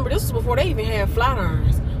I remember this was before they even had flat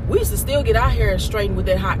irons. We used to still get our hair straightened with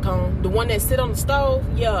that hot comb. The one that sit on the stove,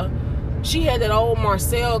 yeah. She had that old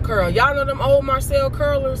Marcel curl. Y'all know them old Marcel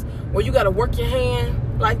curlers where you got to work your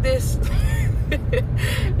hand like this?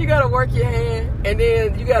 You got to work your hand. And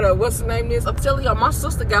then you got to, what's the name of this? I'm telling y'all, my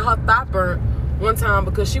sister got her thigh burnt one time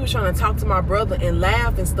because she was trying to talk to my brother and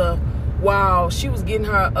laugh and stuff while she was getting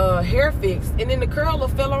her hair fixed. And then the curler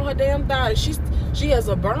fell on her damn thigh. She has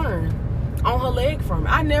a burn on her leg from it.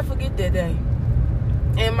 I never forget that day.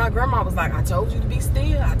 And my grandma was like, I told you to be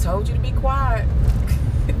still. I told you to be quiet.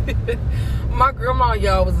 My grandma,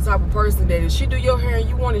 y'all, was the type of person that if she do your hair and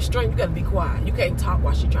you want it straight, you gotta be quiet. You can't talk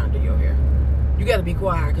while she trying to do your hair. You gotta be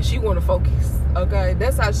quiet because she want to focus. Okay,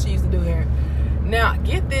 that's how she used to do hair. Now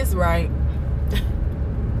get this right.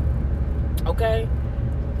 Okay,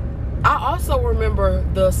 I also remember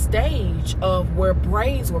the stage of where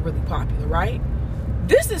braids were really popular, right?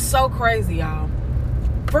 This is so crazy, y'all.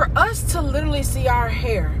 For us to literally see our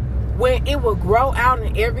hair when it will grow out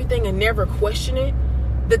and everything and never question it,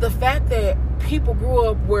 that the fact that people grew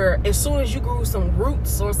up where as soon as you grew some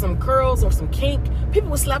roots or some curls or some kink, people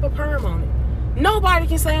would slap a perm on it. Nobody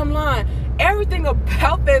can say I'm lying. Everything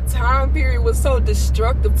about that time period was so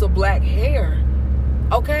destructive to black hair.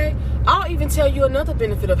 Okay? I'll even tell you another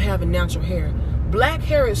benefit of having natural hair. Black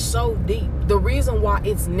hair is so deep. The reason why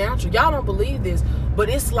it's natural, y'all don't believe this, but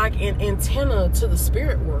it's like an antenna to the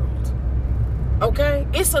spirit world. Okay?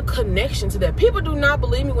 It's a connection to that. People do not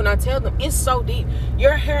believe me when I tell them it's so deep.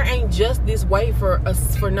 Your hair ain't just this way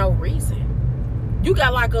for no reason. You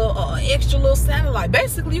got like a extra little satellite.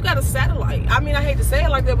 Basically, you got a satellite. I mean, I hate to say it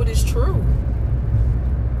like that, but it's true.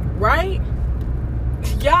 Right?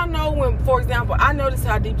 Y'all know when, for example, I notice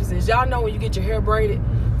how deep this is. Y'all know when you get your hair braided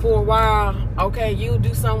for a while, okay, you'll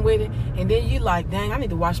do something with it, and then you like, dang, I need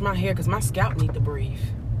to wash my hair because my scalp need to breathe.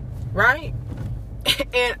 Right?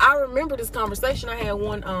 And I remember this conversation I had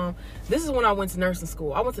this is when I went to nursing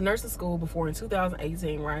school. I went to nursing school before in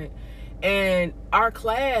 2018, right? And our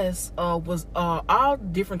class was all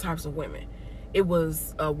different types of women. It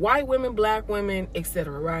was white women, black women,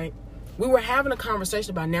 etc., right? We were having a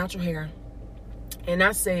conversation about natural hair. And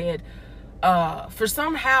I said, for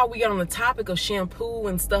somehow we got on the topic of shampoo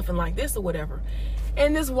and stuff and like this or whatever.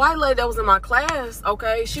 And this white lady that was in my class,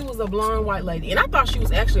 okay, she was a blonde white lady. And I thought she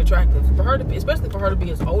was actually attractive. For her to be, especially for her to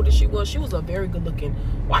be as old as she was a very good looking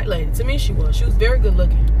white lady. To me, she was very good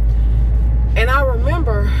looking. And I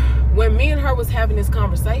remember when me and her was having this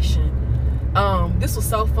conversation, this was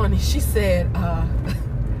so funny. She said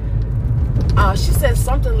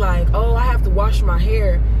something like, oh, I have to wash my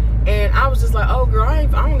hair. And I was just like, oh, girl, I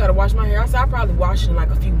don't got to wash my hair. I said, I'll probably wash it in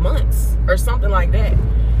like a few months or something like that.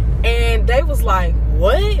 And they was like,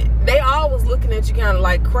 what? They all was looking at you kind of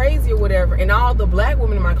like crazy or whatever. And all the black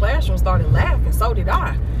women in my classroom started laughing. So did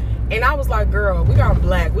I. And I was like, girl, we are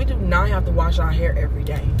black. We do not have to wash our hair every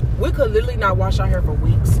day. We could literally not wash our hair for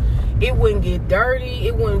weeks. It wouldn't get dirty.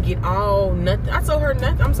 It wouldn't get all nothing. I told her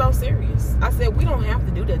nothing. I'm so serious. I said, we don't have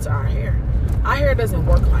to do that to our hair. Our hair doesn't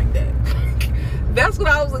work like that. That's what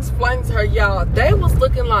I was explaining to her, y'all. They was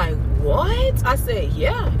looking like, what? I said,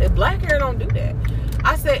 yeah, if black hair don't do that.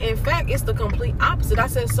 I said, in fact, it's the complete opposite. I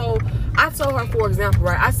said, so I told her, for example,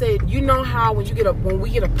 right? I said, you know how when we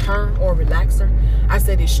get a perm or a relaxer, I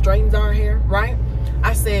said it straightens our hair, right?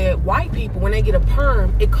 I said, white people, when they get a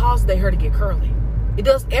perm, it causes their hair to get curly. It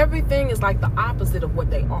does everything is like the opposite of what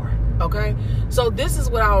they are. Okay, so this is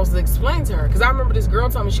what I was explaining to her, because I remember this girl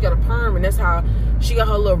told me she got a perm and that's how she got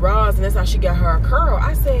her little rods and that's how she got her curl.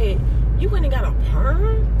 I said, you went and got a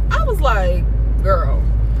perm? I was like, girl.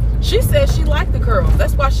 She said she liked the curls.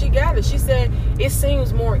 That's why she got it. She said it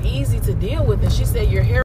seems more easy to deal with, and she said your hair